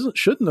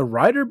 Shouldn't the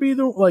writer be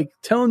the like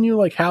telling you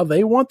like how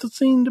they want the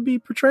scene to be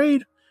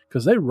portrayed?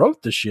 Because they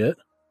wrote the shit.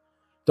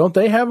 Don't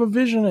they have a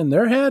vision in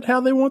their head how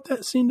they want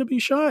that scene to be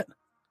shot?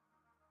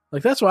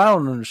 Like that's what I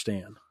don't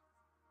understand.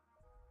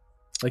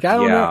 Like I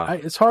don't know.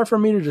 It's hard for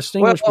me to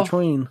distinguish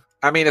between.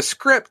 I mean, a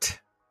script.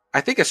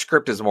 I think a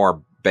script is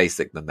more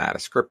basic than that. A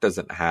script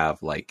doesn't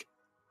have like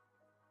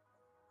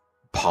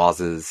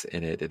pauses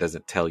in it. It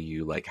doesn't tell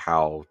you like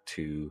how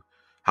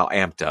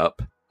amped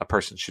up a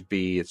person should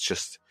be. It's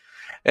just,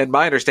 and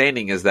my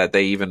understanding is that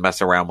they even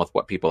mess around with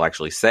what people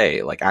actually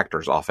say. Like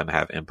actors often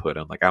have input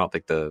on like, I don't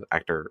think the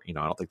actor, I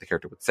don't think the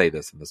character would say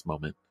this in this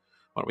moment.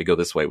 Why don't we go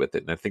this way with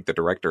it? And I think the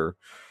director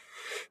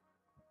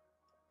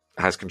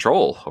has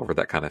control over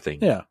that kind of thing.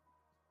 Yeah.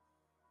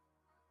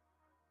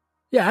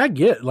 Yeah, I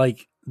get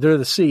like they're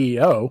the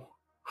CEO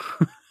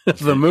of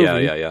the movie.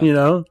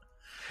 Yeah.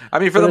 I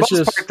mean, for the most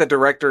part, the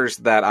directors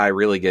that I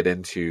really get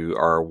into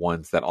are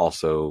ones that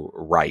also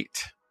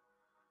write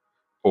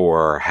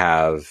or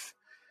are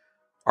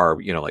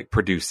like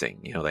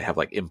producing. They have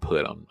like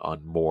input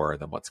on more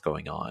than what's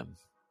going on.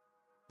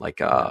 Like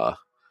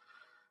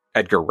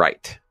Edgar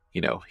Wright,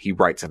 he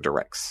writes and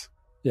directs.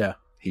 Yeah,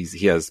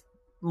 he has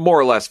more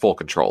or less full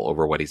control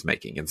over what he's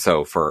making. And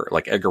so for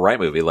like Edgar Wright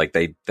movie, like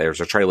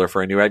there's a trailer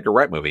for a new Edgar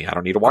Wright movie. I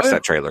don't need to watch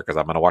that trailer because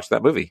I'm going to watch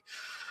that movie.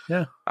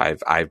 Yeah.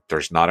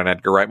 There's not an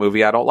Edgar Wright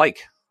movie I don't like.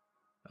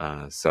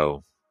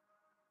 So.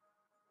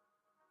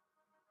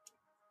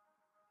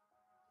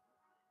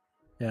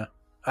 Yeah.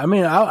 I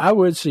mean, I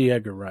would see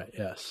Edgar Wright.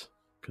 Yes.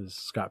 Cause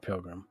Scott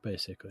Pilgrim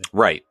basically.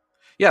 Right.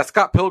 Yeah.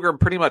 Scott Pilgrim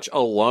pretty much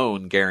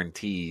alone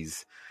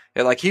guarantees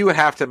like he would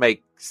have to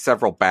make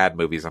several bad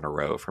movies in a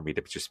row for me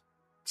to just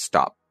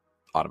stop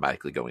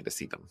automatically going to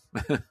see them.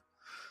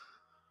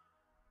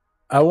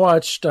 I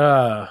watched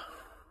the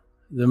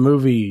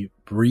movie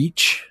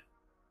Breach.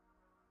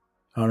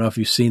 I don't know if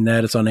you've seen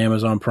that. It's on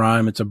Amazon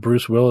Prime. It's a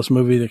Bruce Willis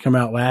movie that came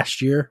out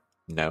last year.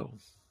 No.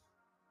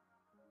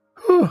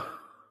 Whew.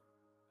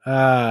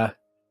 Guess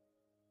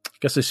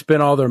they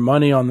spent all their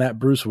money on that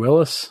Bruce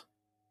Willis.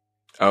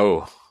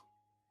 Oh.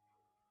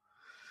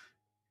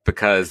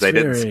 Because they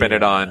didn't spend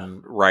it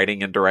on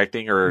writing and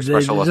directing or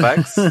special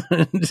effects?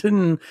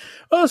 Didn't.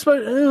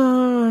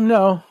 Well,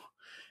 no.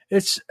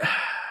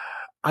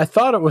 I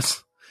thought it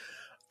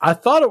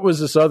was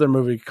this other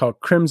movie called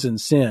Crimson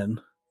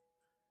Sin,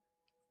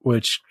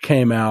 which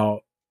came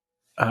out,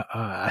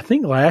 I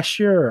think last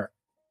year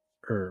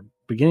or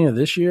beginning of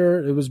this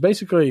year. It was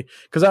basically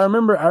because I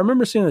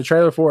remember seeing the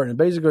trailer for it, and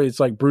basically it's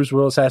like Bruce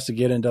Willis has to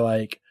get into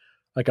like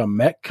a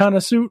mech kind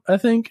of suit, I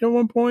think, at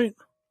one point.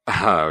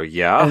 Oh,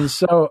 yeah. And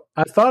so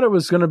I thought it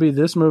was going to be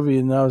this movie,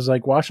 and I was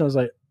like watching. I was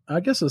like,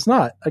 I guess it's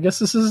not. I guess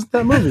this isn't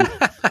that movie.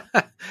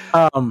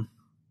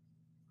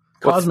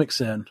 Cosmic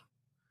Sin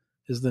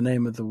is the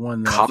name of the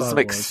one.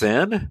 Cosmic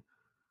Sin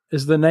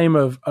is the name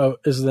of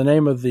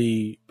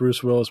the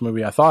Bruce Willis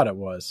movie I thought it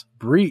was.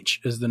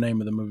 Breach is the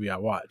name of the movie I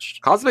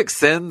watched. Cosmic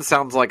Sin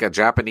sounds like a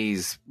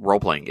Japanese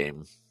role-playing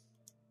game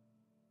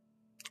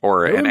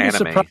or an anime. It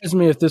wouldn't surprise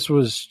me if this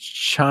was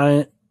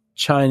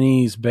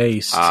Chinese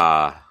based.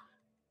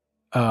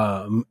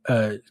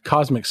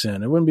 Cosmic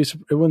Sin. It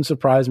wouldn't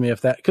surprise me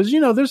if that, because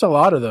there's a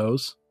lot of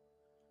those,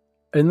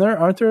 and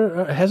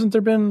hasn't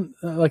there been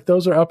like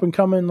those are up and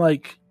coming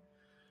like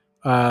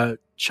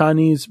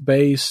Chinese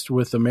based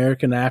with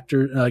American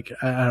actors. Like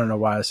I don't know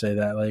why I say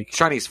that. Like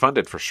Chinese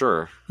funded for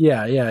sure.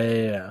 Yeah.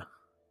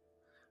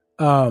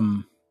 But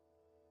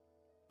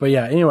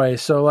yeah. Anyway,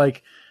 so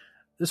like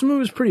this movie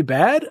was pretty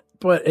bad,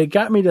 but it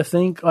got me to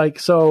think. Like,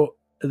 so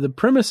the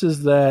premise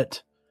is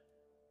that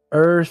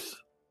Earth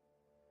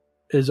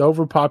is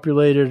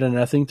overpopulated, and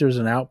I think there's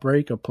an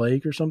outbreak, a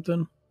plague or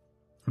something,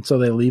 and so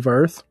they leave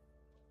Earth.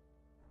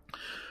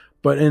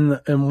 But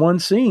in one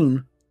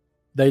scene,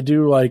 they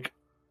do like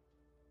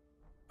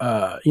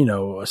a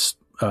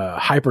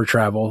hyper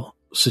travel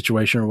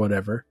situation or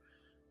whatever,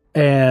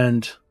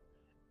 and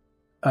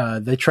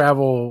they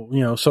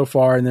travel so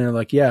far, and they're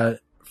like, yeah,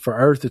 for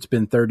Earth it's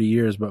been 30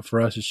 years, but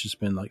for us it's just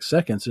been like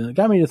seconds. And it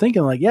got me to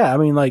thinking, like, yeah, I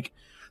mean, like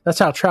that's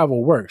how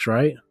travel works,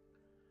 right?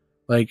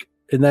 Like.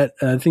 And that,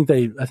 and I think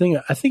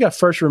I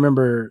first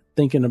remember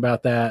thinking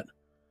about that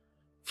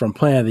from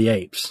Planet of the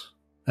Apes.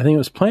 I think it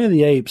was Planet of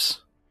the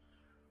Apes.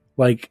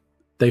 Like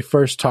they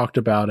first talked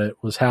about it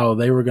was how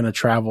they were going to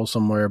travel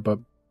somewhere, but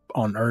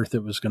on Earth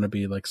it was going to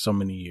be like so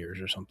many years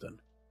or something.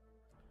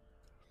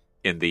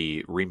 In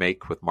the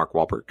remake with Mark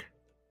Wahlberg?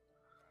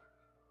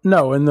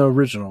 No, in the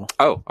original.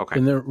 Oh, okay.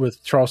 In there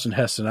with Charlton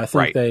Heston. I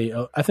think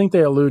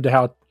they allude to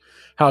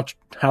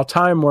how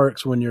time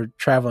works when you're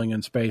traveling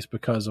in space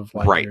because of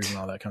light years and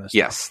all that kind of stuff.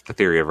 Yes, the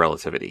theory of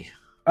relativity.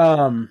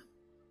 And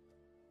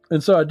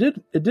so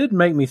it did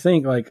make me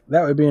think like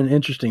that would be an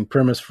interesting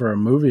premise for a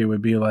movie. It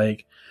would be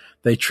like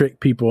they trick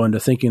people into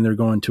thinking they're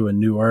going to a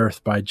new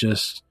Earth by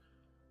just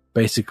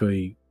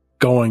basically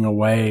going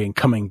away and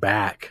coming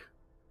back.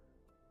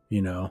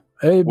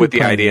 With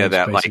the idea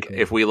that basically,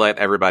 like if we let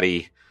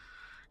everybody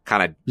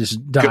kind of just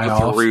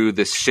go through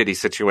this shitty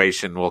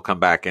situation, we'll come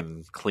back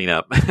and clean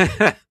up.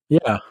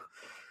 Yeah.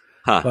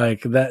 Huh.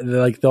 Like that,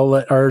 like they'll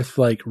let Earth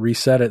like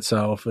reset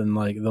itself, and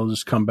like they'll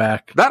just come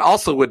back. That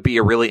also would be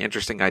a really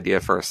interesting idea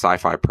for a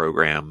sci-fi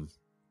program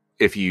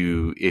if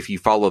you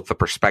follow the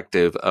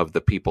perspective of the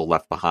people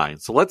left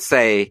behind. So let's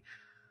say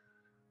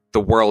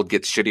the world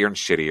gets shittier and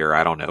shittier.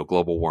 I don't know,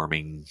 global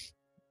warming,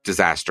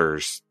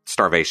 disasters,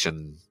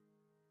 starvation,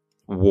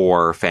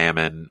 war,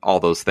 famine, all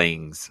those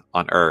things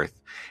on Earth.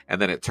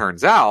 And then it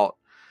turns out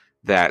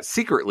that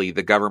secretly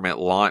the government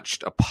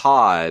launched a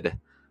pod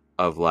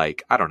of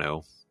like, I don't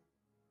know,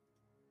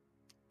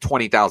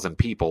 20,000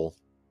 people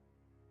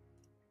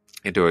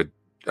into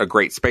a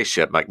great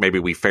spaceship. Like maybe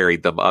we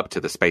ferried them up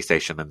to the space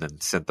station and then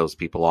sent those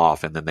people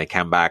off, and then they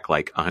come back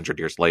like 100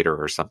 years later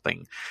or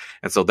something.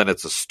 And so then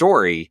it's a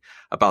story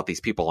about these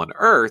people on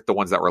Earth, the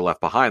ones that were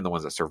left behind, the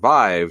ones that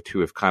survived, who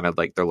have kind of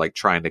like, they're like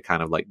trying to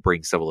kind of like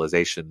bring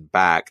civilization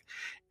back.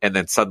 And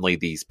then suddenly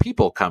these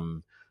people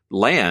come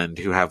land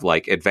who have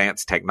like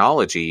advanced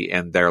technology,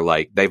 and they're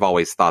like, they've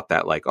always thought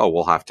that like, oh,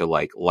 we'll have to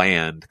like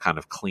land, kind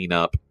of clean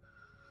up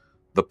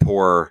the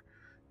poor,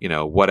 you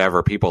know,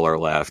 whatever people are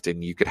left.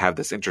 And you could have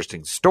this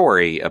interesting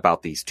story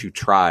about these two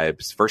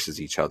tribes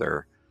versus each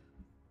other.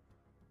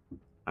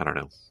 I don't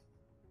know.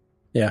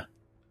 Yeah.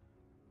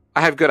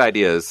 I have good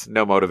ideas,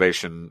 no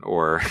motivation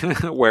or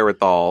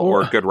wherewithal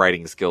or good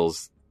writing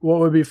skills. What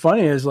would be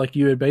funny is like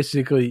you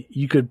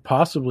could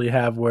possibly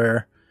have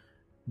where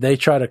they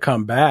try to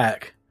come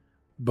back,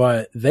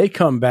 but they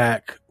come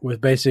back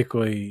with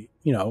basically,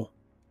 you know,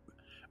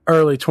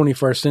 early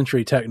 21st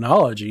century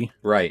technology.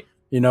 Right.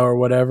 You know, or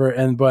whatever.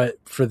 But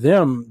for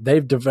them,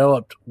 they've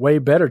developed way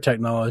better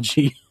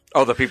technology.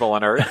 Oh, the people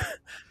on Earth?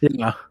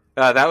 Yeah.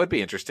 That would be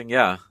interesting.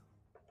 Yeah.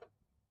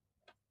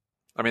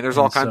 I mean, there's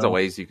all kinds of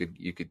ways you could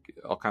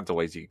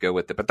go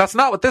with it, but that's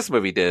not what this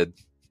movie did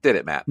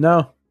it, Matt?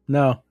 No.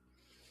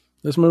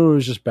 This movie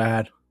was just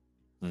bad.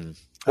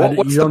 Well,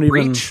 what's the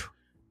breach?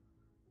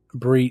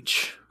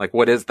 Breach. Like,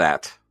 what is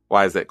that?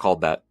 Why is it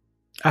called that?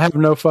 I have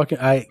no fucking.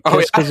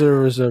 Because there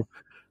was a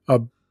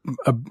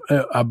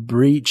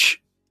breach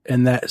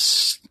in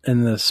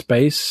the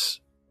space,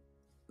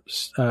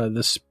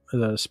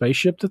 the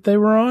spaceship that they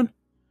were on.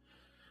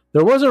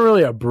 There wasn't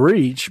really a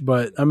breach,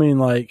 but I mean,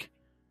 like,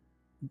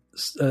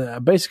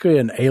 basically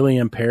an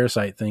alien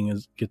parasite thing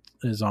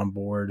is on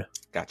board.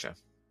 Gotcha.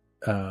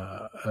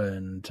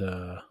 And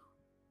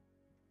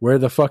where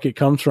the fuck it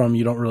comes from,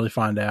 you don't really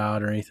find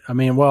out or anything. I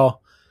mean,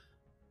 well,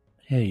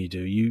 yeah, you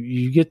do.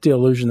 You get the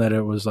illusion that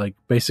it was like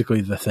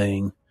basically the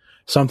thing,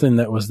 something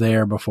that was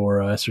there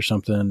before us or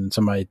something, and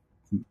somebody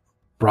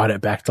brought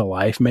it back to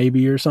life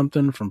maybe or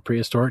something from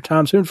prehistoric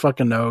times. Who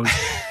fucking knows?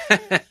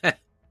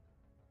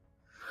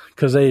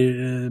 Because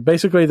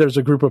basically there's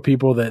a group of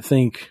people that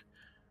think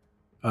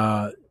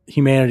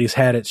humanity's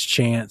had its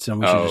chance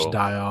and we should just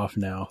die off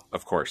now.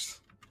 Of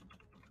course.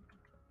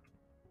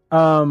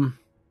 There's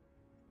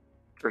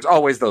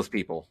always those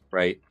people,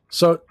 right?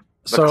 So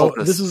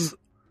this is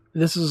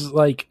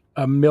like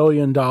 $1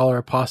 million,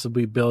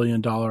 possibly $1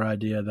 billion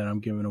idea that I'm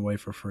giving away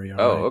for free.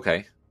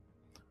 Okay.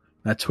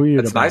 I tweeted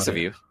That's about nice it. Of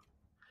you.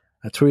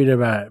 I tweeted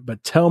about it,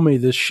 but tell me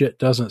this shit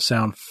doesn't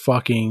sound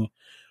fucking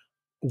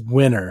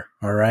winner,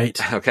 all right?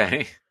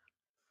 Okay.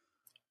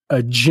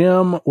 A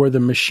gym where the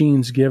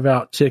machines give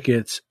out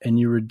tickets and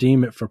you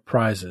redeem it for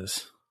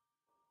prizes.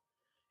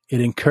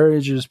 It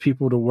encourages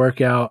people to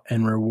work out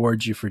and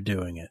rewards you for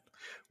doing it.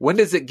 When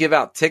does it give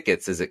out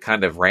tickets? Is it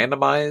kind of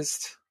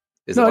randomized?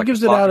 It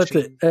gives it out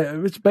machine?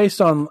 It's based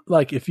on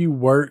like if you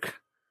walk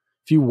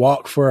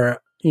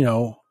for, you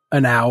know,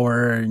 an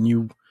hour and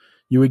you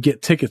would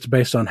get tickets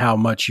based on how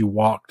much you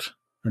walked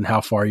and how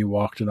far you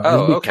walked. And it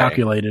would be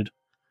calculated.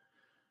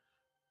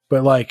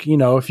 But like, you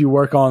know, if you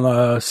work on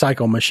a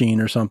cycle machine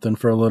or something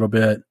for a little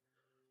bit,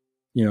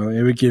 you know,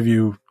 it would give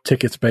you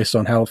tickets based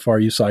on how far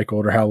you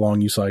cycled or how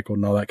long you cycled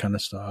and all that kind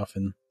of stuff.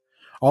 And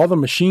all the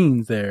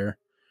machines there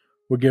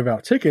would give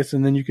out tickets,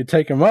 and then you could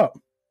take them up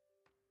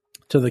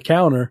to the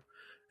counter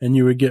and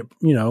you would get,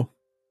 you know,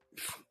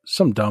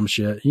 some dumb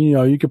shit. You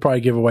know, you could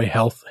probably give away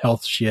health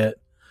shit.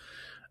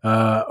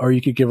 Or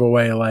you could give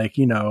away like,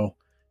 you know,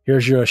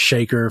 here's your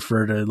shaker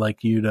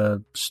you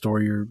to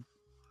store your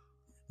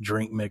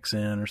drink mix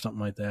in or something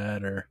like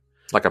that, or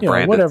like a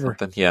branded whatever.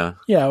 Something. Yeah.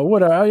 Yeah.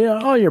 Whatever.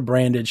 Yeah. All your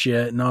branded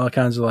shit and all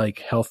kinds of like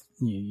health.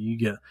 You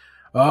get,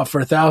 for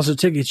 1,000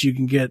 tickets, you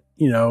can get,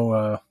 you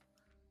know,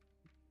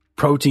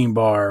 protein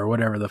bar or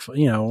whatever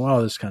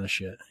all this kind of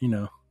shit, you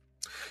know,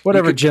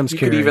 whatever gyms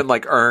carry. You could even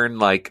like earn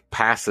like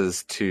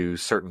passes to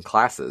certain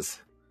classes.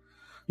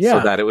 Yeah.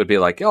 So that it would be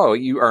like, oh,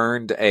 you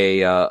earned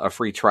a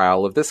free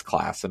trial of this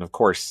class. And of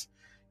course,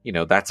 you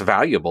know, that's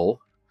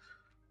valuable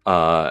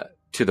to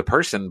the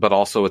person, but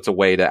also it's a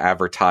way to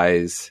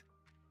advertise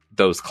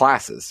those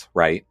classes,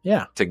 right?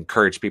 Yeah. To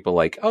encourage people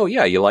like, oh,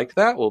 yeah, you liked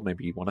that? Well,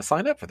 maybe you want to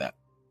sign up for that.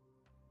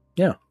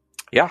 Yeah.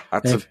 Yeah,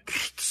 that's a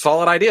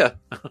solid idea.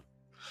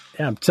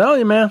 Yeah, I'm telling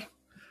you, man.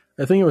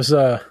 I think it was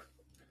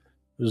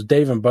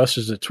Dave and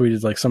Buster's that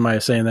tweeted like somebody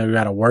saying they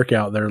got a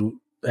workout there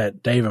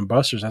at Dave and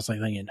Buster's. I was like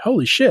thinking,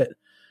 holy shit.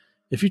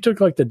 If you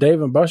took like the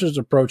Dave and Buster's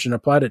approach and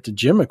applied it to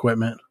gym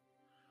equipment,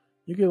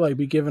 you could like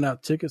be giving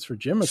out tickets for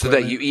gym equipment. So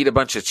that you eat a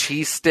bunch of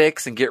cheese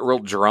sticks and get real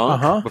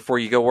drunk before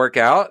you go work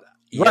out?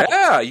 Right.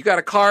 Yeah, you got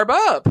to carb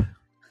up.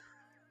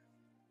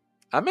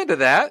 I'm into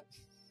that.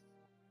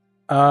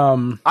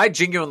 I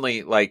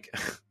genuinely like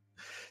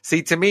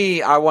See, to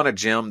me, I want a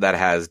gym that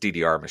has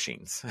DDR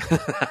machines.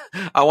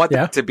 I want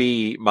that to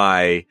be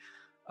my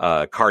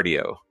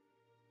cardio.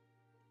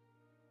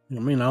 I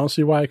mean, I don't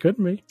see why it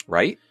couldn't be.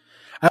 Right?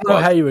 I don't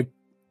know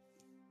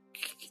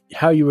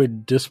how you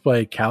would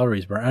display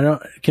calories burned. I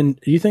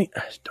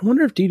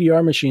wonder if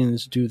DDR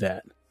machines do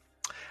that.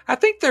 I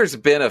think there's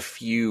been a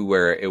few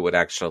where it would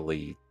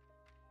actually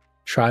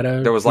try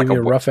to. There was like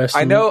a rough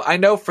estimate. I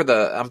know.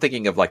 I'm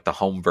thinking of like the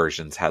home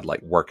versions had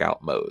like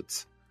workout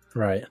modes,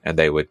 right? And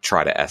they would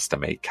try to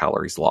estimate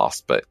calories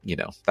lost, but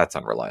that's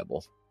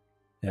unreliable.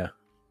 Yeah.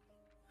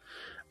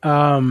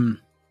 I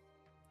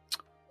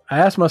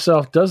asked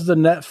myself, does the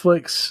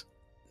Netflix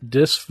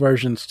disc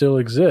version still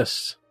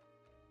exist?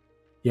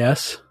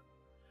 Yes.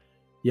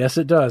 Yes,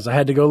 it does. I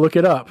had to go look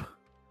it up.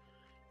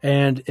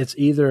 And it's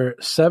either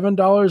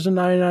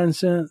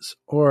 $7.99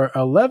 or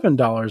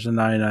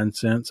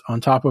 $11.99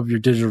 on top of your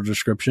digital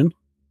subscription.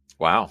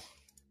 Wow.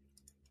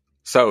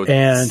 So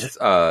and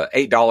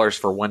 $8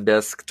 for one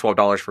disc,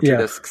 $12 for two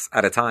discs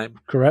at a time.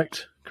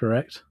 Correct.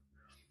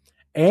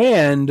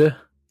 And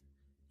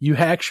you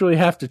actually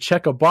have to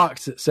check a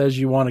box that says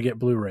you want to get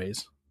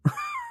Blu-rays.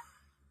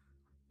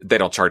 They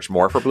don't charge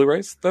more for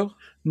Blu-rays, though?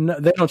 No,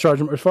 they don't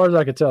charge more. As far as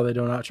I could tell, they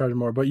do not charge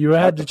more. But you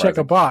had to check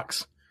a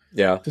box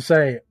to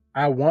say,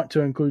 I want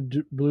to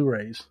include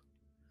Blu-rays.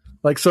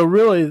 Like, so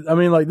really, I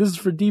mean, like, this is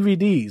for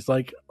DVDs.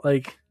 Like,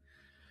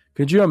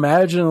 could you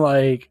imagine,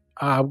 like,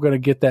 I'm going to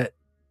get that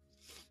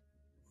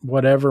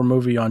whatever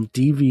movie on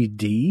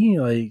DVD?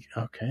 Like,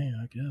 okay,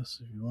 I guess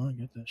if you want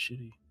to get that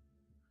shitty.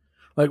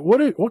 Like,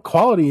 what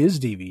quality is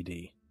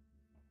DVD?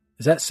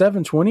 Is that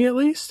 720 at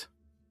least?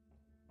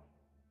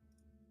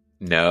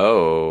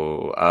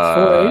 No.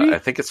 480? I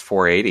think it's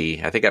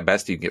 480. I think at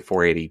best you can get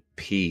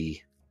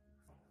 480p.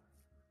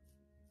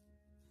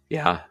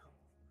 Yeah.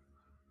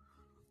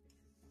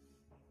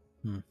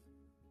 I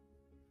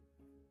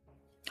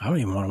don't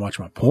even want to watch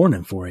my porn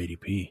in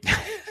 480p.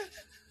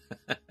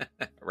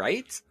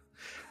 Right?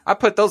 I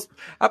put those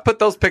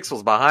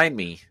pixels behind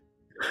me.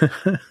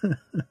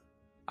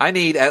 I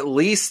need at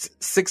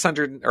least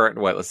 600 or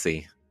what, let's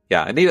see.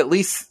 Yeah, I need at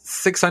least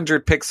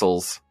 600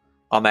 pixels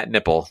on that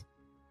nipple.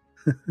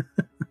 I'm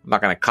not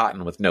going to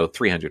cotton with no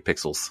 300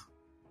 pixels.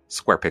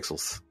 Square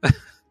pixels.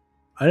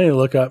 I need to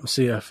look up and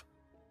see if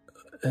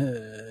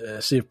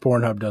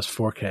Pornhub does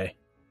 4K.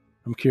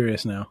 I'm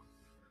curious now.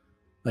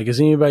 Like, is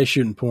anybody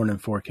shooting porn in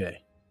 4K?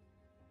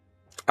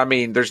 I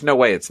mean, there's no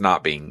way there's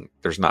not being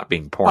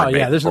porn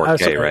made in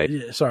 4K,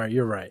 right? Sorry,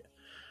 you're right.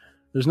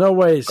 There's no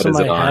way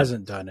somebody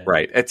hasn't done it.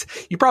 Right.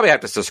 You probably have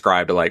to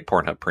subscribe to like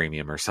Pornhub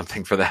Premium or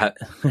something for that.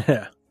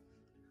 Yeah.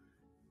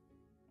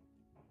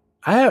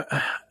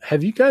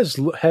 Have you guys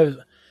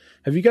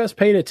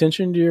paid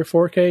attention to your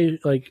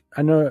 4K? Like,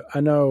 I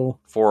know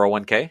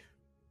 401k?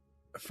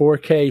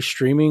 4K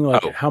streaming,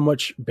 like how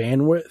much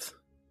bandwidth?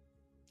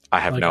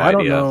 I have no idea. I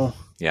don't know.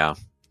 Yeah.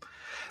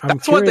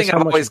 That's one thing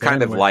I've always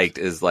kind of liked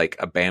is like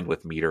a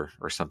bandwidth meter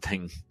or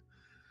something.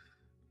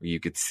 You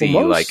could see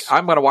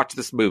I'm going to watch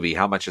this movie.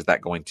 How much is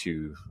that going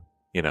to,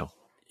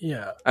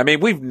 Yeah. I mean,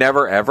 we've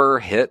never ever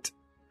hit.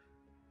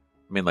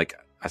 I mean, like,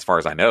 as far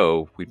as I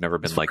know, we've never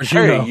been like,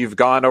 hey, you've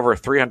gone over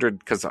 300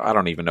 because I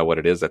don't even know what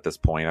it is at this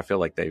point. I feel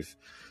like they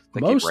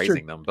keep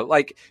raising them. But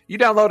like, you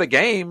download a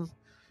game.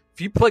 If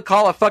you play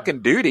Call of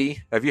fucking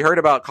Duty, have you heard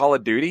about Call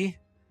of Duty?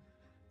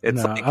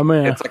 It's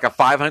it's like a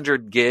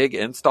 500 gig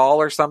install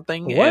or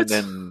something. What? And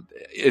then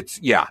it's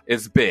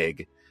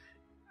big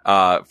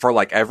for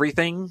like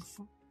everything.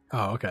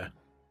 Oh, okay.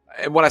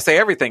 And when I say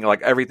everything,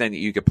 like everything that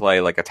you could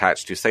play, like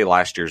attached to, say,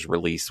 last year's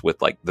release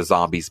with like the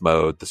zombies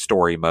mode, the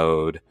story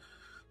mode,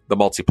 the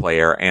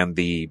multiplayer, and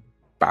the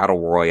battle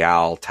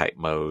royale type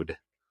mode.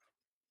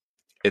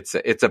 It's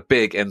a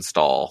big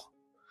install.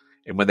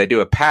 And when they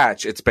do a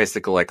patch, it's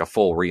basically like a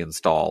full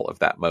reinstall of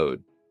that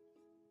mode.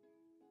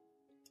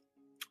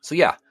 So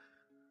yeah.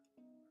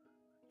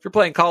 If you're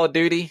playing Call of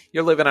Duty,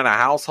 you're living in a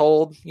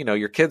household,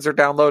 your kids are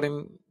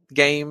downloading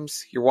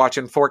games, you're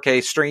watching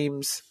 4K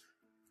streams.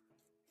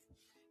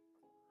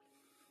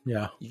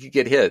 Yeah. You could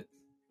get hit.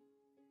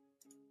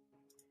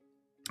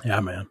 Yeah,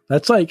 man.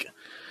 That's like,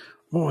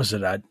 what was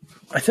it? I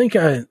think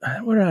what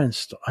did I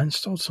install? I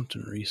installed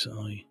something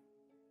recently.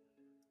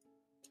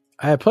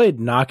 I played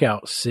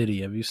Knockout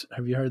City. Have you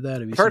heard that?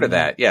 Have you heard of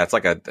that? Yeah, it's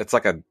like a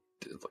kind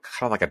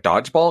of like a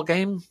dodgeball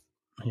game.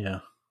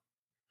 Yeah.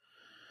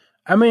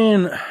 I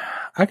mean,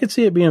 I could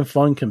see it being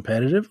fun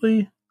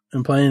competitively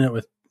and playing it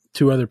with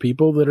two other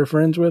people that are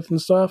friends with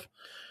and stuff.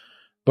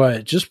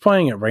 But just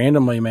playing it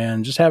randomly,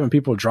 man, just having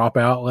people drop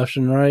out left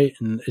and right,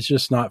 and it's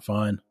just not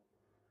fun.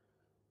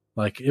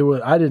 Like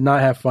I did not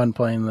have fun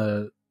playing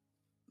the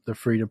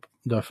free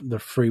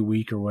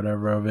week or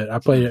whatever of it. I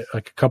played it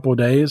like a couple of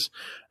days.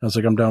 I was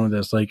like, I'm done with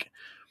this. Like,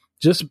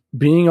 just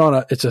being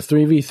it's a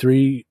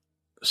 3v3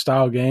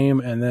 style game,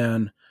 and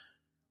then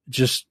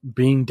just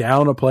being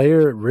down a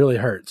player, it really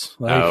hurts.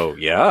 Like, oh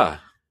yeah,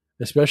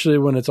 especially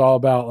when it's all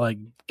about like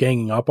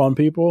ganging up on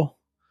people.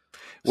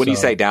 When you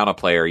say down a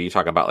player, are you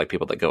talking about like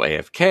people that go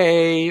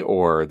AFK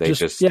or they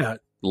just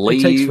leave?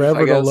 It takes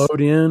forever to load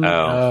in.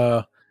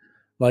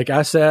 Like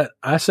I sat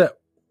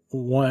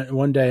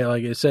one day,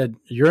 like it said,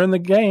 you're in the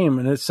game,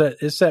 and it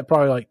set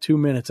probably like 2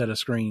 minutes at a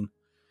screen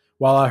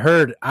while I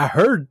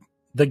heard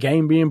the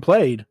game being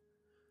played.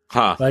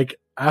 Huh. Like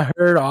I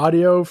heard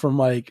audio from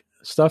like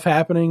stuff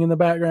happening in the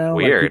background.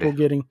 Weird. Like people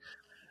getting,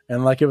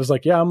 and like it was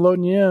like, yeah, I'm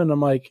loading you in. I'm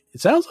like,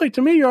 it sounds like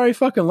to me you're already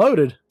fucking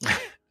loaded.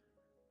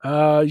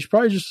 You should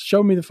probably just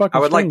show me the fucking.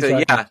 I would like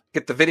to, so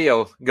get the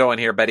video going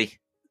here, Betty.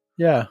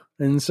 Yeah,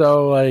 and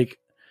so like,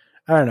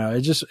 I don't know.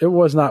 It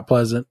was not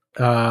pleasant.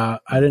 I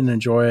didn't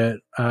enjoy it.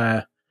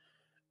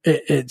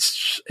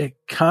 It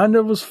kind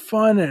of was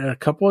fun a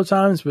couple of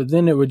times, but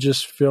then it would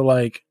just feel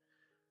like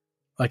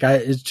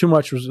it's too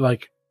much. Was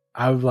like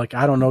I was like,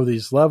 I don't know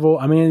these level.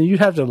 I mean, you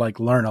have to like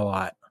learn a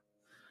lot.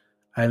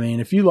 I mean,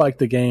 if you like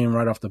the game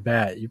right off the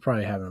bat, you're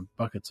probably having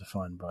buckets of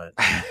fun. But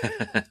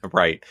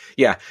right,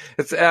 yeah,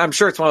 I'm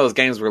sure it's one of those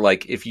games where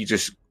like if you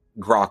just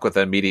grok with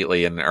it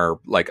immediately and are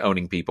like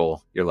owning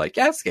people, you're like,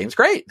 yeah, this game's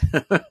great.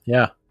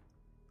 Yeah.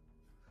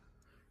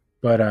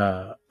 But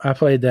I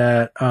played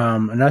that,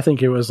 and I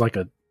think it was like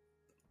a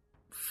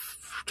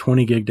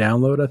 20 gig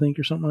download, I think,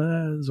 or something like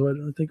that is what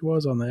I think it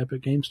was on the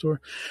Epic Game Store.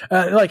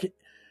 Like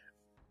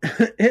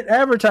it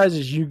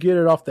advertises you get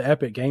it off the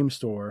Epic Game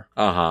Store,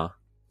 and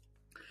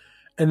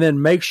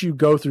then makes you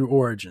go through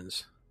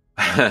Origins.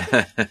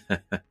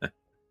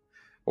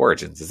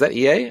 Origins, is that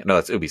EA? No,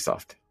 that's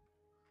Ubisoft.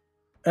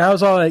 And I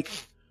was all like,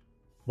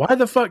 why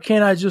the fuck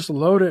can't I just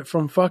load it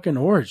from fucking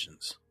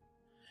Origins?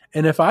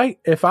 And if I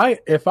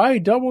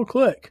double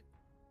click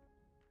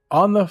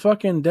on the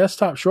fucking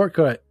desktop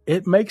shortcut,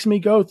 it makes me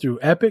go through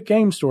Epic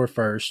Game Store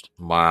first.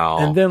 Wow.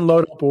 And then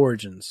load up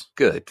Origins.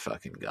 Good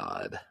fucking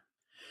God.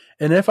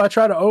 And if I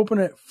try to open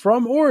it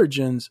from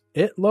Origins,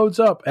 it loads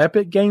up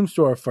Epic Game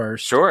Store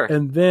first. Sure.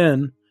 And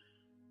then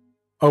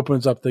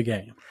opens up the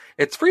game.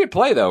 It's free to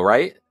play though,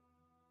 right?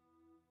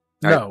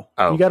 No.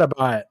 You got to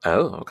buy it.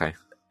 Oh, okay.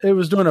 It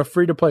was doing a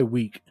free to play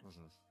week.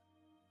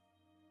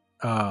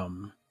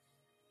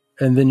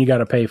 And then you got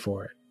to pay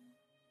for it.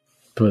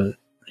 But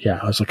yeah,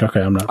 I was like,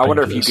 okay, I'm not. I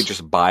wonder if you could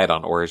just buy it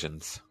on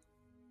Origins.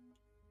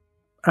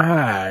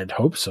 I'd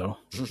hope so.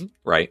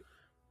 Right.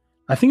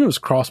 I think it was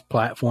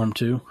cross-platform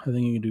too. I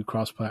think you can do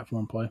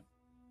cross-platform play.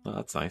 Oh,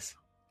 that's nice.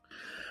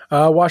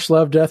 Watch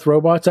Love, Death,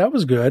 Robots. That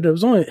was good. It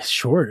was only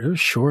short. It was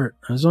short.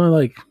 It was only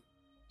like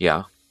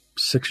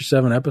 6 or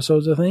 7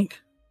 episodes, I think.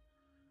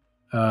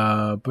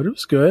 But it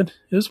was good.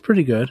 It was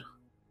pretty good.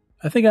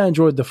 I think I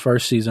enjoyed the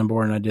first season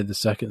more than I did the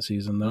second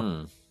season,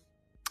 though.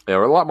 There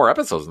were a lot more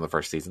episodes in the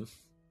first season.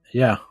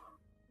 Yeah,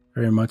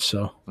 very much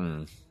so.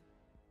 And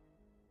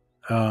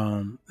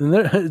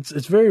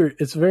it's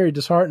very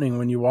disheartening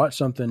when you watch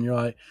something. You're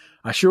like,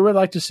 I sure would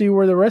like to see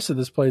where the rest of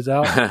this plays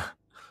out.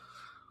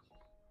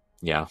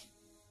 Yeah,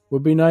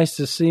 would be nice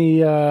to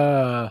see.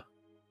 I'm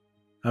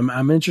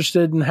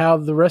interested in how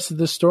the rest of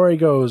the story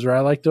goes, or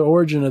I like the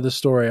origin of the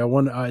story.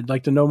 I'd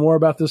like to know more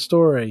about the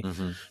story.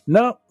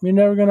 No, you're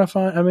never gonna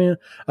find. I mean,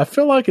 I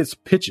feel like it's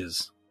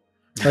pitches.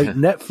 Like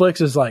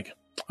Netflix is like,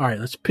 all right,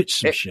 let's pitch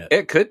some shit.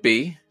 It could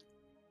be.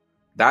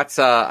 That's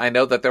I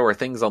know that there were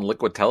things on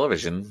Liquid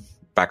Television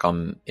back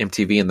on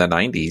MTV in the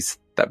 90s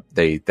that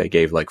they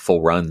gave like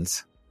full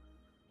runs.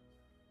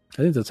 I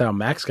think that's how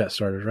Max got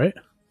started, right?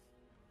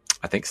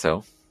 I think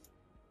so.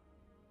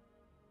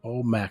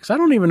 Oh, Max. I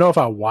don't even know if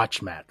I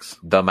watch Max.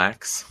 The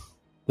Max?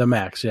 The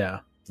Max,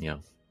 yeah. Yeah.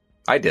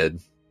 I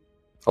did.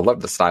 I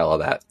love the style of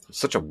that.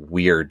 Such a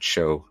weird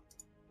show.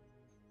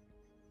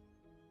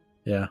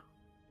 Yeah.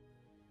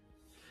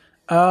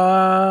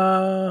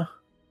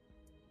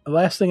 The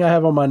last thing I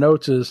have on my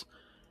notes is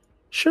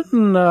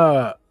shouldn't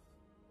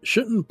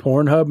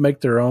Pornhub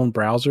make their own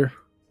browser?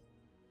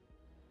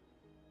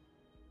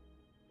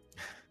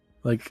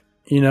 Like,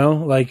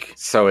 like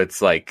so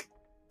it's like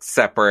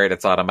separate,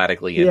 it's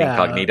automatically in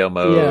incognito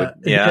mode.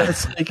 Yeah.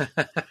 It's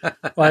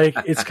like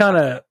it's kind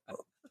of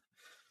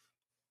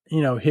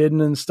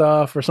hidden and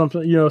stuff or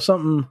something,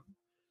 something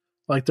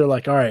like they're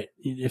like, all right,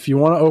 if you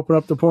want to open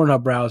up the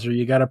Pornhub browser,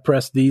 you got to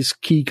press these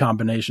key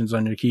combinations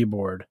on your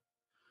keyboard.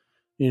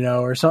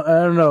 Or something. I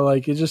don't know.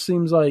 Like, it just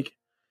seems like,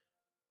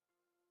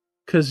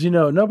 cause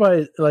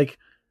nobody, I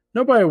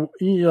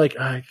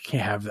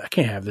can't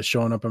have this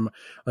showing up.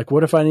 Like,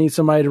 what if I need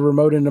somebody to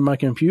remote into my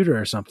computer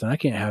or something? I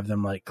can't have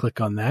them like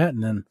click on that.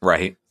 And then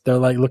they're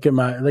like,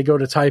 they go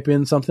to type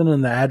in something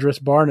in the address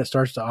bar and it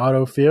starts to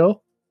auto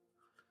fill.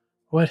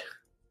 What?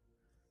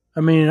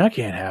 I mean, I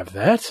can't have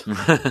that.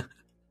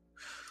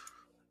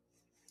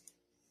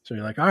 So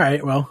you're like, all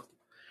right, well,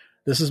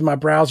 this is my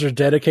browser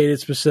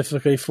dedicated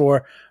specifically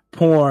for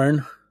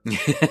porn.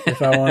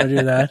 If I want to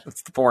do that.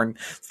 It's the porn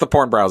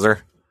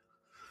browser.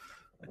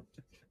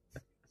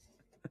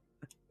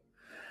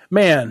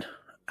 Man,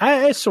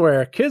 I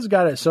swear, kids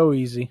got it so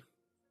easy.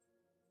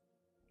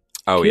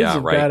 Oh, kids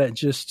have got it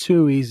just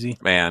too easy.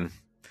 Man,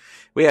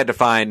 we had to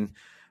find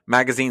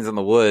magazines in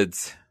the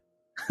woods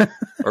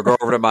or go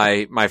over to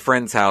my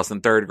friend's house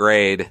in 3rd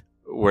grade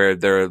where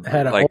they're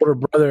had an older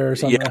brother or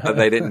something. Yeah,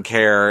 they didn't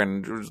care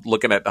and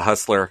looking at the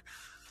Hustler.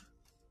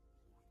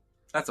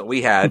 That's what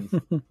we had.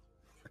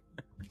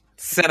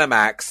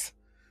 Cinemax.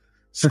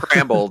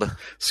 Scrambled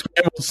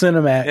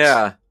Cinemax.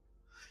 Yeah.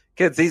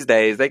 Kids these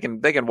days, they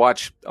can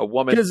watch a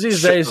woman Kids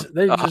these days,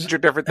 they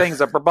 100 different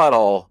things up her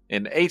butthole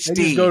in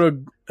HD.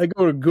 They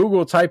go to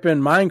Google, type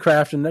in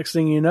Minecraft, and next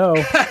thing you know,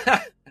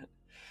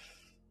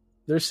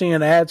 they're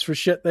seeing ads for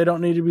shit they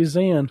don't need to be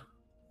seeing.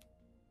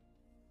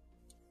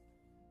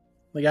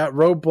 They got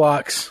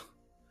Roblox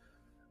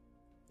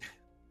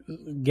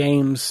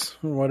games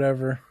or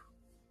whatever.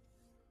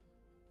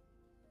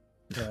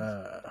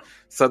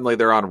 Suddenly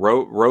they're on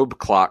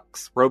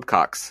Robcocks.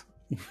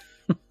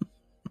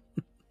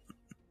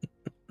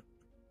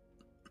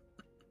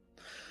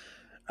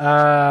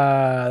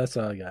 That's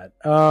all I got.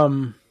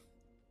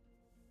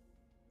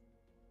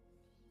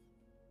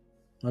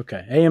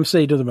 Okay,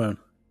 AMC to the moon.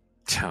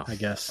 I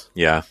guess.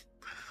 Yeah.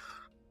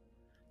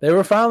 They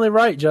were finally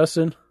right,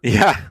 Justin.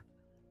 Yeah.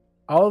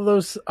 All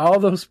those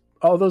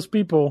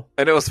people.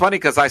 And it was funny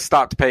because I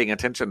stopped paying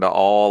attention to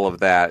all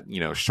of that,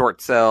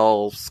 short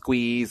sell,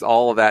 squeeze,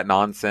 all of that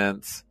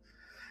nonsense.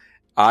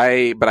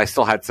 But I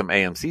still had some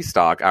AMC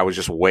stock. I was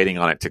just waiting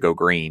on it to go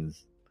green.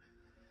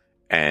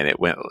 And it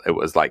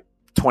was like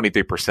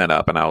 23%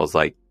 up. And I was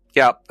like,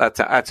 yeah,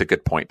 that's a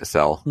good point to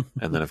sell.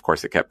 And then of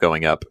course it kept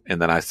going up. And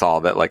then I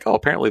saw that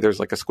apparently there's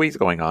like a squeeze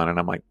going on. And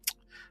I'm like,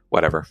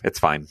 whatever, it's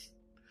fine.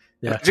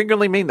 Yeah. I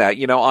genuinely mean that,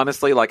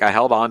 honestly, I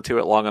held on to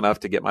it long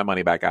enough to get my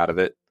money back out of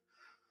it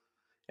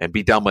and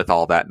be done with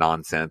all that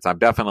nonsense. I've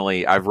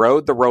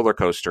rode the roller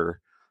coaster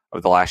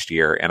of the last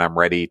year and I'm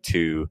ready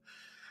to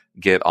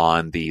get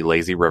on the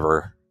lazy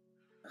river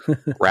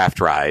raft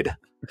ride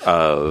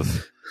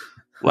of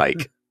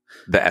the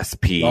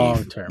SP,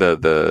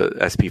 the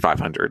SP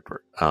 500.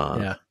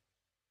 Yeah.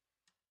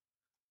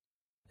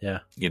 Yeah.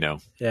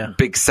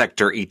 Big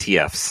sector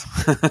ETFs.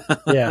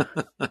 Yeah.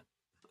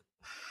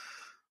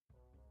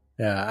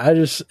 Yeah.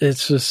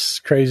 It's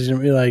just crazy to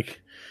me.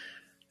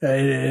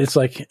 It's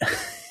like,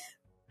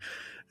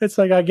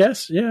 I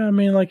guess, yeah. I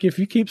mean, if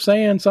you keep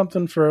saying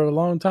something for a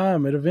long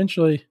time, it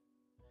eventually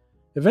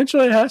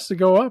has to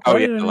go up. Oh,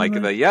 right?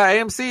 yeah.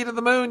 AMC to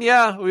the moon.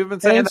 Yeah. We've been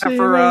saying AMC that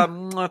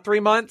for 3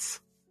 months.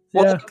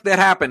 Well, yeah. That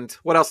happened.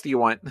 What else do you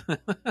want?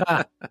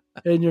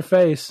 In your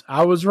face.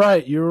 I was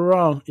right. You were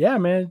wrong. Yeah,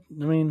 man.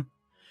 I mean,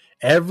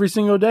 every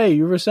single day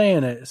you were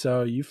saying it.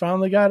 So you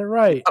finally got it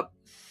right.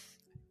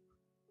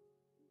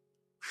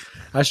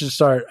 I should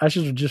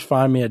just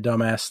find me a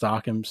dumbass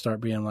stock and start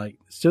being like,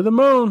 it's to the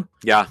moon.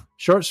 Yeah.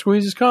 Short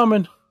squeeze is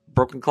coming.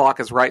 Broken clock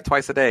is right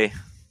twice a day.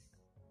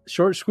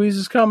 Short squeeze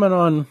is coming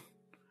on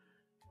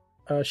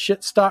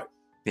shit stock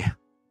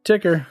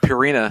ticker.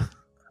 Purina.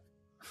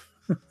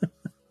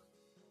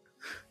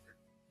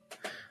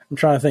 I'm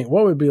trying to think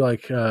what would be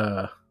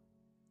Blockbuster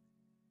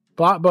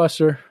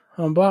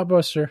on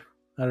Blockbuster.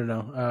 I don't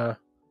know.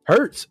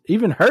 Hertz,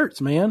 even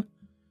Hertz, man.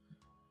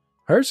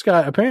 Hertz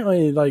got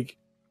apparently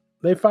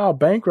they filed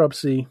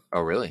bankruptcy.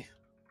 Oh, really?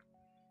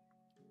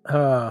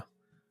 It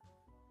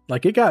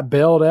got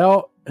bailed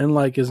out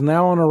and is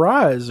now on a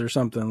rise or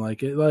something.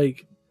 They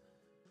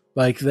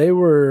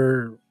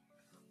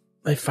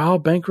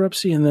filed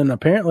bankruptcy and then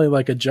apparently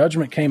a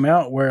judgment came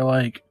out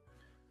where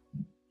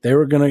they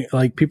were going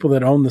to, people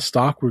that own the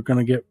stock were going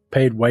to get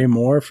paid way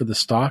more for the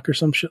stock or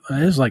some shit.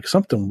 It was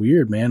something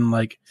weird, man.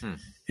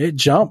 It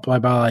jumped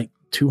by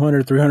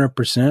 200,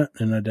 300%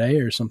 in a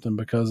day or something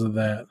because of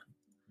that.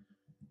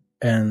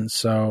 And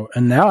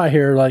now I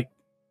hear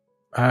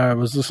I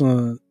was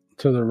listening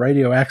to the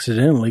radio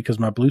accidentally because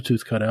my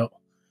Bluetooth cut out.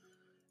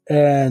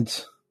 And,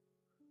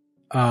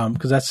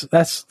 because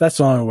that's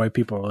the only way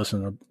people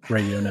listen to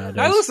radio nowadays.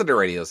 I listen to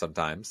radio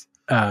sometimes.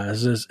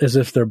 As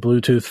if their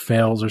Bluetooth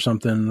fails or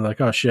something,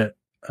 oh shit,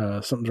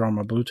 something's wrong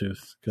with my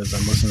Bluetooth because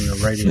I'm listening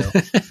to radio.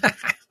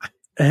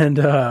 And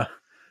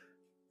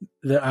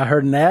I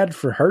heard an ad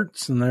for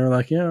Hertz, and they were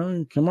like,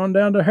 come on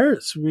down to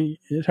Hertz.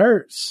 It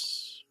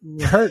hurts.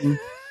 We're hurting.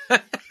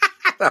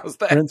 That was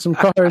that. Rent some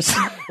cars.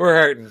 We're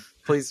hurting.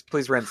 Please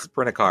rent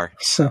a car.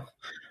 So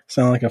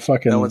sound like a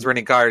fucking. No one's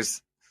renting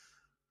cars.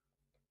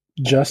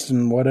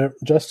 Justin,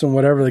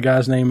 whatever the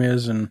guy's name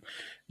is, and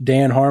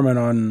Dan Harmon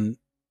on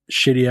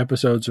shitty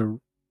episodes of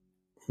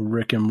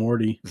Rick and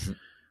Morty.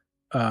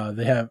 Mm-hmm.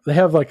 They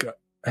have I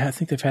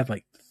think they've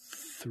had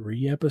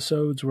 3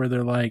 episodes where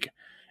they're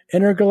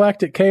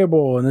intergalactic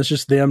cable, and it's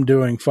just them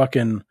doing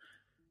fucking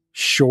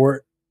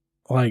short,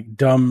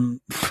 dumb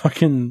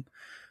fucking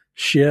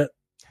shit,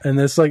 and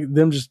it's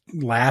them just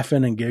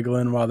laughing and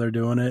giggling while they're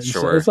doing it.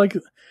 Sure. So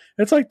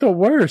it's the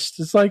worst.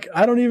 It's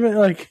I don't even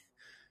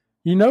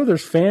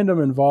there's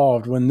fandom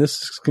involved when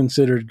this is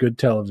considered good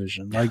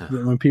television.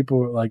 When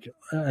people are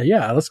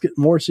let's get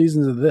more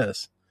seasons of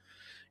this.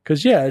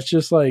 Cause it's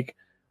just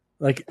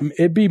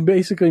it'd be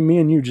basically me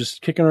and you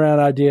just kicking around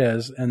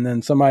ideas and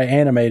then somebody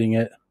animating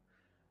it.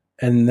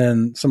 And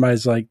then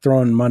somebody's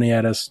throwing money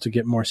at us to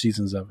get more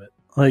seasons of it.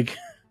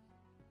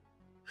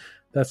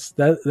 That's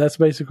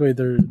basically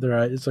their,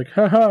 it's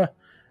haha,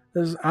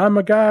 I'm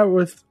a guy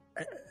with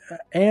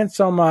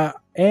ants on my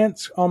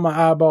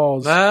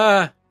eyeballs.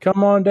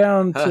 Come on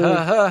down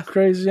to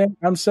Crazy.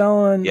 I'm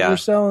selling. Yeah. We're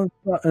selling.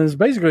 And it's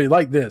basically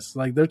like this.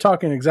 They're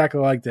talking exactly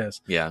like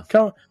this. Yeah.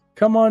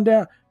 come on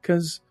down,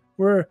 because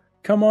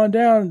come on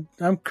down.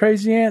 I'm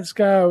Crazy Ants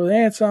guy with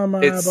ants on my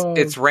eyeballs.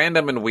 It's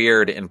random and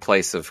weird in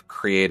place of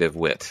creative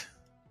wit.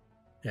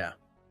 Yeah.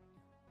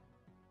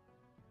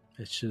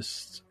 It's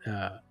just,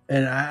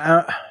 and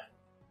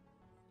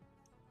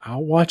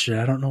I'll watch it.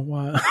 I don't know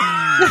why.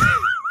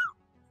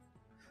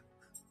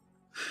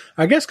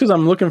 I guess because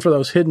I'm looking for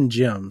those hidden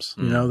gems,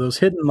 those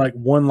hidden like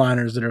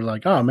one-liners that are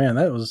like, oh man,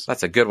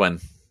 that's a good one.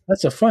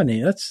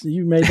 That's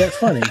you made that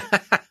funny.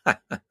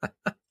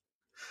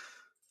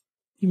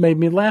 You made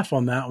me laugh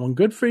on that one.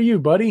 Good for you,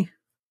 buddy.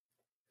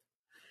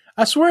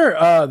 I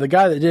swear, the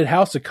guy that did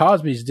House of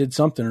Cosby's did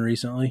something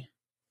recently.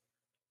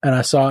 And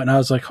I saw it and I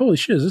was like, holy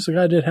shit, is this the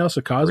guy that did House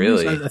of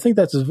Cosby's? Really? I think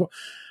that's his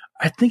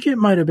I think it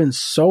might have been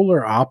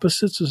Solar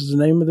Opposites is the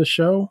name of the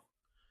show.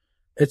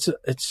 It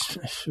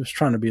was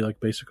trying to be like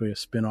basically a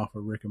spinoff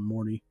of Rick and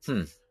Morty.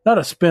 Not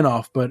a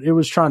spinoff, but it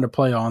was trying to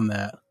play on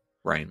that.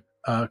 Right.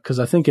 Because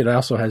I think it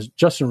also has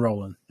Justin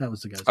Roiland. That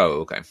was the guy's name.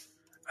 Oh, okay.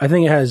 I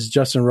think it has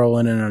Justin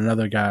Roiland and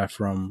another guy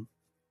from,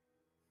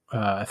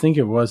 I think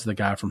it was the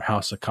guy from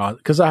House of Cosby.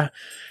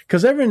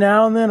 Because every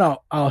now and then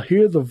I'll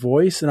hear the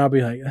voice and I'll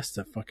be like, that's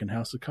the fucking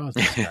House of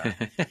Cosby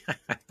guy.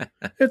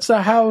 It's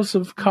the House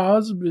of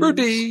Cosby.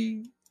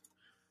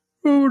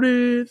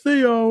 Rudy,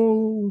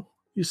 Theo,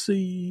 you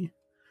see.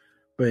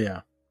 But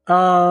yeah.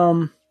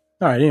 All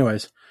right.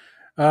 Anyways,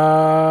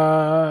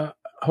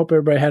 hope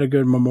everybody had a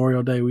good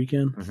Memorial Day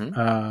weekend.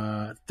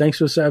 Mm-hmm. Thanks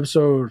for this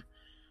episode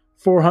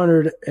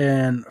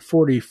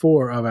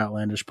 444 of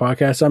Outlandish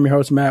Podcast. I'm your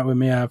host, Matt. With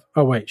me, I have...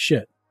 Oh, wait,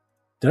 shit.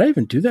 Did I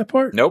even do that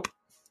part? Nope.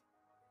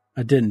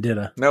 I didn't, did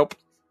I? Nope.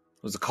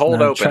 It was a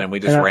cold open, and we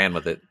just ran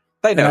with it.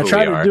 They know who we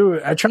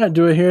are. I tried to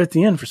do it here at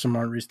the end for some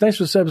odd reason. Thanks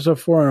for this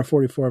episode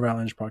 444 of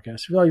Outlandish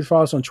Podcast. If you'd like to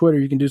follow us on Twitter,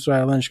 you can do so at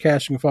Outlandish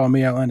Cast. You can follow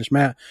me, Outlandish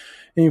Matt.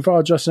 And you can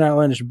follow Justin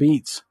Outlandish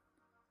Beats.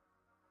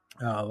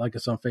 Like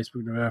us on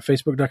Facebook,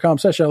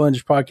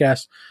 facebook.com/Outlandish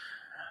Podcast.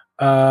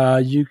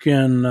 You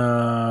can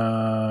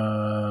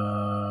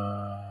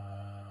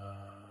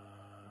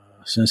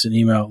send us an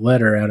email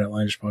letter at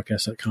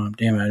outlandishpodcast.com.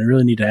 Damn it, I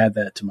really need to add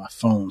that to my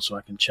phone so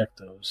I can check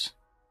those.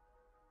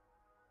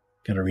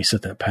 Got to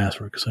reset that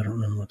password because I don't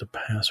remember what the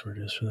password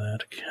is for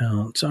that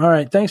account. So, all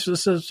right, thanks for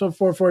this episode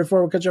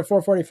 444. We'll catch you at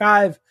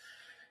 445.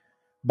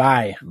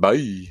 Bye. Bye.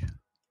 I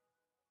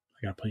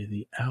got to play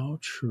the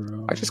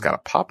outro. I just got a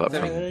pop-up.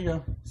 There you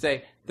go.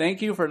 Say,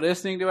 thank you for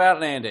listening to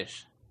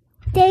Outlandish.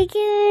 Thank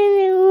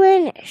you,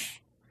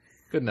 Outlandish.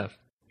 Good enough.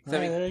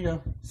 There you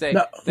go. Say,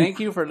 thank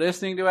you for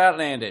listening to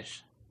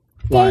Outlandish.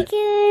 Why? Thank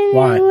you,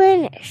 Why?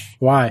 Outlandish.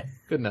 Why?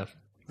 Good enough.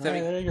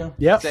 There you go.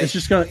 Yep, Say, it's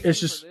just gonna. thank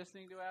It's you just. for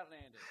listening to Outlandish.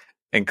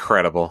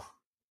 Incredible.